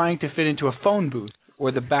are trying to fit into a phone booth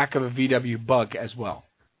or the back of a VW Bug as well?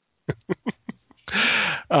 This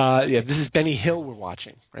is Benny Hill we're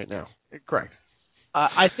watching right now. Correct.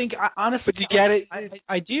 I think, honestly, but you get it.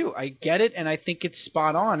 I do. I get it, and I think it's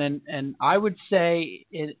spot on. And I would say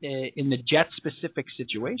in the Jets specific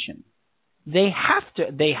situation, they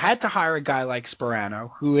had to hire a guy like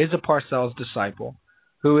Sperano, who is a Parcells disciple,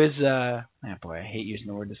 who is I hate using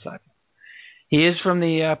the word disciple. He is from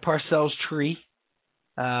the Parcells tree,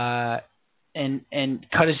 and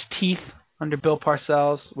cut his teeth under Bill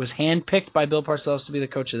Parcells, was handpicked by Bill Parcells to be the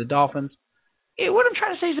coach of the Dolphins. What I'm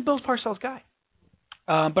trying to say is a Bill Parcells guy.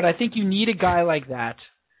 But I think you need a guy like that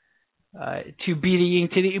to be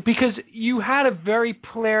because you had a very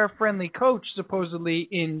player-friendly coach, supposedly,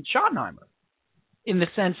 in Schottenheimer, in the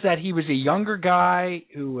sense that he was a younger guy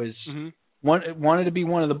who was wanted to be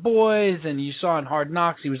one of the boys, and you saw in Hard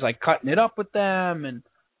Knocks he was like cutting it up with them, and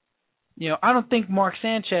I don't think Mark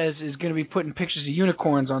Sanchez is going to be putting pictures of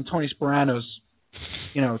unicorns on Tony Sperano's,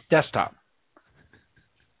 desktop.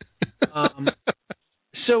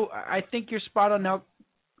 So I think you're spot on. Now,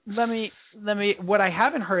 let me. What I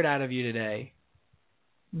haven't heard out of you today,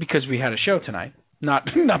 because we had a show tonight, not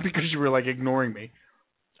because you were like ignoring me,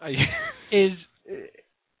 is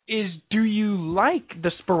do you like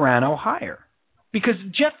the Sperano hire? Because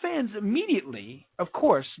Jet fans immediately, of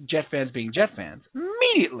course, Jet fans being Jet fans,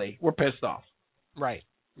 immediately were pissed off. Right.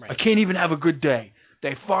 I can't even have a good day.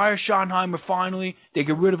 They fire Schottenheimer finally, they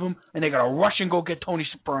get rid of him, and they got to rush and go get Tony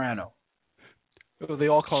Sperano. Well, they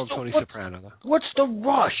all call him Tony Soprano, though. What's the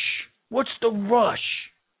rush?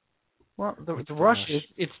 Well, the rush is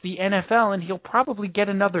it's the NFL, and he'll probably get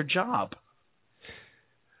another job.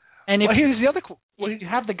 And here's the other. If you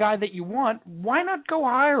have the guy that you want, why not go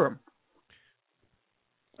hire him?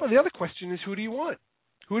 Well, the other question is, who do you want?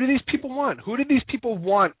 Who do these people want? Who do these people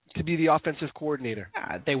want to be the offensive coordinator?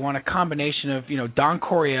 They want a combination of Don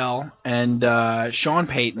Coryell and Sean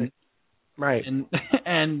Payton, right?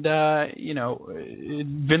 And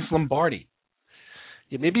Vince Lombardi.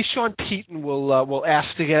 Yeah, maybe Sean Payton will ask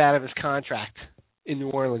to get out of his contract in New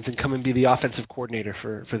Orleans and come and be the offensive coordinator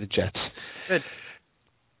for the Jets.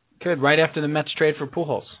 Good. Right after the Mets trade for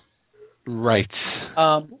Pujols. Right.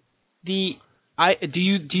 Do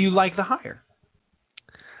you like the hire?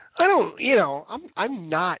 I don't. I'm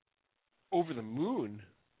not over the moon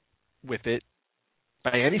with it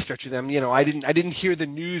by any stretch of them. I didn't hear the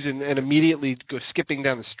news and immediately go skipping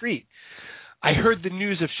down the street. I heard the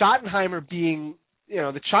news of Schottenheimer being,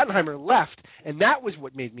 that Schottenheimer left, and that was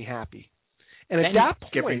what made me happy. And at that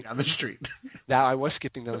point, skipping down the street. Now I was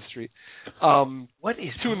skipping down the street. What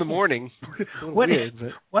is 2 a.m?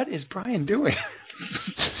 What is Brian doing?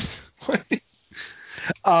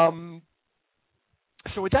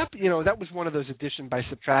 So with that, that was one of those addition by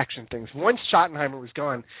subtraction things. Once Schottenheimer was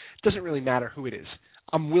gone, it doesn't really matter who it is.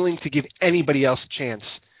 I'm willing to give anybody else a chance,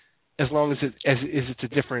 as long as it's a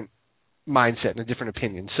different mindset and a different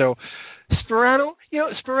opinion. So Sperano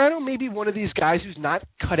may be one of these guys who's not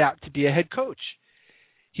cut out to be a head coach.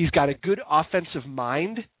 He's got a good offensive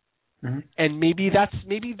mind, and maybe that's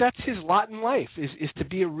his lot in life is to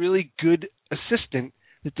be a really good assistant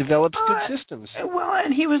that develops good systems. Well,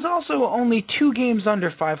 and he was also only 2 games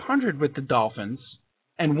under 500 with the Dolphins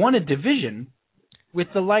and won a division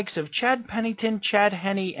with the likes of Chad Pennington, Chad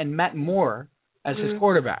Henne, and Matt Moore as his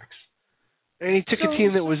quarterbacks. And he took a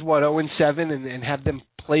team that was, 0-7 and had them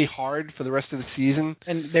play hard for the rest of the season.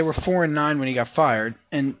 And they were 4-9 when he got fired.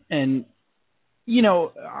 And I'm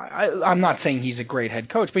not saying he's a great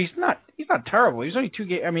head coach, but he's not terrible. He was only 2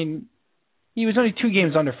 games. He was only 2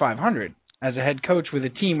 games under 500 as a head coach with a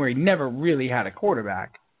team where he never really had a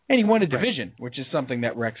quarterback. And he won a division, which is something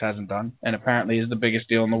that Rex hasn't done, and apparently is the biggest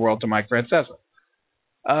deal in the world to Mike Francesa.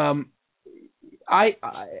 I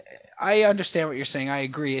understand what you're saying. I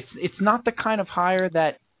agree. It's not the kind of hire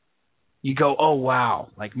that you go, oh wow,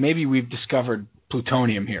 like maybe we've discovered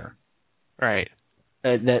plutonium here. Right.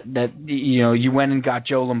 You went and got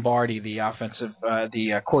Joe Lombardi, the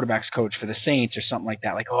quarterbacks coach for the Saints or something like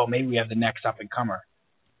that. Like, oh, maybe we have the next up and comer.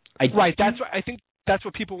 I think that's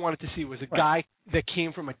what people wanted to see was a guy that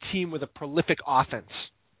came from a team with a prolific offense.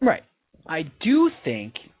 Right. I do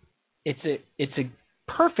think it's a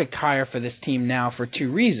perfect hire for this team now for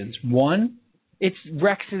 2 reasons. One, it's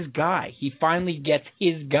Rex's guy. He finally gets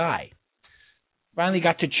his guy. Finally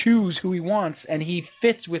got to choose who he wants, and he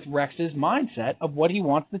fits with Rex's mindset of what he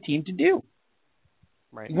wants the team to do.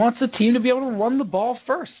 Right. He wants the team to be able to run the ball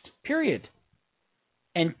first, period.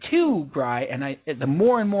 And 2, Bri, and the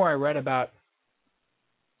more and more I read about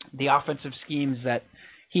the offensive schemes that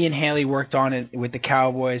he and Haley worked on with the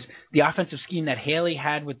Cowboys, the offensive scheme that Haley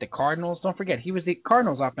had with the Cardinals. Don't forget, he was the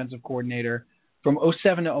Cardinals offensive coordinator from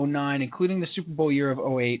 2007 to 2009, including the Super Bowl year of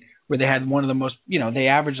 2008, where they had one of the most, they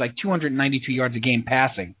averaged like 292 yards a game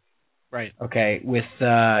passing. Right. Okay, with,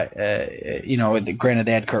 granted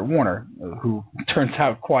they had Kurt Warner, who turns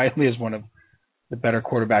out quietly as one of the better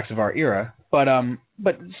quarterbacks of our era. But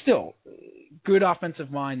still, good offensive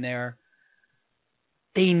mind there.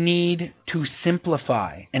 They need to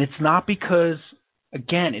simplify. And it's not because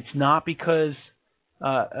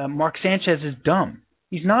Mark Sanchez is dumb.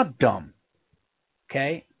 He's not dumb.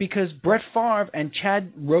 Okay? Because Brett Favre and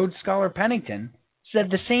Chad Rhodes Scholar Pennington said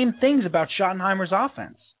the same things about Schottenheimer's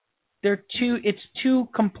offense. It's too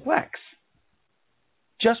complex.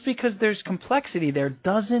 Just because there's complexity there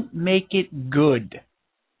doesn't make it good.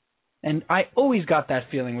 And I always got that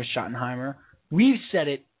feeling with Schottenheimer. We've said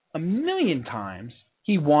it a million times.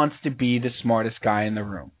 He wants to be the smartest guy in the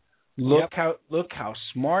room. Look how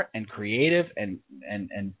smart and creative and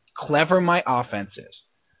clever my offense is.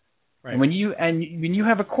 Right. And when you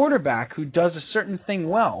have a quarterback who does a certain thing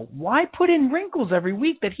well, why put in wrinkles every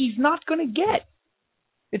week that he's not going to get?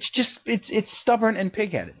 It's stubborn and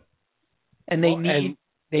pigheaded. And they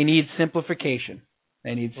need simplification.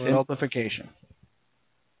 They need simplification.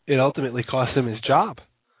 It ultimately cost him his job.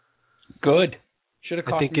 Good. Should have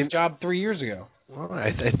cost him his job 3 years ago. Well,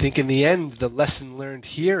 I think in the end, the lesson learned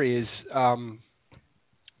here is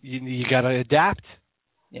you got to adapt.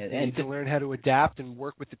 Yeah, you need to learn how to adapt and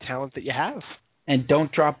work with the talent that you have. And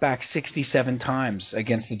don't drop back 67 times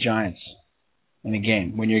against the Giants in a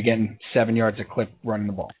game when you're getting 7 yards a clip running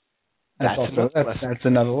the ball. That's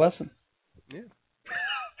another lesson. Yeah.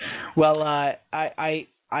 Well, I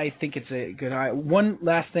think it's a good eye. One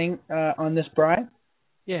last thing on this, Brian.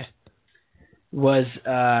 Yeah. Was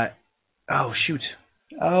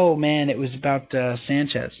oh man, it was about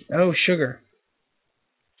Sanchez. Oh, sugar.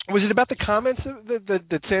 Was it about the comments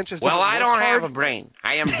that Sanchez? Well, I don't have a brain.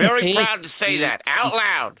 I am very proud to say that out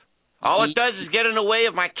loud. All it does is get in the way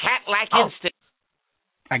of my cat-like instinct.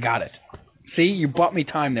 I got it. See, you bought me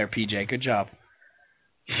time there, PJ. Good job.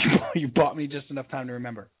 You bought me just enough time to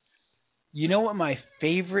remember. You know what my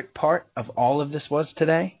favorite part of all of this was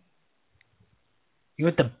today? You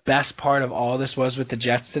know what the best part of all of this was with the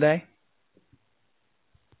Jets today?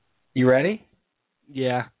 You ready?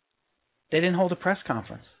 Yeah. They didn't hold a press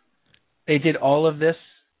conference. They did all of this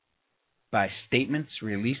by statements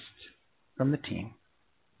released from the team.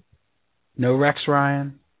 No Rex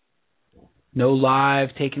Ryan. No live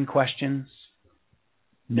taking questions.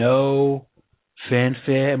 No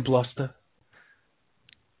fanfare and bluster.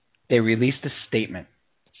 They released a statement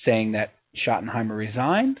saying that Schottenheimer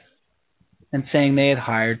resigned and saying they had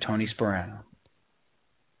hired Tony Sparano.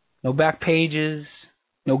 No back pages,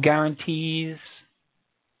 no guarantees,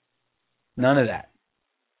 none of that.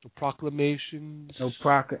 No proclamations.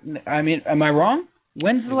 I mean, am I wrong?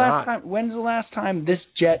 When's the last time this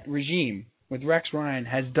Jet regime with Rex Ryan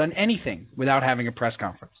has done anything without having a press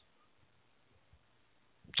conference?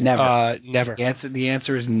 Never. Never. The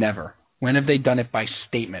answer is never. When have they done it by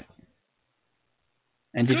statement?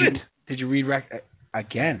 And did you read Rex?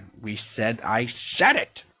 Again, I said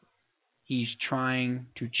it. He's trying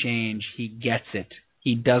to change. He gets it.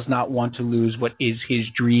 He does not want to lose what is his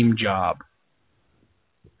dream job.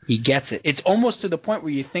 He gets it. It's almost to the point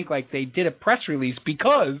where you think like they did a press release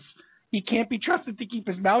because he can't be trusted to keep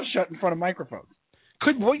his mouth shut in front of microphones.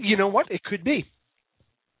 You know what? It could be.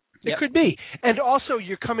 It could be. And also,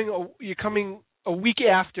 you're coming a week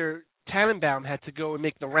after Tannenbaum had to go and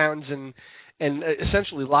make the rounds and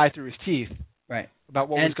essentially lie through his teeth. Right. About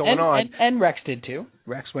what was going on. And Rex did too.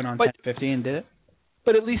 Rex went on 10-50 and did it.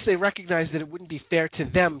 But at least they recognized that it wouldn't be fair to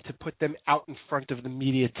them to put them out in front of the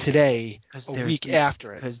media today, a week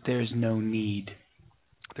after it. Because there's no need.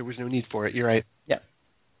 There was no need for it. You're right. Yeah.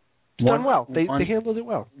 Done well. They handled it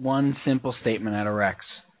well. One simple statement out of Rex.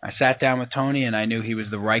 I sat down with Tony, and I knew he was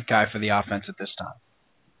the right guy for the offense at this time.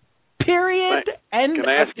 Period. Can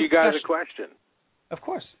I ask you guys a question? Of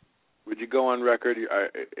course. Would you go on record?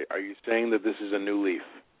 Are you saying that this is a new leaf?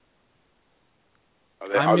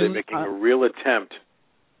 Are they making a real attempt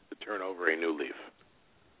to turn over a new leaf?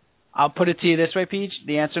 I'll put it to you this way, Peach.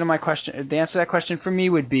 The answer to that question for me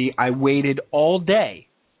would be I waited all day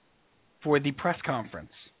for the press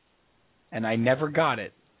conference, and I never got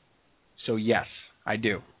it. So yes, I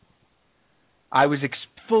do. I was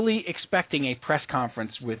fully expecting a press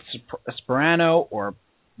conference with Sparano or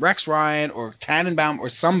Rex Ryan or Tannenbaum or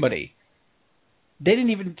somebody. They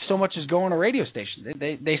didn't even so much as go on a radio station.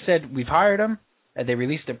 They said, we've hired him, and they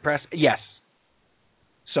released a press. Yes.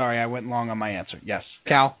 Sorry, I went long on my answer. Yes.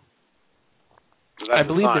 Cal? I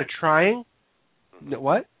believe they're trying.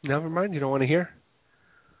 What? Never mind. You don't want to hear?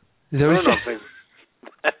 No.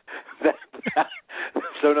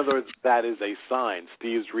 So in other words, that is a sign.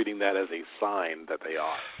 Steve's reading that as a sign that they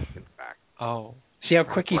are, in fact. Oh. See how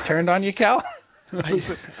quick he turned on you, Cal?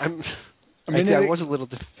 I was a little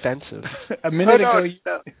defensive. A minute ago,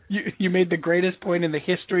 you made the greatest point in the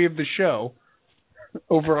history of the show,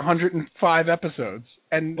 over 105 episodes,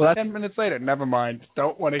 and 10 minutes later, never mind.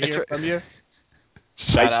 Don't want to hear from you.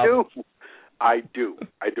 I do.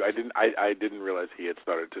 I didn't realize he had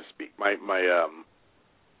started to speak. My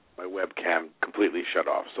webcam completely shut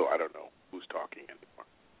off, so I don't know who's talking anymore.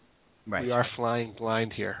 Right. We are flying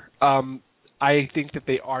blind here. I think that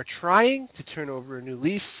they are trying to turn over a new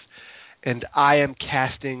leaf, and I am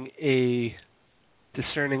casting a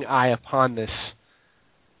discerning eye upon this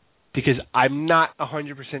because I'm not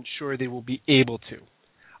 100% sure they will be able to.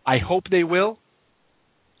 I hope they will.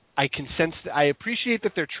 I can sense that I appreciate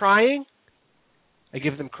that they're trying. I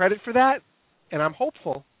give them credit for that, and I'm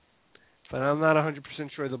hopeful, but I'm not 100%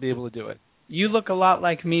 sure they'll be able to do it. You look a lot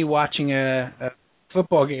like me watching a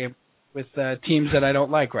football game with teams that I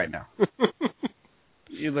don't like right now.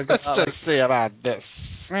 You look Let's just see about this.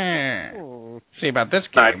 See about this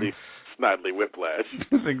game. Snidely whiplash.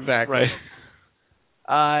 Exactly.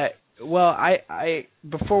 Right. Well, I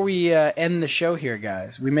before we end the show here,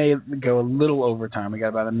 guys, we may go a little over time. We got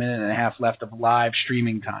about a minute and a half left of live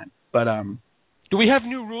streaming time. But do we have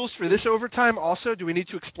new rules for this overtime also? Do we need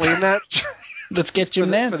to explain that? Let's get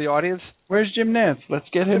Jim Nance. For the audience. Where's Jim Nance? Let's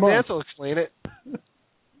get him on. Jim Nance will explain it.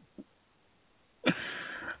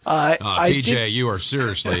 PJ, you are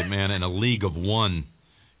seriously, man, in a league of one.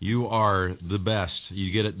 You are the best.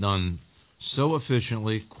 You get it done so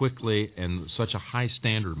efficiently, quickly, and such a high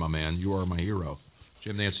standard, my man. You are my hero.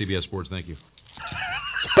 Jim Nance, CBS Sports, thank you.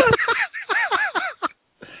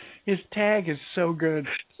 His tag is so good.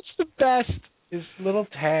 It's the best. His little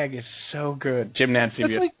tag is so good. Jim Nance,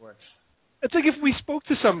 CBS Sports. It's like if we spoke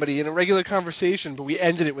to somebody in a regular conversation, but we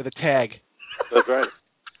ended it with a tag. That's right.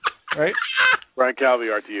 Right? Brian Calvi,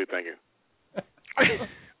 RTU, thank you.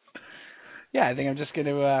 Yeah, I think I'm just going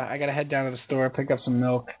to, I got to head down to the store, pick up some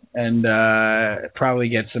milk, and probably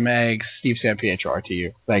get some eggs. Steve San Pietro,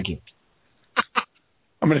 RTU. Thank you.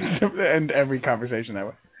 I'm going to end every conversation that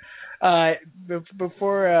way.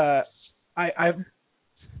 Before I've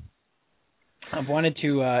wanted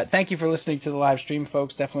to thank you for listening to the live stream,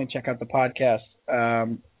 folks. Definitely check out the podcast.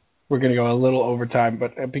 We're going to go a little overtime,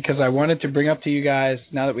 but because I wanted to bring up to you guys,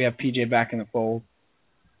 now that we have PJ back in the fold,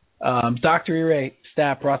 Dr. E-Ray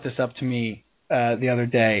Stapp brought this up to me the other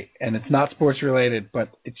day, and it's not sports related, but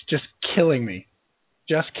it's just killing me.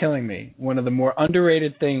 Just killing me. One of the more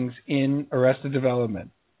underrated things in Arrested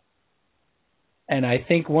Development. And I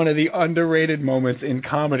think one of the underrated moments in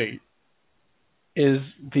comedy is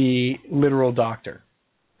the literal doctor.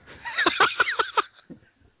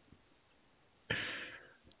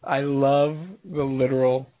 I love the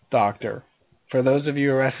literal doctor. For those of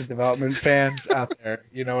you Arrested Development fans out there,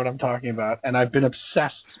 you know what I'm talking about. And I've been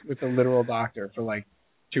obsessed with the literal doctor for like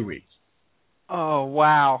 2 weeks. Oh,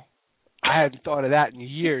 wow. I hadn't thought of that in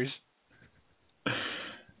years.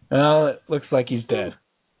 Well, it looks like he's dead.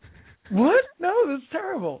 What? No, that's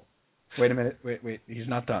terrible. Wait a minute. Wait. He's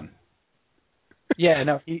not done. Yeah,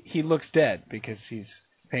 no, he looks dead because he's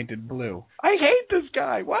painted blue. I hate this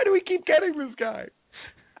guy. Why do we keep getting this guy?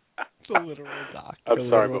 The literal doctor. I'm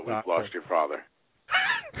sorry, but we've lost your father.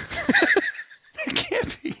 It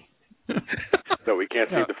can't be. No, we can't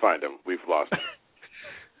seem to find him. We've lost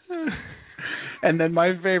him. And then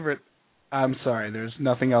my favorite, I'm sorry, there's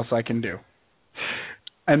nothing else I can do.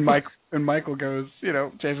 And Michael goes,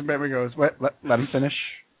 Jason Bateman goes, let him finish.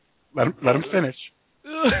 Let him finish.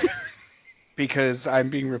 Because I'm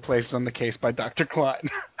being replaced on the case by Dr. Klein.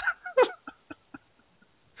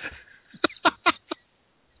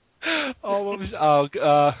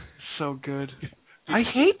 So good. I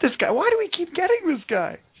hate this guy. Why do we keep getting this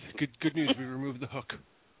guy? Good news. We removed the hook.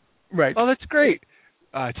 Right. Oh, that's great.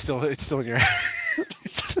 It's still in your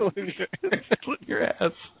it's still in your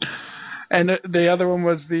ass. And the other one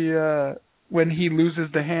was the when he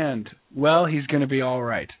loses the hand. Well, he's going to be all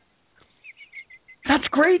right. That's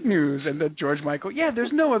great news. And then George Michael,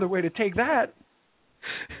 there's no other way to take that.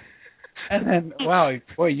 And then, wow,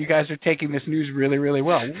 boy, you guys are taking this news really, really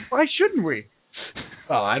well. Why shouldn't we?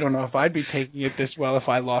 Well, I don't know if I'd be taking it this well if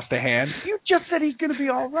I lost a hand. You just said he's going to be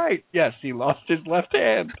all right. Yes, he lost his left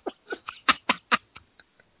hand.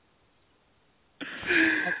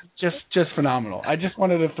 Just phenomenal. I just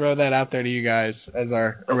wanted to throw that out there to you guys as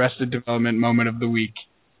our Arrested Development moment of the week.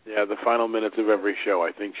 Yeah, the final minutes of every show,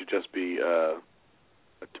 I think, should just be a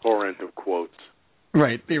torrent of quotes.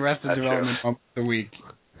 Right, the Arrested Development moment of the week.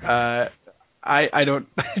 I don't.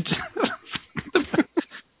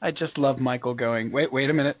 I just love Michael going, wait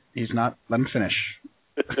a minute. He's not. Let him finish.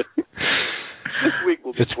 This week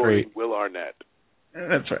we'll be quoting Will Arnett.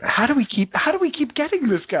 That's right. How do we keep getting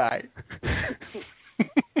this guy?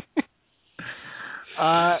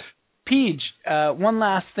 Peach, one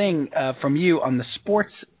last thing from you on the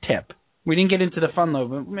sports tip. We didn't get into the fun load,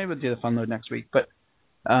 but maybe we'll do the fun load next week. But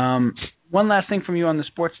one last thing from you on the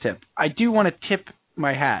sports tip. I do want to tip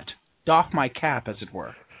my hat, doff my cap, as it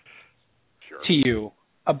were, to you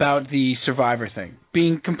about the Survivor thing.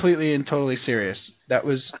 Being completely and totally serious. That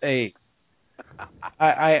was I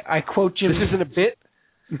quote Jim. This isn't a bit?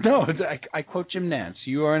 No, I quote Jim Nance.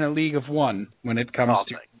 You are in a league of one when it comes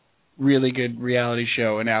to really good reality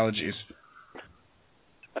show analogies.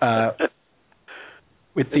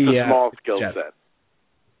 With it's a small skill set.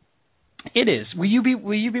 It is. Will you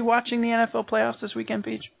be watching the NFL playoffs this weekend,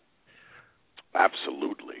 Peach?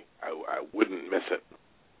 Absolutely. I wouldn't miss it.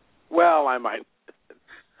 Well, I might.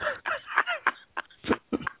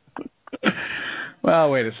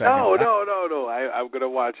 Well, wait a second. No. I'm gonna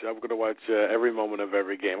watch. Every moment of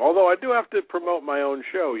every game. Although I do have to promote my own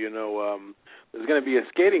show. There's going to be a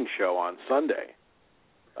skating show on Sunday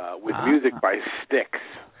with music by Styx,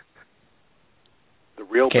 the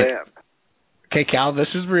real band. Okay, Cal, this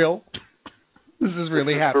is real. This is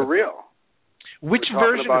really happening. For real. Which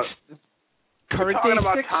version of current day Styx? We're talking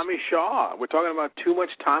about Tommy Shaw. We're talking about Too Much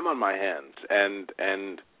Time on My Hands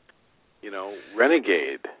and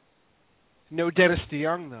Renegade. No Dennis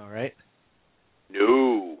DeYoung, though, right?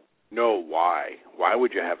 No. Why? Why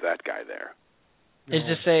would you have that guy there? No. Is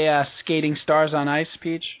this a Skating Stars on Ice,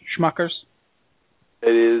 Peach? Schmuckers?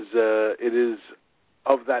 It is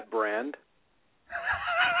of that brand.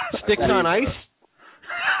 Sticks on Ice?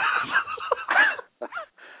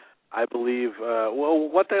 I believe,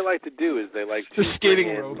 what they like to do is they like to... The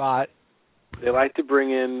skating robot. They like to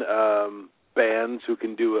bring in bands who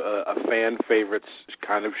can do a fan favorites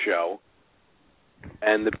kind of show.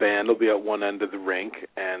 And the band will be at one end of the rink,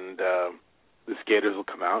 and the skaters will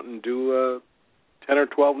come out and do 10 or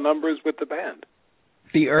 12 numbers with the band.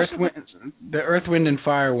 The Earth, Wind, and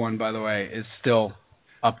Fire one, by the way, is still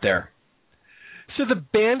up there. So the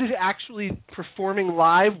band is actually performing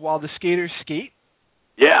live while the skaters skate?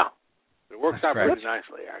 Yeah. It works That's out correct. pretty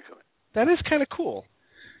nicely, actually. That is kind of cool.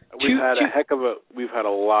 We've had a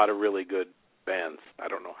lot of really good bands. I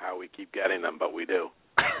don't know how we keep getting them, but we do.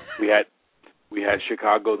 we had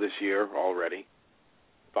Chicago this year already,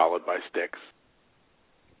 followed by Styx.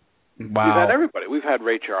 Wow. We've had everybody. We've had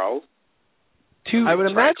Ray Charles. I would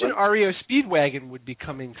imagine Franklin. REO Speedwagon would be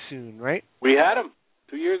coming soon, right? We had him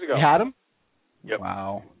 2 years ago. You had him? Yep.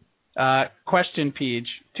 Wow. Question, Peach.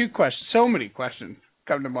 2 questions. So many questions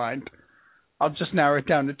come to mind. I'll just narrow it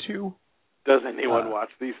down to 2. Does anyone watch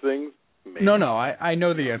these things? Maybe. No, I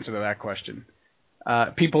know the answer to that question.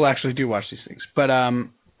 People actually do watch these things. But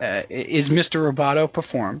is Mr. Roboto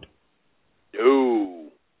performed? No.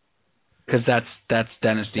 Because that's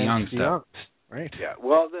Dennis DeYoung stuff. Right. Yeah.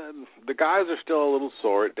 Well, the guys are still a little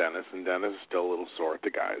sore at Dennis, and Dennis is still a little sore at the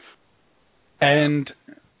guys. And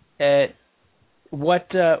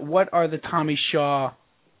what are the Tommy Shaw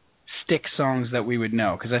Stick songs that we would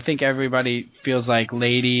know? Because I think everybody feels like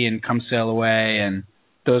Lady and Come Sail Away, and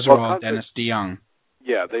those are all Dennis DeYoung.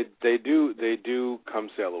 Yeah, they do Come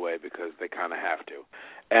Sail Away because they kind of have to,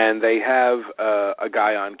 and they have a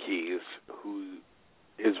guy on keys who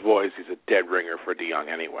his voice is a dead ringer for DeYoung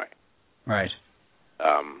anyway. Right.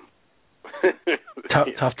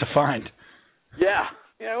 Tough to find. Yeah.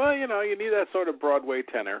 Well, you need that sort of Broadway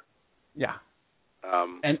tenor. Yeah.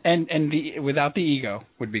 And without the ego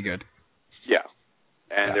would be good. Yeah.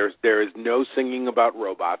 And there is no singing about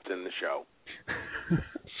robots in the show.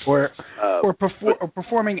 or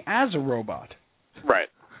performing as a robot. Right.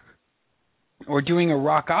 Or doing a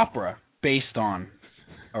rock opera based on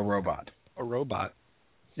a robot. A robot.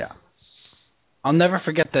 Yeah. I'll never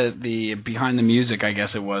forget the behind the music, I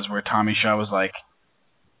guess it was, where Tommy Shaw was like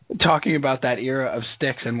talking about that era of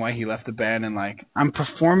Styx and why he left the band, and like, I'm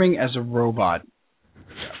performing as a robot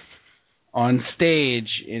on stage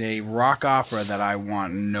in a rock opera that I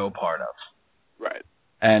want no part of. Right.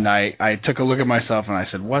 And I took a look at myself and I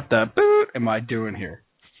said, what the boot am I doing here?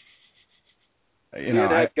 It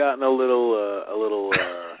had gotten a little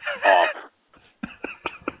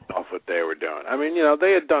off what they were doing. I mean,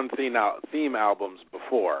 they had done theme albums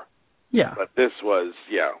before. Yeah. But this was,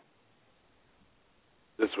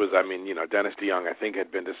 I mean, Dennis DeYoung, I think,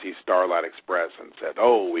 had been to see Starlight Express and said,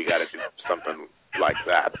 "Oh, we got to do something like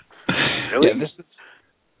that." Really? Yeah,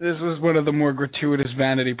 this was one of the more gratuitous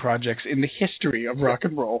vanity projects in the history of rock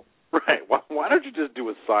and roll. Right. Why don't you just do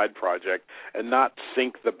a side project and not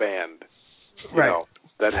sync the band? Right.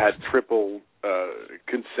 That had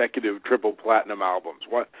consecutive triple platinum albums.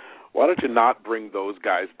 Why don't you not bring those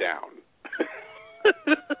guys down?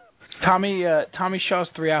 Tommy Shaw's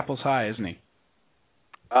 3 apples high, isn't he?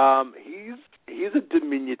 He's a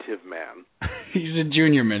diminutive man. He's a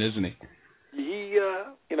junior man, isn't he? He,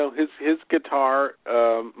 his guitar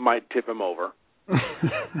might tip him over.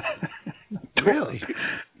 Really?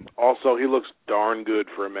 Also, he looks darn good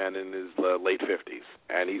for a man in his late 50s,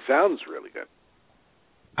 and he sounds really good.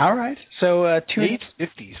 All right. So late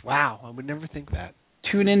 50s. Wow, I would never think that.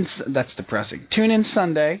 Tune in. That's depressing. Tune in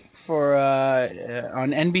Sunday for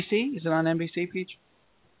on NBC. Is it on NBC, Peach?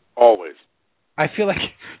 Always. I feel like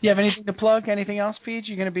you have anything to plug. Anything else, Peach?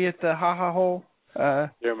 You're going to be at the Ha Ha Hole.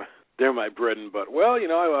 They're my bread and butter. Well,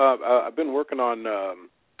 I've been working on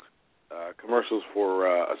commercials for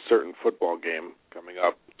a certain football game coming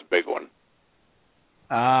up. It's a big one.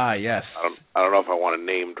 Ah, yes. I don't know if I want to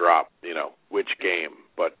name drop, which game,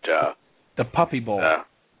 but the Puppy Bowl.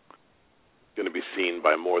 Going to be seen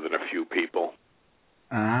by more than a few people.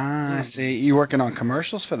 Ah, see, you working on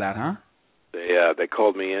commercials for that, huh? They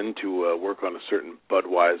called me in to work on a certain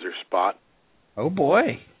Budweiser spot. Oh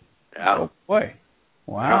boy. Yeah. Oh boy.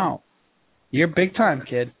 Wow. Yeah. You're big time,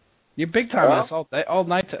 kid. You're big time. That's all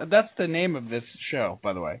night. That's the name of this show,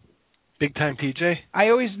 by the way. Big time, PJ. I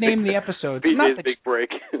always name the episodes. PJ's Big Break.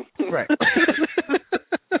 Right.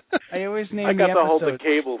 I always name the episodes. I got to hold the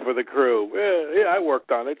cable for the crew. Yeah, I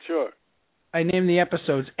worked on it, sure. I name the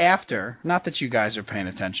episodes after, not that you guys are paying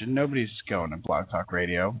attention. Nobody's going to Blog Talk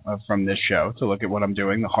Radio from this show to look at what I'm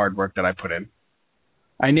doing, the hard work that I put in.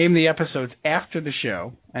 I name the episodes after the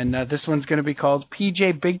show, and this one's going to be called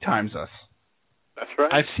PJ Big Times Us. That's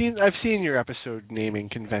right. I've seen your episode naming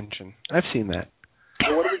convention. I've seen that.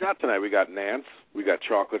 So what do we got tonight? We got Nance. We got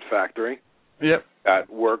Chocolate Factory. Yep. That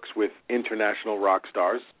works with international rock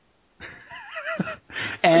stars.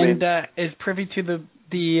 And is privy to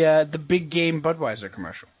the big game Budweiser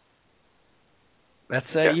commercial. That's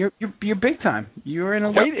you're big time. You're in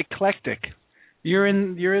a quite eclectic. You're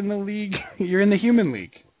in the league. You're in the human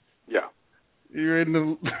league. Yeah. You're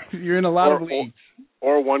in a lot of leagues.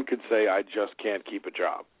 Or one could say, I just can't keep a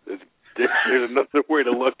job. There's another way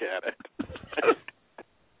to look at it.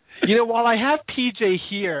 While I have PJ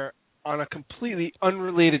here on a completely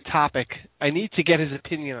unrelated topic, I need to get his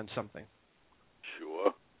opinion on something.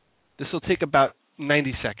 Sure. This will take about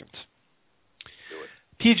 90 seconds. Do it.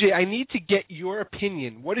 PJ, I need to get your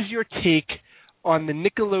opinion. What is your take on the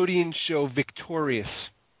Nickelodeon show Victorious?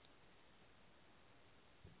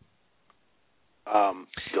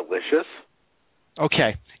 Delicious.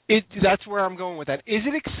 Okay. That's where I'm going with that. Is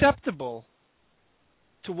it acceptable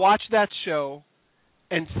to watch that show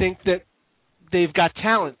and think that they've got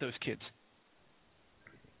talent, those kids?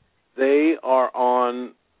 They are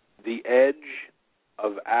on the edge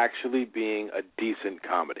of actually being a decent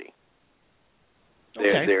comedy.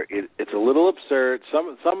 Okay. It's a little absurd.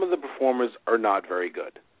 Some of the performers are not very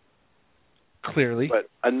good. Clearly. But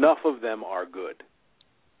enough of them are good.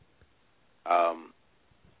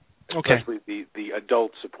 Okay. Especially the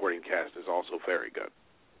adult supporting cast is also very good.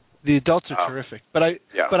 The adults are terrific. But I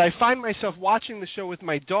find myself watching the show with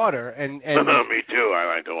my daughter and Me too.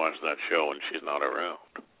 I like to watch that show when she's not around.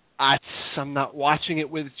 I'm not watching it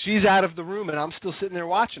with... She's out of the room, and I'm still sitting there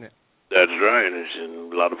watching it. That's right. There's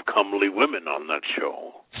a lot of comely women on that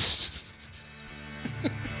show.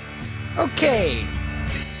 Okay.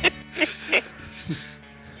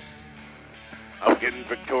 I'm getting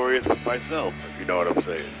victorious with myself, if you know what I'm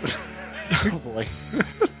saying. Oh, boy.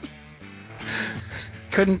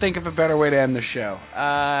 Couldn't think of a better way to end the show.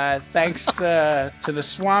 Thanks to the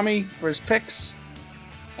Swami for his picks.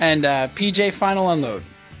 And PJ, final unload.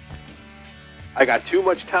 I got too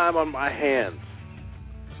much time on my hands.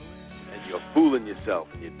 And you're fooling yourself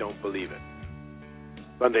and you don't believe it.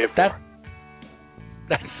 Sunday at 4.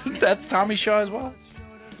 That's Tommy Shaw as well?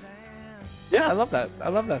 Yeah. I love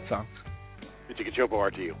that song. You can jump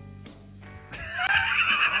RTU.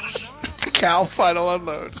 Cal, final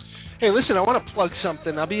unload. Hey, listen, I want to plug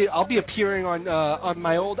something. I'll be appearing on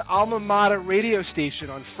my old alma mater radio station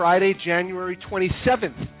on Friday, January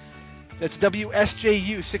 27th. That's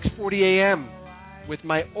WSJU 640 AM with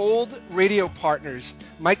my old radio partners,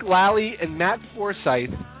 Mike Lally and Matt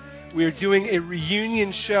Forsyth. We are doing a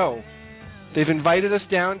reunion show. They've invited us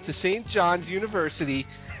down to St. John's University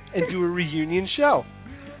and do a reunion show.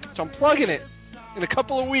 So I'm plugging it. In a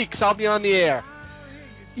couple of weeks, I'll be on the air.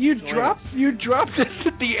 You dropped this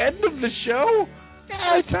at the end of the show?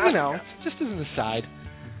 Yeah, just as an aside.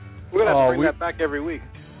 We're going to have to bring that back every week.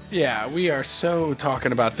 Yeah, we are so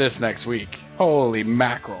talking about this next week. Holy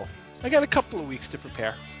mackerel. I got a couple of weeks to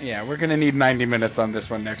prepare. Yeah, we're going to need 90 minutes on this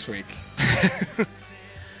one next week.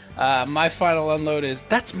 My final unload is...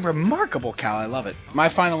 That's remarkable, Cal. I love it. My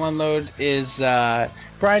final unload is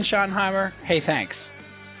Brian Schottenheimer. Hey, thanks.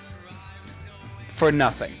 For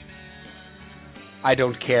nothing. I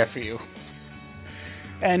don't care for you.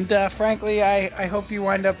 And frankly, I hope you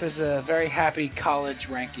wind up as a very happy college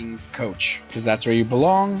ranking coach, because that's where you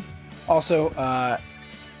belong. Also,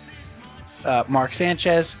 Mark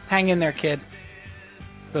Sanchez, hang in there, kid.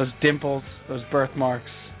 Those dimples, those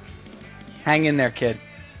birthmarks. Hang in there, kid.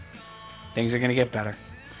 Things are going to get better.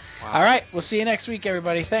 Wow. All right, we'll see you next week,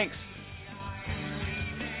 everybody. Thanks.